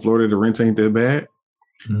 in Florida, the rents ain't that bad.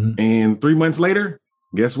 Mm-hmm. And 3 months later,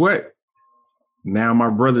 guess what? Now my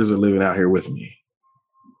brothers are living out here with me.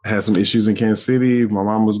 I had some issues in Kansas City. My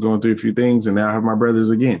mom was going through a few things, and now I have my brothers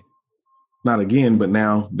again. Not again, but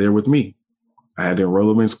now they're with me. I had to enroll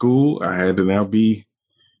them in school. I had to now be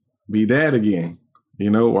dad again,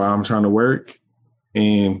 while I'm trying to work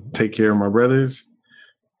and take care of my brothers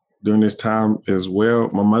during this time as well.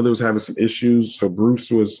 My mother was having some issues. So Bruce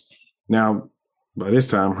was now, by this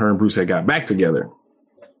time, her and Bruce had got back together.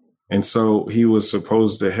 And so he was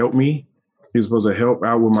supposed to help me. He was supposed to help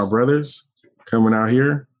out with my brothers coming out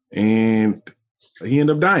here. And he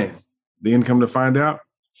ended up dying. Then come to find out,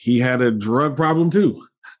 he had a drug problem too.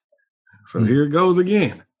 So here it goes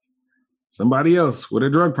again. Somebody else with a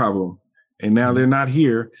drug problem. And now they're not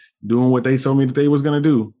here doing what they told me that they was going to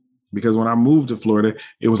do. Because when I moved to Florida,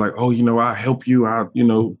 it was like, oh, I'll help you. I'll,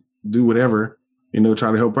 do whatever,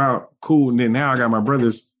 try to help out. Cool. And then now I got my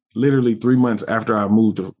brothers literally 3 months after I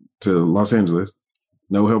moved to Los Angeles.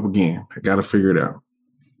 No help again. I got to figure it out.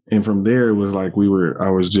 And from there, it was like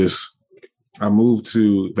I moved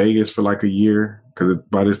to Vegas for like a year because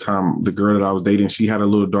by this time, the girl that I was dating, she had a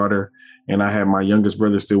little daughter and I had my youngest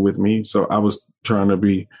brother still with me. So I was trying to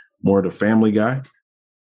be more the family guy.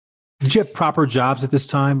 Did you have proper jobs at this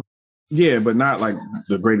time? Yeah, but not like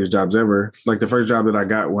the greatest jobs ever. Like the first job that I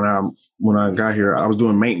got when I got here, I was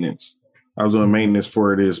doing maintenance. I was doing maintenance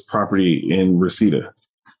for this property in Reseda.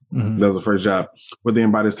 Mm-hmm. That was the first job. But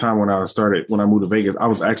then by this time when I moved to Vegas, I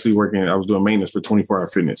was doing maintenance for 24 Hour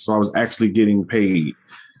Fitness. So I was actually getting paid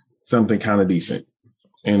something kind of decent.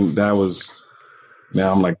 And now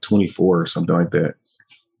I'm like 24 or something like that,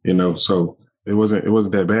 so it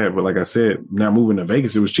wasn't that bad. But like I said, now moving to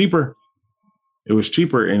Vegas, it was cheaper. And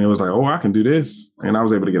it was like, oh, I can do this. And I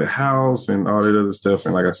was able to get a house and all that other stuff.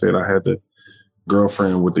 And like I said, I had the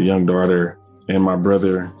girlfriend with the young daughter and my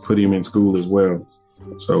brother put him in school as well.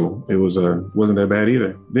 So it wasn't that bad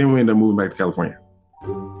either. Then we ended up moving back to California.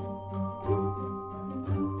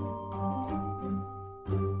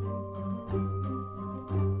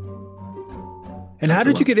 And how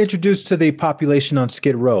did you get introduced to the population on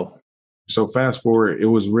Skid Row? So fast forward, it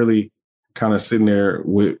was really kind of sitting there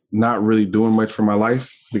with not really doing much for my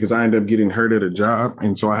life because I ended up getting hurt at a job.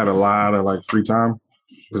 And so I had a lot of like free time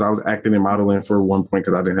because I was acting and modeling for one point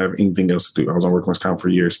because I didn't have anything else to do. I was on workman's comp for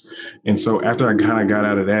years. And so after I kind of got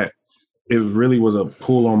out of that, it really was a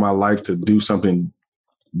pull on my life to do something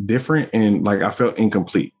different. And like, I felt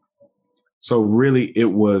incomplete. So really it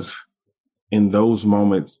was in those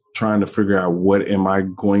moments trying to figure out what am I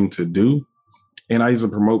going to do? And I used to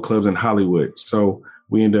promote clubs in Hollywood. So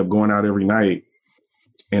we ended up going out every night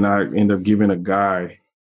and I ended up giving a guy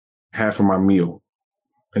half of my meal.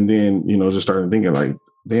 And then, just started thinking like,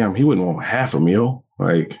 damn, he wouldn't want half a meal.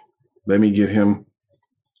 Like, let me get him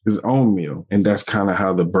his own meal. And that's kind of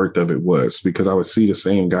how the birth of it was, because I would see the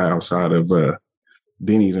same guy outside of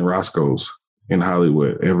Denny's and Roscoe's in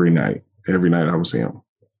Hollywood every night. Every night I would see him.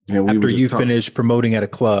 And after you finished promoting at a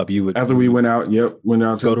club, you would. After we went out to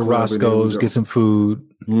go to Roscoe's, get some food.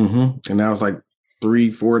 Mm-hmm. And that was like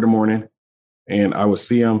 3-4 in the morning. And I would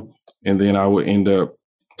see him, and then I would end up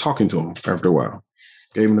talking to him after a while.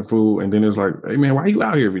 Gave him the food, and then it was like, hey, man, why are you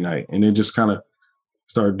out here every night? And then just kind of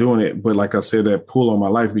started doing it. But like I said, that pull on my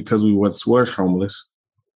life, because we once were homeless,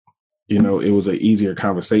 it was an easier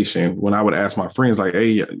conversation when I would ask my friends, like,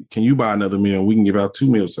 hey, can you buy another meal? We can give out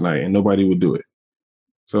 2 meals tonight, and nobody would do it.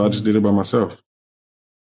 So I just did it by myself.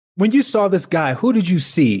 When you saw this guy, who did you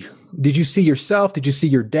see? Did you see yourself? Did you see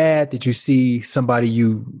your dad? Did you see somebody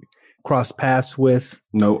you crossed paths with?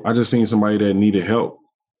 No, I just seen somebody that needed help.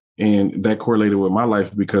 And that correlated with my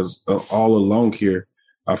life, because all along here,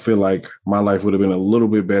 I feel like my life would have been a little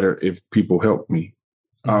bit better if people helped me.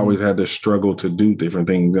 Mm-hmm. I always had to struggle to do different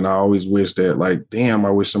things. And I always wish that, like, damn,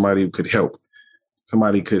 I wish somebody could help.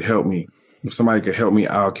 Somebody could help me. If somebody could help me,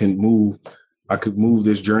 I could move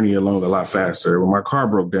this journey along a lot faster. When my car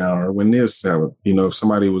broke down, or when this happened, if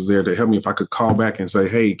somebody was there to help me, if I could call back and say,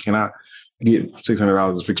 hey, can I get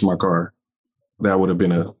 $600 to fix my car? That would have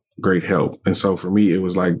been a great help. And so for me, it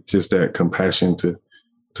was like just that compassion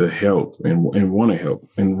to help and want to help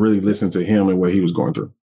and really listen to him and what he was going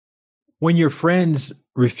through. When your friends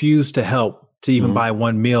refuse to help, to even buy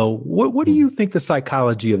one meal, what do you think the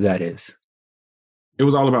psychology of that is? It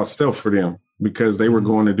was all about self for them, because they were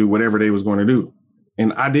going to do whatever they was going to do.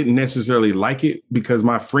 And I didn't necessarily like it, because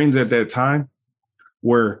my friends at that time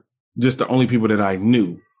were just the only people that I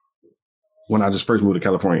knew when I just first moved to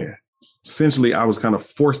California. Essentially, I was kind of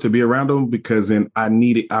forced to be around them, because then I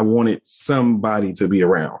wanted somebody to be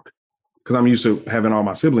around, because I'm used to having all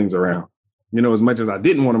my siblings around, as much as I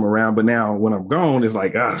didn't want them around. But now when I'm gone, it's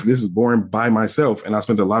like, this is boring by myself. And I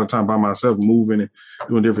spent a lot of time by myself, moving and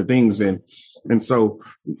doing different things. And so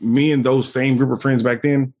me and those same group of friends back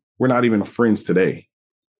then, we're not even friends today.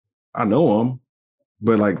 I know them,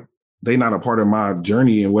 but like, they're not a part of my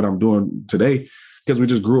journey and what I'm doing today, because we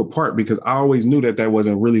just grew apart, because I always knew that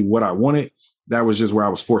wasn't really what I wanted. That was just where I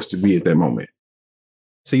was forced to be at that moment.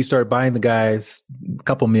 So you start buying the guys a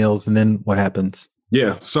couple meals, and then what happens?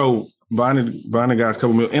 Yeah. So buying the guys a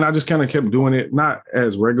couple meals, and I just kind of kept doing it, not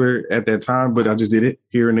as regular at that time, but I just did it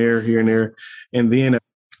here and there. And then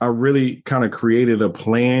I really kind of created a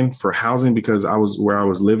plan for housing, because where I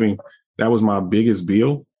was living, that was my biggest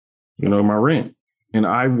bill, my rent. And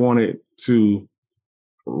I wanted to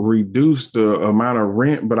reduce the amount of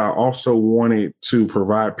rent, but I also wanted to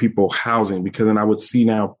provide people housing, because then I would see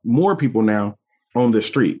now more people now on the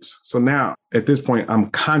streets. So now at this point, I'm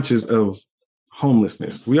conscious of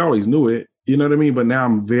homelessness. We always knew it, you know what I mean? But now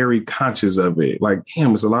I'm very conscious of it. Like, damn,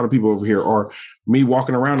 there's a lot of people over here. Or me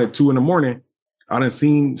walking around at 2 a.m. I done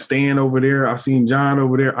seen Stan over there. I've seen John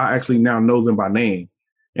over there. I actually now know them by name.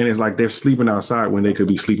 And it's like they're sleeping outside when they could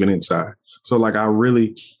be sleeping inside. So like, I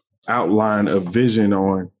really outline a vision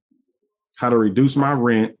on how to reduce my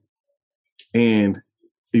rent and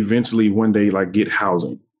eventually one day like get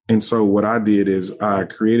housing. And so what I did is I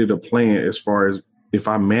created a plan as far as, if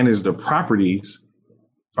I managed the properties,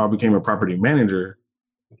 if I became a property manager,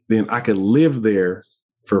 then I could live there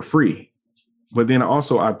for free. But then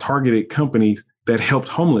also I targeted companies that helped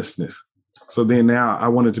homelessness. So then now I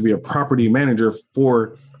wanted to be a property manager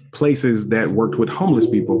for places that worked with homeless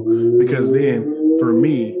people, because then for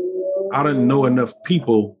me, I didn't know enough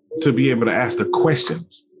people to be able to ask the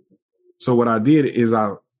questions. So what I did is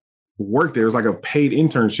I worked there. It was like a paid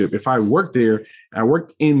internship. If I worked there, I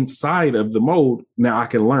worked inside of the mode. Now I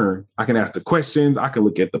can learn. I can ask the questions. I can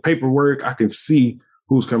look at the paperwork. I can see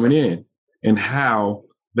who's coming in and how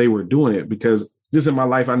they were doing it. Because this in my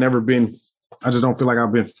life, I just don't feel like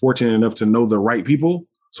I've been fortunate enough to know the right people.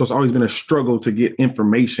 So it's always been a struggle to get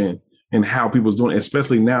information and how people's doing it.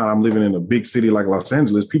 Especially now I'm living in a big city like Los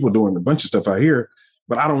Angeles, people doing a bunch of stuff out here,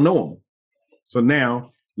 but I don't know them. So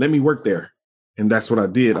now let me work there. And that's what I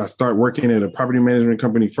did. I started working at a property management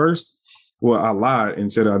company first. Well, I lied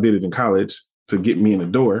and said I did it in college to get me in the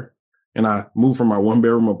door. And I moved from my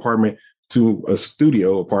 1-bedroom apartment to a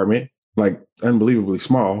studio apartment, like unbelievably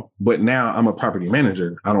small. But now I'm a property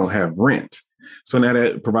manager. I don't have rent. So now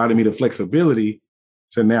that provided me the flexibility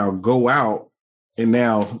to now go out and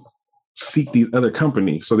now seek these other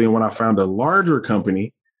companies. So then when I found a larger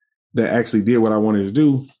company that actually did what I wanted to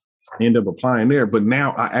do, I ended up applying there. But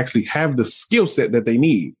now I actually have the skill set that they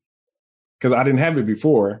need. because I didn't have it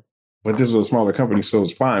before, but this was a smaller company, so it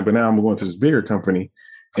was fine. But now I'm going to this bigger company.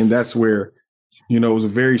 And that's where, it was a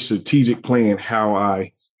very strategic plan how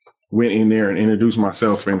I went in there and introduced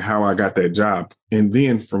myself and how I got that job. And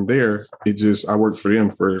then from there, I worked for them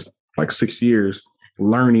for like 6 years,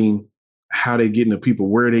 learning how they get into people,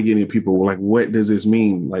 where they get into people, like, what does this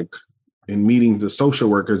mean? Like, and meeting the social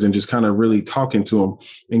workers and just kind of really talking to them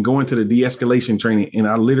and going to the de-escalation training. And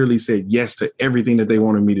I literally said yes to everything that they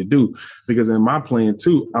wanted me to do, because in my plan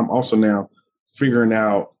too, I'm also now figuring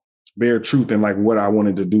out bare truth and like what I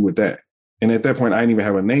wanted to do with that. And at that point, I didn't even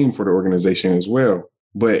have a name for the organization as well.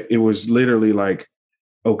 But it was literally like,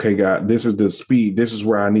 okay, God, this is the speed. This is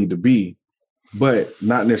where I need to be, but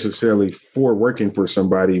not necessarily for working for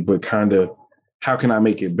somebody, but kind of how can I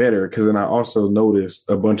make it better? Because then I also noticed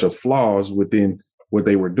a bunch of flaws within what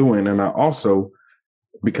they were doing. And I also,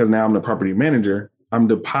 because now I'm the property manager, I'm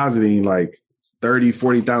depositing like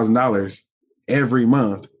 $30,000, $40,000 every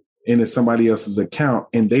month into somebody else's account.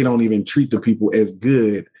 And they don't even treat the people as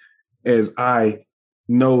good as I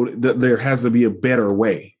know that there has to be a better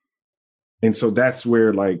way. And so that's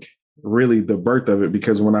where like really the birth of it,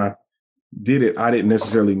 because when I did it, I didn't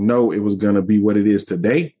necessarily know it was going to be what it is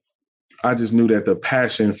today. I just knew that the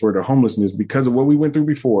passion for the homelessness, because of what we went through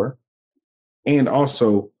before, and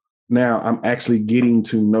also now I'm actually getting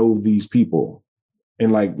to know these people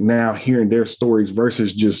and like now hearing their stories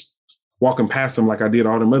versus just walking past them like I did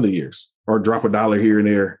all them other years, or drop $1 here and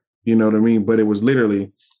there. You know what I mean? But it was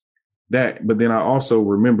literally that. But then I also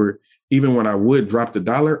remember, even when I would drop the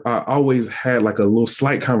 $1, I always had like a little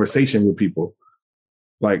slight conversation with people.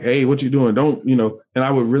 Like, hey, what you doing? Don't, and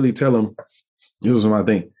I would really tell them, it was my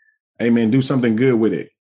thing. Hey, man, do something good with it.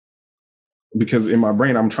 Because in my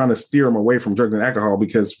brain, I'm trying to steer them away from drugs and alcohol,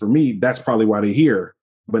 because for me, that's probably why they're here.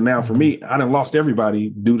 But now for me, I done lost everybody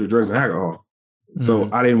due to drugs and alcohol. Mm-hmm. So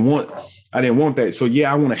I didn't want that. So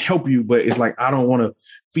yeah, I want to help you, but it's like, I don't want to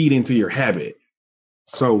feed into your habit.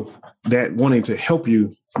 So that wanting to help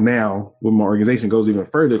you now with my organization goes even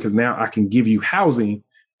further, because now I can give you housing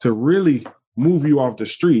to really move you off the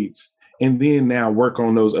streets, and then now work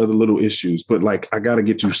on those other little issues. But like, I got to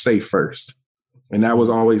get you safe first. And that was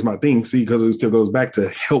always my thing. See, because it still goes back to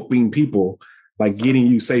helping people, like getting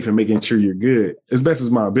you safe and making sure you're good as best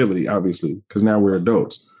as my ability, obviously, because now we're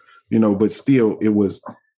adults, but still it was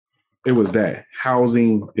that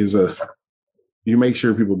housing is you make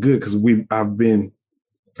sure people good. Because I've been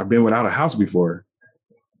without a house before.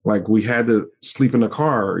 Like, we had to sleep in the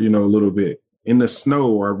car, a little bit in the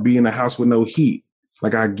snow, or be in a house with no heat.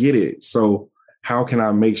 Like, I get it. So how can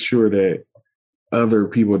I make sure that other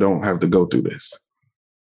people don't have to go through this?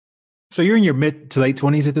 So you're in your mid to late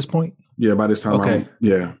 20s at this point? Yeah, by this time. Okay.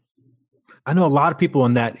 Yeah. I know a lot of people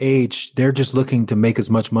in that age, they're just looking to make as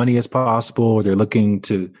much money as possible. Or they're looking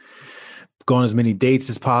to go on as many dates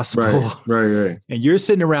as possible. Right. And you're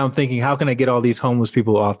sitting around thinking, how can I get all these homeless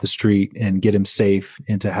people off the street and get them safe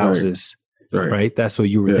into houses? Right? That's what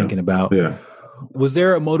you were thinking about. Yeah. Was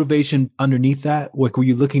there a motivation underneath that? Like, were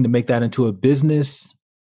you looking to make that into a business?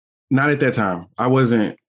 Not at that time. I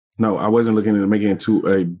wasn't looking to make it into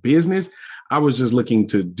a business. I was just looking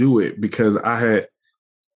to do it because I had,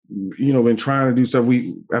 been trying to do stuff.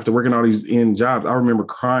 After working all these end jobs, I remember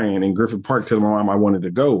crying in Griffith Park telling my mom I wanted to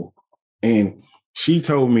go. And she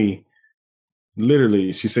told me,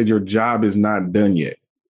 literally, she said, your job is not done yet.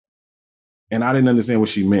 And I didn't understand what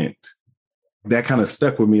she meant. That kind of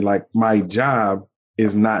stuck with me, like, my job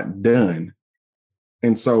is not done.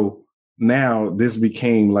 And so now this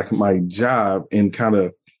became like my job, and kind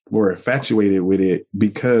of more infatuated with it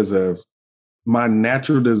because of my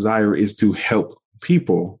natural desire is to help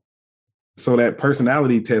people. So that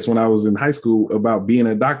personality test when I was in high school about being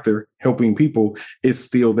a doctor, helping people, it's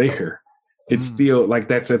still there. It's still like,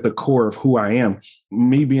 that's at the core of who I am.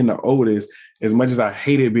 Me being the oldest, as much as I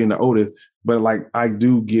hated being the oldest, but like, I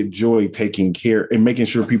do get joy taking care and making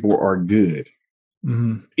sure people are good,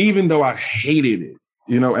 even though I hated it,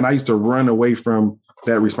 and I used to run away from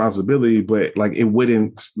that responsibility, but like, it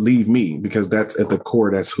wouldn't leave me because that's at the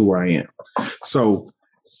core. That's who I am. So,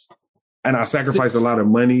 and I sacrificed a lot of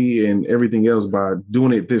money and everything else by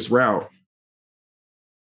doing it this route.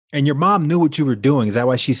 And your mom knew what you were doing. Is that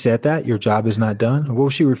why she said that? Your job is not done? Or what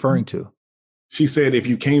was she referring to? She said, if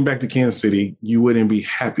you came back to Kansas City, you wouldn't be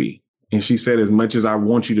happy. And she said, as much as I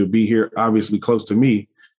want you to be here, obviously close to me,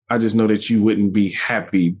 I just know that you wouldn't be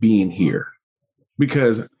happy being here.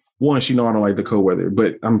 Because one, she know I don't like the cold weather,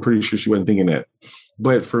 but I'm pretty sure she wasn't thinking that.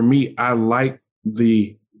 But for me, I like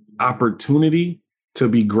the opportunity to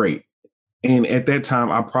be great. And at that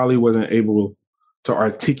time, I probably wasn't able to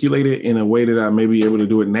articulate it in a way that I may be able to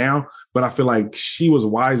do it now. But I feel like she was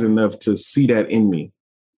wise enough to see that in me.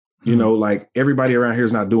 You know, like everybody around here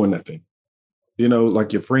is not doing nothing. You know,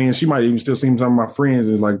 like your friends, she might even still see some of my friends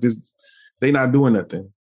is like this, they not doing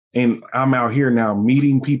nothing. And I'm out here now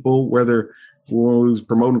meeting people, whether when we was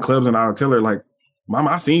promoting clubs, and I'll tell her like,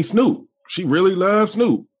 Mama, I seen Snoop. She really loves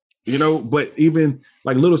Snoop, you know, but even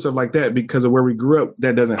like little stuff like that, because of where we grew up,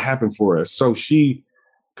 that doesn't happen for us. So she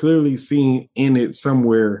clearly seen in it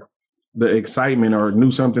somewhere the excitement or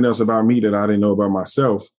knew something else about me that I didn't know about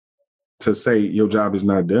myself to say your job is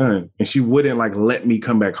not done. And she wouldn't like let me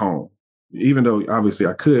come back home, even though obviously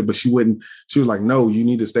I could, but she wouldn't. She was like, no, you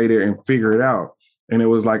need to stay there and figure it out. And it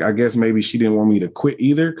was like, I guess maybe she didn't want me to quit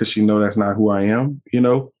either, because she know that's not who I am, you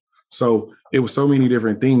know? So it was so many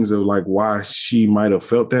different things of like why she might have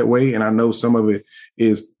felt that way. And I know some of it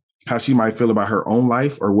is how she might feel about her own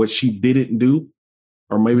life or what she didn't do.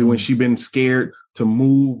 Or maybe when she been scared to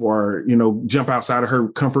move or, you know, jump outside of her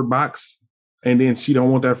comfort box. And then she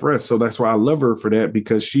don't want that for us. So that's why I love her for that,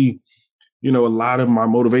 because she, you know, a lot of my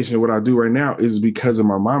motivation of what I do right now is because of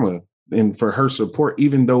my mama and for her support,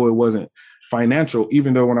 even though it wasn't financial,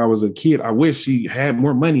 even though when I was a kid, I wish she had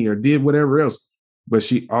more money or did whatever else, but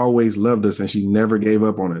she always loved us and she never gave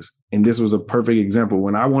up on us. And this was a perfect example.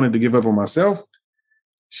 When I wanted to give up on myself,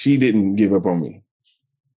 she didn't give up on me.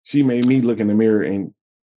 She made me look in the mirror and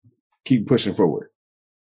keep pushing forward.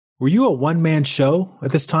 Were you a one-man show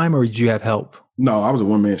at this time, or did you have help? No, I was a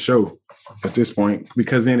one-man show at this point,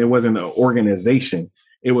 because then it wasn't an organization.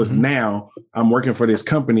 It was now I'm working for this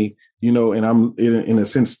company, you know, and I'm in a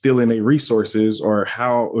sense stealing their resources or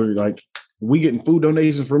like we getting food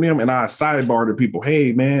donations from them. And I sidebar to people,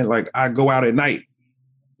 hey, man, like I go out at night.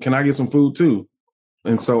 Can I get some food too?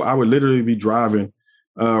 And so I would literally be driving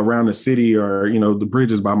around the city or, you know, the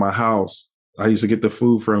bridges by my house. I used to get the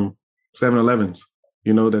food from 7-Elevens,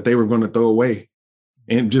 you know, that they were going to throw away.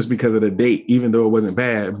 And just because of the date, even though it wasn't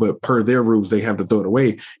bad, but per their rules, they have to throw it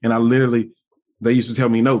away. And they used to tell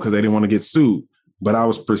me no, because they didn't want to get sued. But I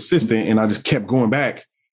was persistent and I just kept going back.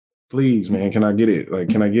 Please, man, can I get it? Like,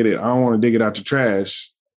 can I get it? I don't want to dig it out your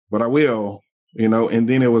trash, but I will, you know? And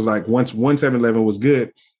then it was like, once 7-Eleven was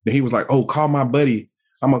good, then he was like, oh, call my buddy.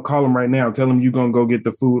 I'm going to call him right now. Tell him you're going to go get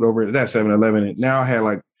the food over at that 7-Eleven. And now I had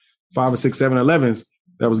like 5 or 6 7-Elevens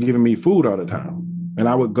that was giving me food all the time. And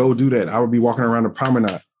I would go do that. I would be walking around the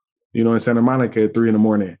promenade, you know, in Santa Monica at 3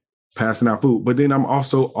 a.m, passing out food. But then I'm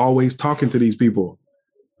also always talking to these people.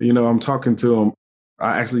 You know, I'm talking to them.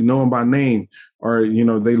 I actually know them by name, or, you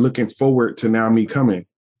know, they looking forward to now me coming.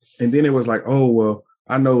 And then it was like, oh, well,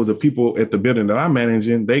 I know the people at the building that I'm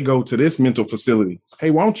managing, they go to this mental facility. Hey,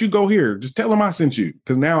 why don't you go here? Just tell them I sent you.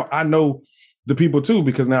 Because now I know the people too,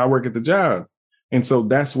 because now I work at the job. And so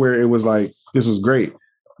that's where it was like, this was great.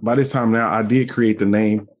 By this time now, I did create the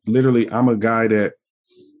name. Literally, I'm a guy that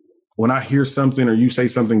when I hear something or you say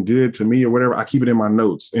something good to me or whatever, I keep it in my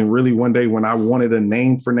notes. And really one day when I wanted a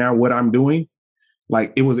name for now what I'm doing,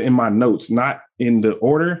 like it was in my notes, not in the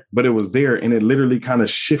order, but it was there. And it literally kind of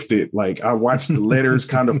shifted. Like I watched the letters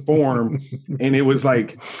kind of form and it was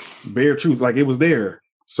like bare truth, like it was there.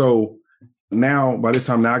 So now by this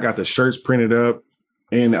time now I got the shirts printed up.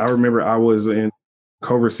 And I remember I was in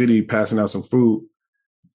Culver City passing out some food.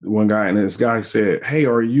 One guy, and this guy said, hey,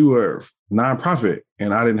 are you a nonprofit?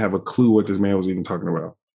 And I didn't have a clue what this man was even talking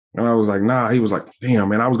about. And I was like, nah. He was like, damn,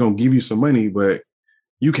 man, I was going to give you some money, but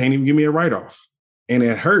you can't even give me a write-off. And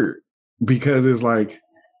it hurt because it's like,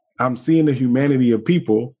 I'm seeing the humanity of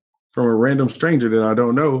people from a random stranger that I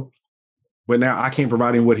don't know, but now I can't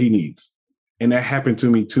provide him what he needs. And that happened to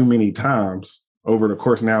me too many times over the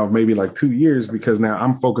course now of maybe like 2 years, because now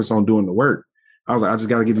I'm focused on doing the work. I was like, I just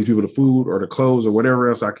got to get these people the food or the clothes or whatever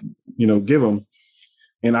else I could, you know, give them.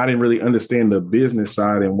 And I didn't really understand the business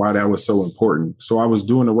side and why that was so important. So I was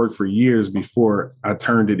doing the work for years before I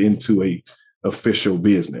turned it into a official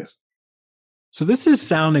business. So this is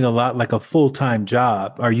sounding a lot like a full-time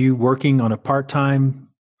job. Are you working on a part-time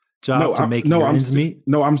job to make ends meet?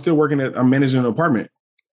 No, I'm still working I'm managing an apartment.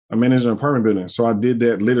 I'm managing an apartment building. So I did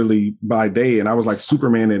that literally by day. And I was like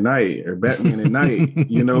Superman at night or Batman at night,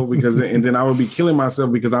 you know, and then I would be killing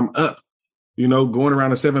myself because I'm up, you know, going around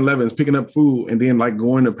the 7-Elevens, picking up food and then like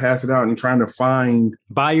going to pass it out and trying to find.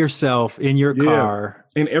 By yourself in your car.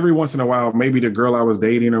 And every once in a while, maybe the girl I was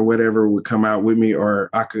dating or whatever would come out with me, or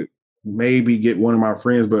I could maybe get one of my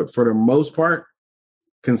friends. But for the most part,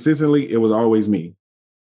 consistently, it was always me.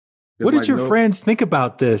 What did your friends think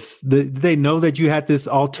about this? Did they know that you had this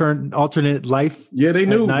alternate life? Yeah, they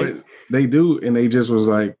knew, but they do. And they just was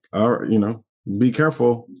like, all right, you know, be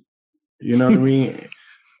careful. You know what I mean?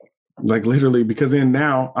 Like literally, because then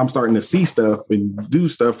now I'm starting to see stuff and do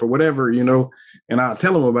stuff or whatever, you know, and I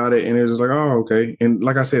tell them about it and it's just like, oh, okay. And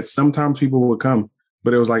like I said, sometimes people would come,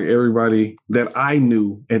 but it was like everybody that I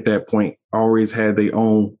knew at that point always had their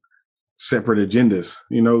own separate agendas,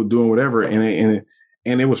 you know, doing whatever. And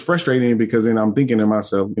it was frustrating because then I'm thinking to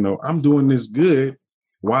myself, you know, I'm doing this good.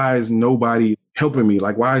 Why is nobody helping me?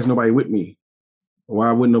 Like, why is nobody with me?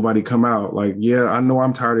 Why wouldn't nobody come out? Like, yeah, I know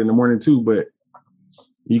I'm tired in the morning too, but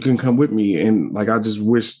you can come with me. And like, I just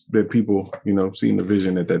wish that people, you know, seen the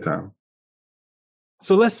vision at that time.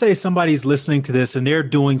 So let's say somebody's listening to this and they're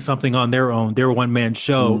doing something on their own, their one-man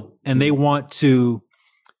show, and they want to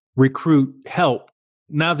recruit help.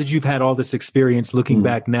 Now that you've had all this experience looking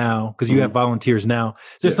back now, because you have volunteers now,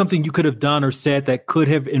 is there something you could have done or said that could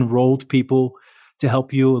have enrolled people to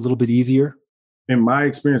help you a little bit easier? In my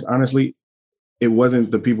experience, honestly, it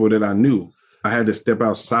wasn't the people that I knew. I had to step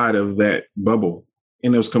outside of that bubble.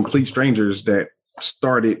 And it was complete strangers that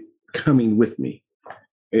started coming with me.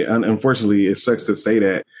 Unfortunately, it sucks to say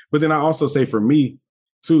that. But then I also say for me,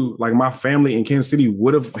 too, like my family in Kansas City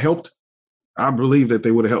would have helped. I believe that they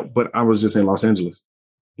would have helped, but I was just in Los Angeles.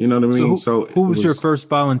 You know what I mean? So who was your first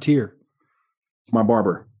volunteer? My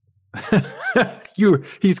barber.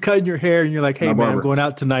 He's cutting your hair and you're like, hey, man, I'm going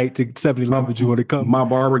out tonight to 7-Eleven. Do you want to come? My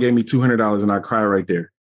barber gave me $200 and I cried right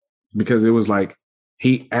there because it was like,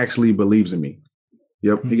 he actually believes in me.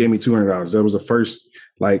 Yep. He gave me $200. That was the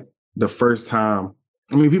first time.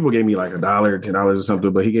 I mean, people gave me like $1, $10 or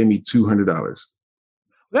something, but he gave me $200.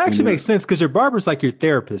 That actually makes sense because your barber's like your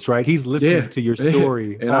therapist, right? He's listening to your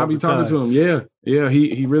story. And I'll be talking to him. Yeah.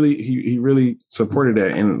 He really supported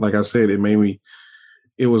that. And like I said,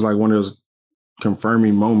 it was like one of those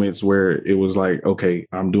confirming moments where it was like, okay,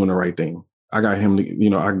 I'm doing the right thing. I got him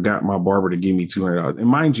to, I got my barber to give me $200. And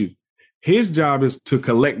mind you, his job is to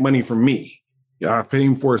collect money from me. I paid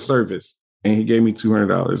him for a service and he gave me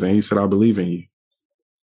 $200 and he said, I believe in you.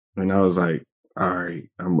 And I was like, all right,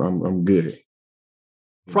 I'm good.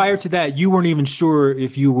 Prior to that, you weren't even sure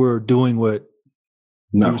if you were doing what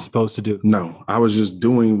you were supposed to do. No, I was just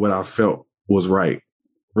doing what I felt was right,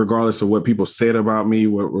 regardless of what people said about me,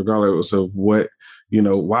 regardless of what,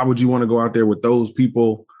 why would you want to go out there with those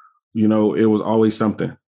people? It was always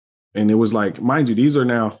something. And it was like, mind you, these are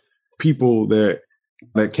now people that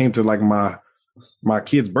came to like my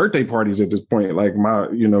kids' birthday parties at this point. Like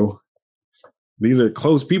these are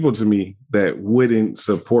close people to me that wouldn't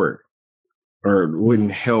support or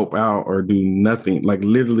wouldn't help out or do nothing, like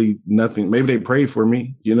literally nothing. Maybe they prayed for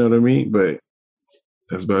me, you know what I mean? But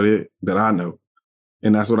that's about it that I know.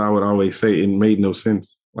 And that's what I would always say. It made no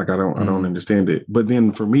sense. Like, I don't understand it. But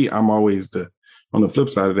then for me, I'm always on the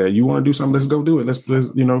flip side of that. You want to do something, let's go do it. Let's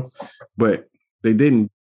but they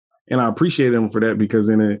didn't. And I appreciate them for that because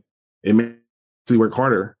then it made me work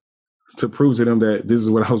harder to prove to them that this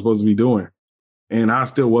is what I was supposed to be doing. And I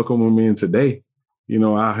still welcome them in today.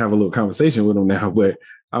 I have a little conversation with them now, but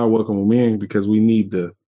I welcome them in because we need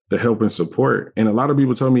the help and support. And a lot of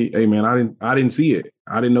people told me, hey man, I didn't see it.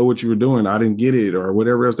 I didn't know what you were doing. I didn't get it or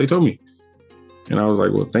whatever else they told me. And I was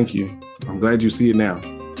like, well, thank you. I'm glad you see it now.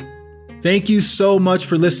 Thank you so much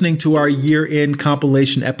for listening to our year-end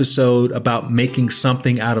compilation episode about making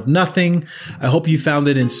something out of nothing. I hope you found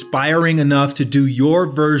it inspiring enough to do your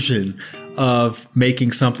version of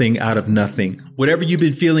making something out of nothing. Whatever you've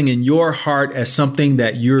been feeling in your heart as something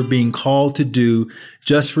that you're being called to do,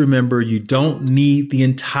 just remember you don't need the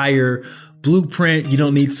entire blueprint. You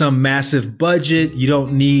don't need some massive budget. You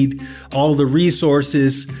don't need all the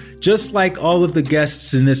resources. Just like all of the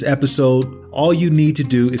guests in this episode, all you need to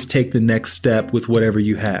do is take the next step with whatever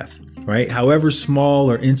you have, right? However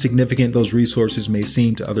small or insignificant those resources may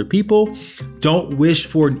seem to other people, don't wish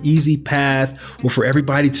for an easy path or for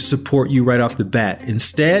everybody to support you right off the bat.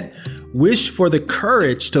 Instead, wish for the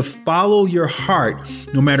courage to follow your heart,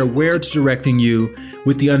 no matter where it's directing you,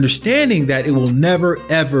 with the understanding that it will never,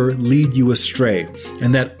 ever lead you astray,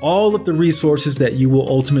 and that all of the resources that you will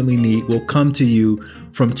ultimately need will come to you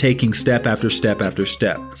from taking step after step after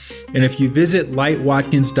step. And if you visit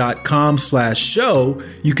lightwatkins.com/show,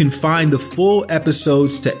 you can find the full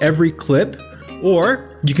episodes to every clip, or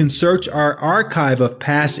you can search our archive of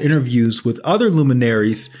past interviews with other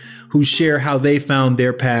luminaries who share how they found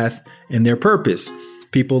their path and their purpose.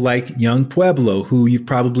 People like Young Pueblo, who you've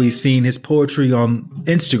probably seen his poetry on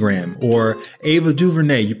Instagram, or Ava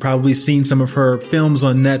DuVernay. You've probably seen some of her films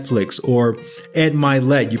on Netflix, or Ed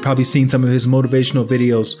Milet. You've probably seen some of his motivational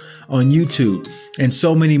videos on YouTube, and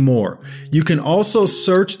so many more. You can also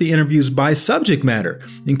search the interviews by subject matter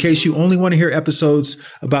in case you only want to hear episodes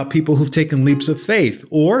about people who've taken leaps of faith,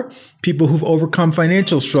 or people who've overcome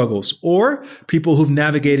financial struggles, or people who've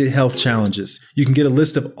navigated health challenges. You can get a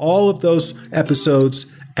list of all of those episodes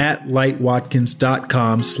at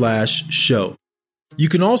lightwatkins.com/show. You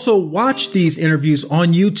can also watch these interviews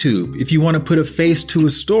on YouTube. If you want to put a face to a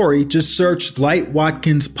story, just search Light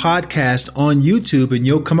Watkins Podcast on YouTube and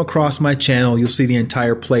you'll come across my channel. You'll see the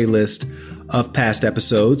entire playlist of past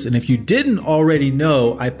episodes. And if you didn't already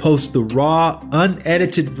know, I post the raw,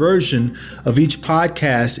 unedited version of each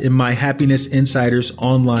podcast in my Happiness Insiders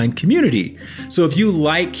online community. So if you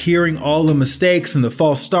like hearing all the mistakes and the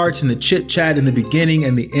false starts and the chit chat in the beginning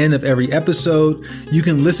and the end of every episode, you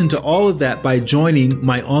can listen to all of that by joining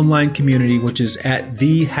my online community, which is at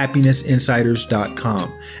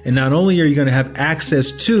thehappinessinsiders.com. And not only are you going to have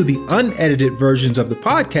access to the unedited versions of the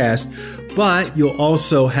podcast, but you'll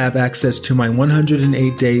also have access to my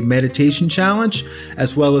 108-day meditation challenge,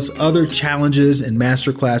 as well as other challenges and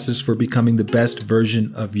masterclasses for becoming the best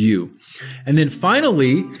version of you. And then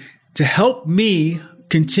finally, to help me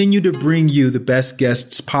continue to bring you the best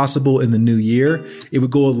guests possible in the new year, it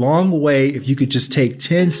would go a long way if you could just take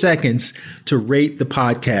 10 seconds to rate the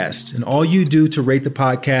podcast. And all you do to rate the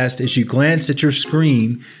podcast is you glance at your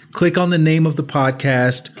screen, click on the name of the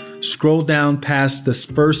podcast, scroll down past the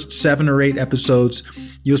first 7 or 8 episodes.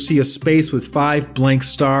 You'll see a space with 5 blank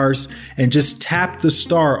stars, and just tap the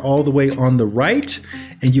star all the way on the right,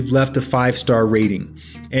 and you've left a 5-star rating.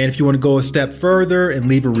 And if you want to go a step further and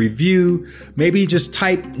leave a review, maybe just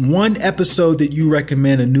type one episode that you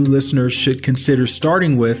recommend a new listener should consider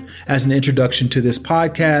starting with as an introduction to this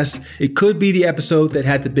podcast. It could be the episode that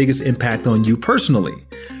had the biggest impact on you personally.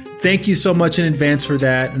 Thank you so much in advance for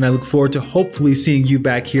that, and I look forward to hopefully seeing you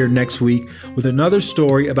back here next week with another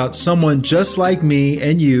story about someone just like me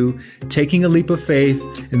and you taking a leap of faith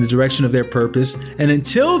in the direction of their purpose. And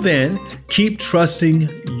until then, keep trusting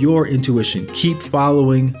your intuition, keep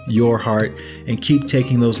following your heart, and keep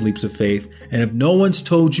taking those leaps of faith. And if no one's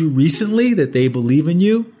told you recently that they believe in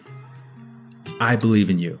you, I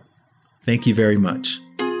believe in you. Thank you very much.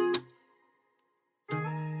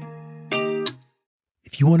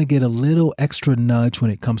 If you want to get a little extra nudge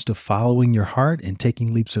when it comes to following your heart and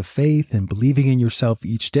taking leaps of faith and believing in yourself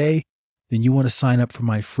each day, then you want to sign up for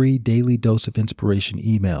my free daily dose of inspiration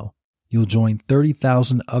email. You'll join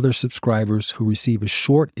 30,000 other subscribers who receive a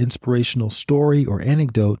short inspirational story or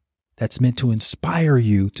anecdote that's meant to inspire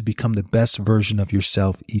you to become the best version of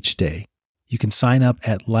yourself each day. You can sign up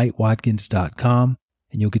at lightwatkins.com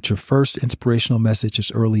and you'll get your first inspirational message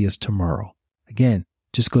as early as tomorrow. Again,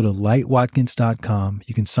 just go to lightwatkins.com.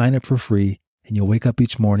 You can sign up for free and you'll wake up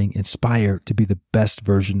each morning inspired to be the best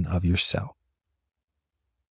version of yourself.